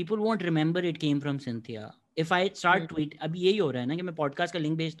 right? Like people won't remember it came from Cynthia. If I start tweet, अभी यही हो रहा है ना कि मैं podcast का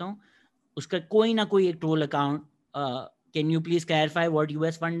link भेजता हूँ, उसका कोई ना कोई एक troll account, can you please clarify what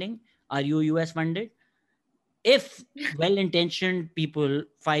US funding? Are you US funded? If well-intentioned people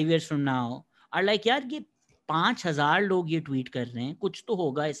 5 years from now are like, यार ये 5,000 लोग ये ट्वीट कर रहे हैं, कुछ तो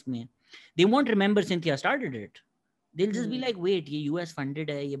होगा इसमें. They won't remember Cynthia started it. They'll just be like, wait, ये US funded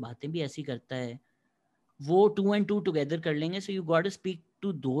है, ये बातें भी ऐसी करता है. वो 2 and 2 टुगेदर कर लेंगे. So you got to speak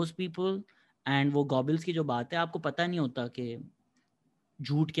to those people. And वो गॉबल्स की जो बात है, आपको पता नहीं होता कि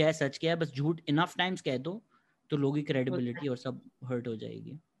झूठ क्या है सच क्या है, बस झूठ इनफ टाइम्स कह दो तो लोगों की क्रेडिबिलिटी और सब हर्ट हो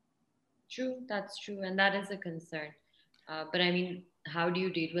जाएगी. True, that's true, and that is a concern. But I mean, how do you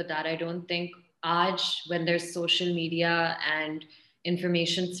deal with that? I don't think when there's social media and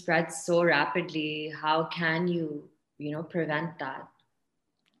information spreads so rapidly, how can you, prevent that?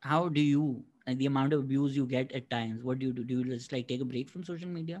 How do you, and the amount of abuse you get at times, what do you do? Do you just like take a break from social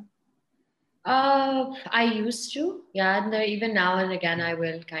media? I used to, yeah, and even now and again, I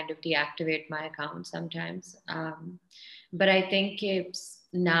will kind of deactivate my account sometimes. But I think it's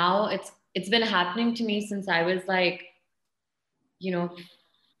been happening to me since I was like, you know,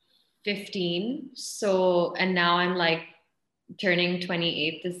 15. So, and now I'm like turning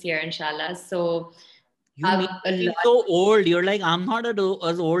 28 this year, inshallah. So, You make a me feel lot. so old. You're like, I'm not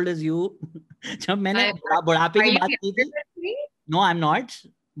as old as you. जब मैंने बुढ़ापे Are की you बात की younger थी, than me? no, I'm not,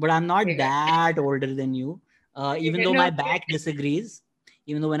 but I'm not Okay, good. that older than you. Okay, Even good. though No, my back disagrees,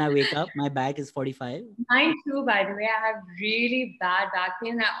 even though when I wake up, my back is 45. mine too, by the way. I have really bad back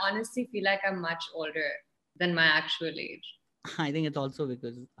pain, and I honestly feel like I'm much older than my actual age. I think it's also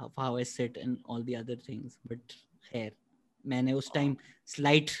because of how I sit and all the other things. But खैर, मैंने उस time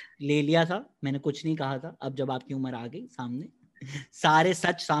slight ले लिया था, मैंने कुछ नहीं कहा था. अब जब आपकी उम्र आ गई सामने, सारे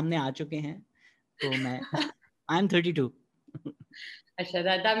सच सामने आ चुके हैं, तो मैं I'm 32. Actually,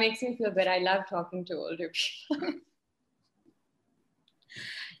 that makes me feel good. I love talking to older people.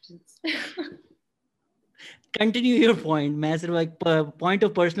 Continue your point. मैं सिर्फ एक point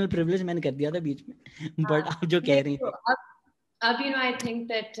of personal privilege मैंने कर दिया था बीच में, but आप जो कह रही थी. I think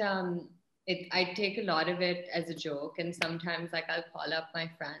that I take a lot of it as a joke, and sometimes like I'll call up my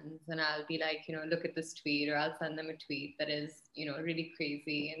friends and I'll be like, look at this tweet, or I'll send them a tweet that is, really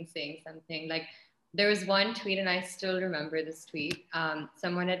crazy and saying something like. There was one tweet, and I still remember this tweet.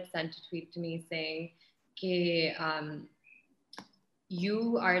 Someone had sent a tweet to me saying, "Okay,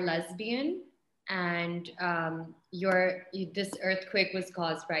 you are lesbian, and this earthquake was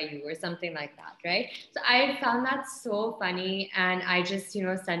caused by you," or something like that, right? So I found that so funny, and I just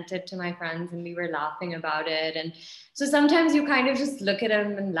sent it to my friends, and we were laughing about it. And so sometimes you kind of just look at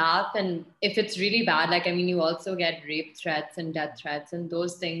them and laugh, and if it's really bad, like, I mean, you also get rape threats and death threats, and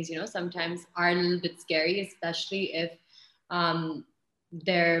those things sometimes are a little bit scary, especially if um,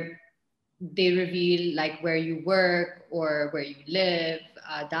 they're they reveal like where you work or where you live,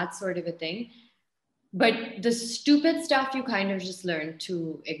 that sort of a thing. But the stupid stuff you kind of just learn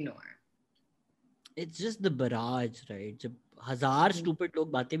to ignore. It's just the barrage, right? जब हजार stupid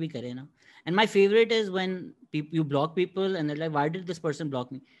लोग बातें भी करें ना. And my favorite is when you block people and they're like, why did this person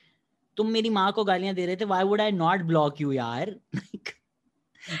block me? तुम मेरी माँ को गालियां दे रहे थे, why would I not block you यार? Like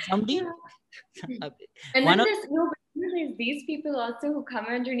somebody. Yeah. And then there's these people also who come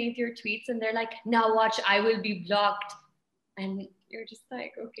underneath your tweets and they're like, now watch, I will be blocked. And you're just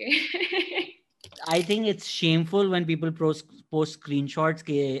like, okay. I think it's shameful when people post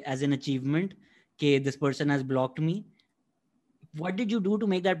screenshots as an achievement. This person has blocked me. What did you do to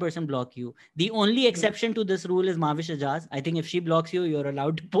make that person block you? The only exception to this rule is Mavish Ajaz. I think if she blocks you, you're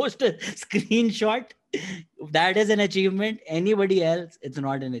allowed to post a screenshot. That is an achievement. Anybody else, it's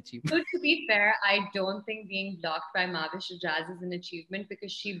not an achievement. So to be fair, I don't think being blocked by Mavish Ajaz is an achievement,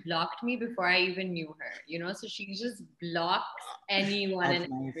 because she blocked me before I even knew her, so she just blocks anyone. That's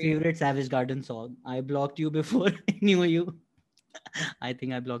my favorite Savage Garden song. I blocked you before I knew you. I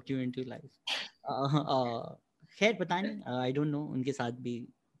think I blocked you into life. खैर पता नहीं, I don't know उनके साथ भी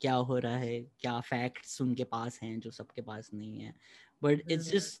क्या हो रहा है, क्या फैक्ट्स उनके पास हैं जो सबके पास नहीं है. बट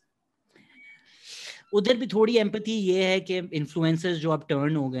इट्स जस्ट उधर भी थोड़ी एम्पैथी ये है कि इन्फ्लुएंसर्स जो अब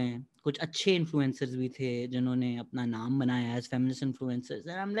टर्न हो गए हैं, कुछ अच्छे इन्फ्लुएंसर्स भी थे जिन्होंने अपना नाम बनाया as feminist influencers,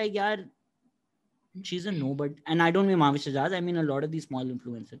 and I am like यार she's a nobody. And I don't mean Mavish Ajaz, I mean a lot of these small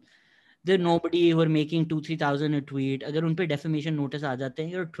influencers. They're nobody who are making 2-3 thousand a tweet. अगर उन पे defamation notice आ जाते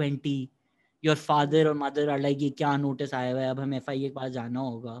हैं, you're 20, your father or mother are like, ये क्या notice आया हुआ है, अब हम FIA के पास जाना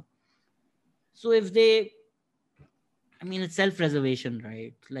होगा. So if they, I mean, it's self-preservation,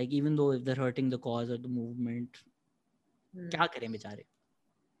 right? Like even though if they're hurting the cause or the movement, क्या करें बेचारे?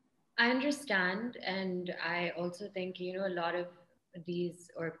 I understand, and I also think a lot of these,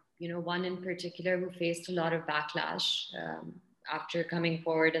 or one in particular who faced a lot of backlash after coming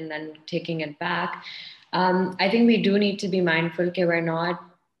forward and then taking it back. I think we do need to be mindful that we're not,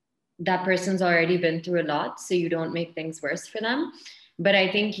 that person's already been through a lot, so you don't make things worse for them. But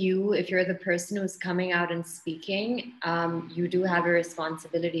I think if you're the person who's coming out and speaking, you do have a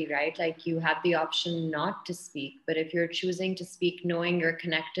responsibility, right? Like you have the option not to speak, but if you're choosing to speak, knowing you're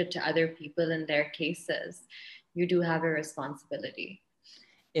connected to other people in their cases, you do have a responsibility.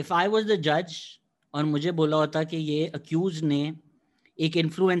 If I was the judge और मुझे बोला होता कि ये accused ने एक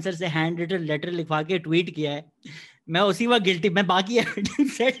influencer से hand written letter लिखवा के ट्वीट किया है, मैं उसी वक्त गिल्टी, मैं बाकी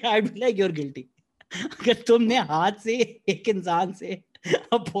evidence set I be like you're guilty. अगर तुमने हाथ से एक इंसान से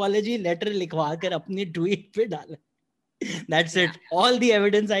अपॉलॉजी लेटर लिखवा कर अपनी ट्वीट पे डाला, that's Yeah. It, all the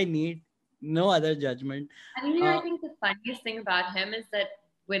evidence I need, no other judgment. I mean, I think the funniest thing about him is that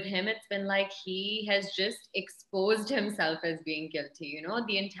with him, it's been like he has just exposed himself as being guilty. You know,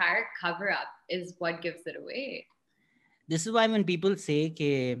 the entire cover up is what gives it away. This is why when people say ke,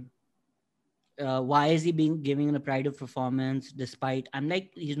 why is he being given a pride of performance despite, I'm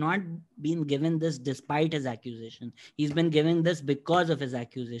like, he's not been given this despite his accusation, he's been given this because of his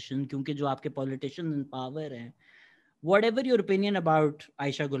accusation, क्योंकि जो आपके politicians in power हैं, whatever your opinion about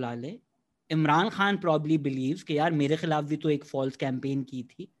Aisha Gulale, Imran Khan probably believes कि यार मेरे खिलाफ भी तो एक false campaign की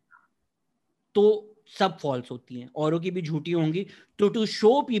थी, तो सब false होती हैं, औरों की भी झूठी होंगी, तो to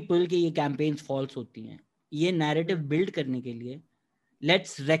show people कि ये campaigns false होती हैं, ये narrative build करने के लिए,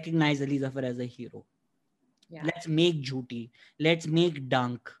 let's recognize Ali Zafar as a hero. Yeah. Let's make झूठी, let's make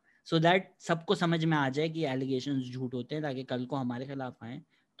dunk, so that सबको समझ में आ जाए कि allegations झूठ होते हैं, ताकि कल को हमारे खिलाफ आए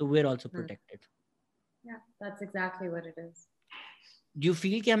तो we're also protected. Yeah, that's exactly what it is. Do you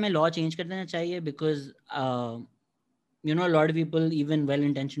feel कि हमें law change कर देना चाहिए? Because you know, a lot of people, even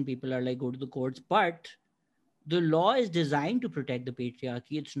well-intentioned people, are like, go to the courts, but the law is designed to protect the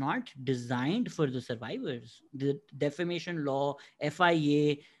patriarchy. It's not designed for the survivors. The defamation law,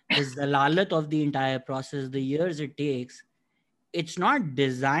 FIA, the zalalat of the entire process, the years it takes, it's not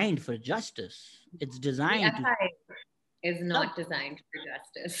designed for justice. It's The designed to FIA is not designed for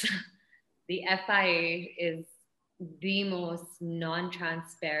justice. The FIA is the most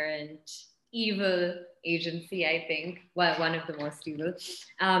non-transparent, evil agency, I think. Well, one of the most evil.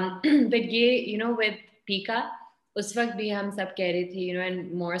 But ye, you know, with Pika, उस वक्त भी हम सब कह रहे थे, you know,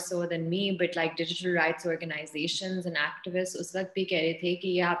 and more so than me, but like digital rights organizations and activists उस वक्त भी कह रहे थे कि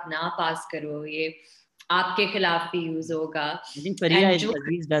ये आप ना पास करो, ये आपके खिलाफ भी यूज होगा. I think Faria And जो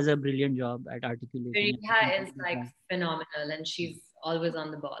Aziz does a brilliant job at articulating it. Fariha is like phenomenal and she's always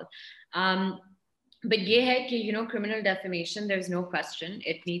on the ball. But ye hai ki, you know, criminal defamation, there's no question.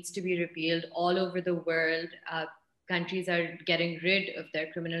 It needs to be repealed all over the world. Countries are getting rid of their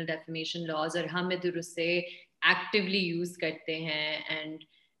criminal defamation laws, or hum idur usse actively use karte hain. And,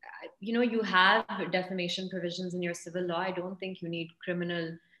 you know, you have defamation provisions in your civil law. I don't think you need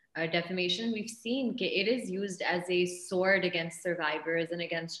criminal defamation. We've seen that it is used as a sword against survivors and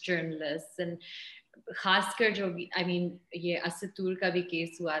against journalists. And खासकर जो I mean ये असतूर का भी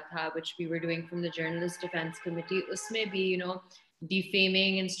case हुआ था, which we were doing from the Journalist Defense Committee, उसमें भी, you know,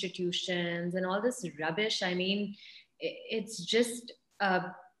 defaming institutions and all this rubbish. I mean, it's just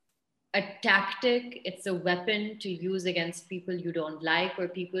a tactic, it's a weapon to use against people you don't like or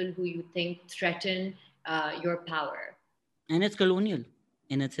people who you think threaten your power. And it's colonial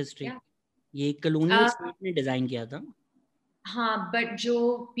in its history. Yeah. ये colonial state ने design किया था. हाँ, but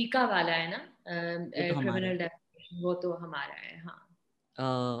जो पीका वाला है ना, तो criminal defamation, वो तो हमारा है.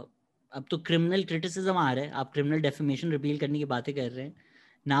 हाँ. अब तो criminal criticism आ रहा है. आप criminal defamation repeal करने की बातें कर रहे हैं.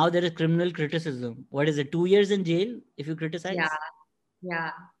 Now there is criminal criticism. What is it? 2 years in jail if you criticize? Yeah.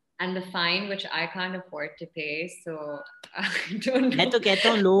 And the fine, which I can't afford to pay, so I don't know. मैं तो कहता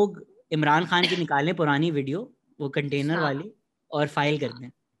हूँ लोग इमरान खान की निकालें पुरानी वीडियो, वो कंटेनर वाली, और फाइल कर दें.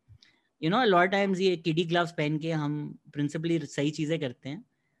 You know, a lot of times ये kiddie gloves पहन के हम principally सही चीजें करते हैं.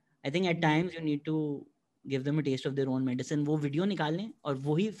 I think at times you need to give them a taste of their own medicine. वो वीडियो निकालें और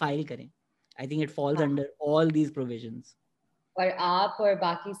वही फाइल करें. I think it falls under all these provisions. और आप और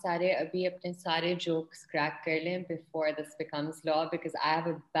बाकी सारे अभी अपने सारे jokes crack कर लें before this becomes law, because I have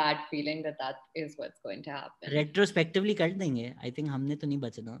a bad feeling that is what's going to happen. Retrospectively कर देंगे. I think हमने तो नहीं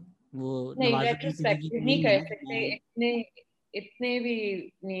बचना. वो नहीं, नवाजुद्दीन सिद्दीकी की नहीं कर है. सकते, इतने भी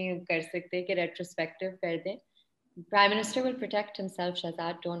नहीं कर सकते कि retrospective कर दें. Prime Minister will protect himself,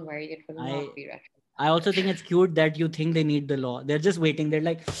 Shahzad. Don't worry, it will not be retrospective. I also think it's cute that you think they need the law. They're just waiting. They're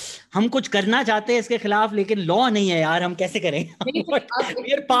like, हम कुछ करना चाहते हैं इसके खिलाफ, लेकिन law नहीं है यार, हम कैसे करें?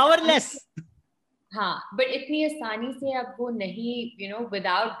 We are powerless. हाँ, but इतनी आसानी से अब वो नहीं, you know,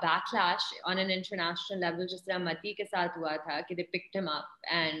 without backlash on an international level, जिस तरह मती के साथ हुआ था कि they picked him up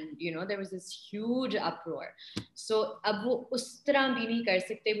and, you know, there was this huge uproar. So अब वो उस तरह भी नहीं कर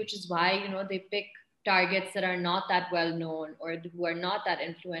सकते, which is why, you know, they pick targets that are not that well known or who are not that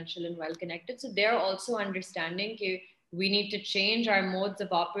influential and well connected. So they're also understanding that we need to change our modes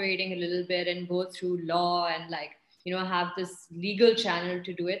of operating a little bit and go through law and, like, you know, have this legal channel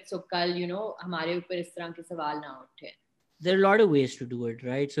to do it. So kal, you know, हमारे ऊपर इस तरह के सवाल ना उठे. There are a lot of ways to do it,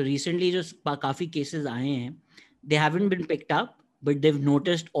 right? So recently just काफी cases आए हैं. They haven't been picked up, but they've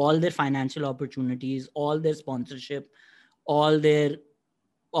noticed all their financial opportunities, all their sponsorship, all their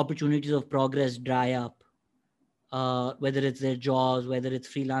opportunities of progress dry up. whether it's their jobs, whether it's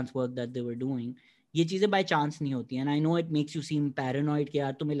freelance work that they were doing. ये चीज़ें by chance नहीं होती हैं. And I know it makes you seem paranoid कि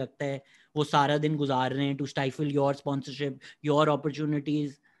यार तुम्हें लगता है वो सारा दिन गुजार रहे हैं to stifle your sponsorship, your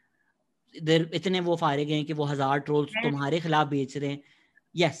opportunities. इतने वो फारिग हैं कि वो 1000 ट्रोल्स तुम्हारे खिलाफ बेच रहे हैं.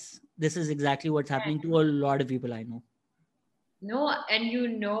 Yes, this is exactly what's happening to a lot of people I know. No, and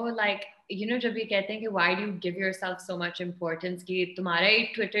like, जब ये कहते हैं कि why do you give yourself so much importance कि तुम्हारा ही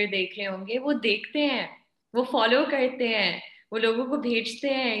ट्विटर देख रहे होंगे, वो देखते हैं, वो फॉलो करते हैं, वो लोगों को भेजते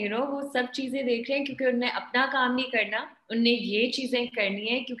हैं, वो सब चीजें देख रहे हैं क्योंकि उन्हें अपना काम नहीं करना, उन्हें ये चीजें करनी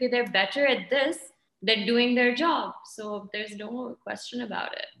है क्योंकि they're better at this than doing their job. So there's no question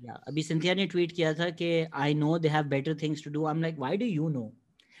about it. Yeah, अभी सिंथिया ने ट्वीट किया था कि I know they have better things to do. I'm like, why do you know?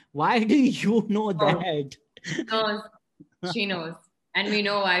 Why do you know that? She knows. She knows. And we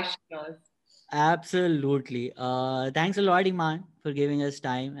know why she knows. Absolutely. Thanks a lot, Imaan, for giving us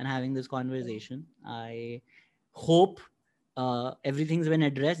time and having this conversation. I hope everything's been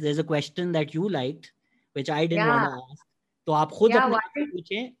addressed. There's a question that you liked, which I didn't want to ask. तो आप खुद Yeah, अपने why? आप से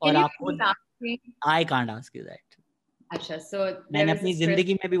पूछें और Can you आप please खुद. ask me? I can't ask you that. अच्छा, so there मैंने was अपनी this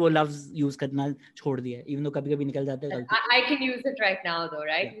जिंदगी person. में भी वो लफ्ज यूज करना छोड़ दिया है, even though कभी-कभी निकल जाता है गलती. I can use it right now, though,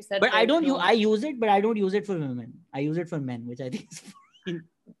 right? Yeah. You said But I there's don't no. I use it, but I don't use it for women. I use it for men, which I think is fine.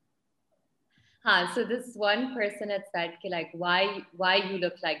 So this one person had said, like, why you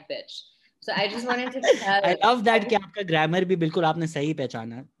look like bitch. So I just wanted to tell. I love that कि आपका grammar भी बिल्कुल आपने सही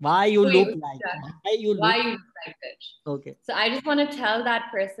पहचाना. Why you look like? Why you Why look you look like bitch? Okay. So I just want to tell that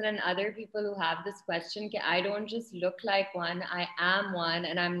person and other people who have this question that I don't just look like one. I am one,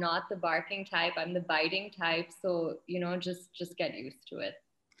 and I'm not the barking type. I'm the biting type. So just get used to it.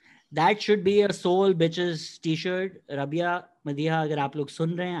 That should be a soul bitches t-shirt. Rabia, Madiha, अगर आप लोग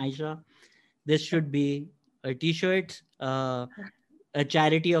सुन रहे हैं, Aisha, this should be a t-shirt. A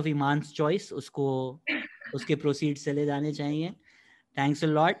charity of Iman's choice. उसको उसके proceeds चले जाने चाहिए. Thanks a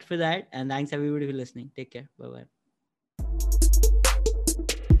lot for that, and thanks everybody for listening. Take care. Bye bye.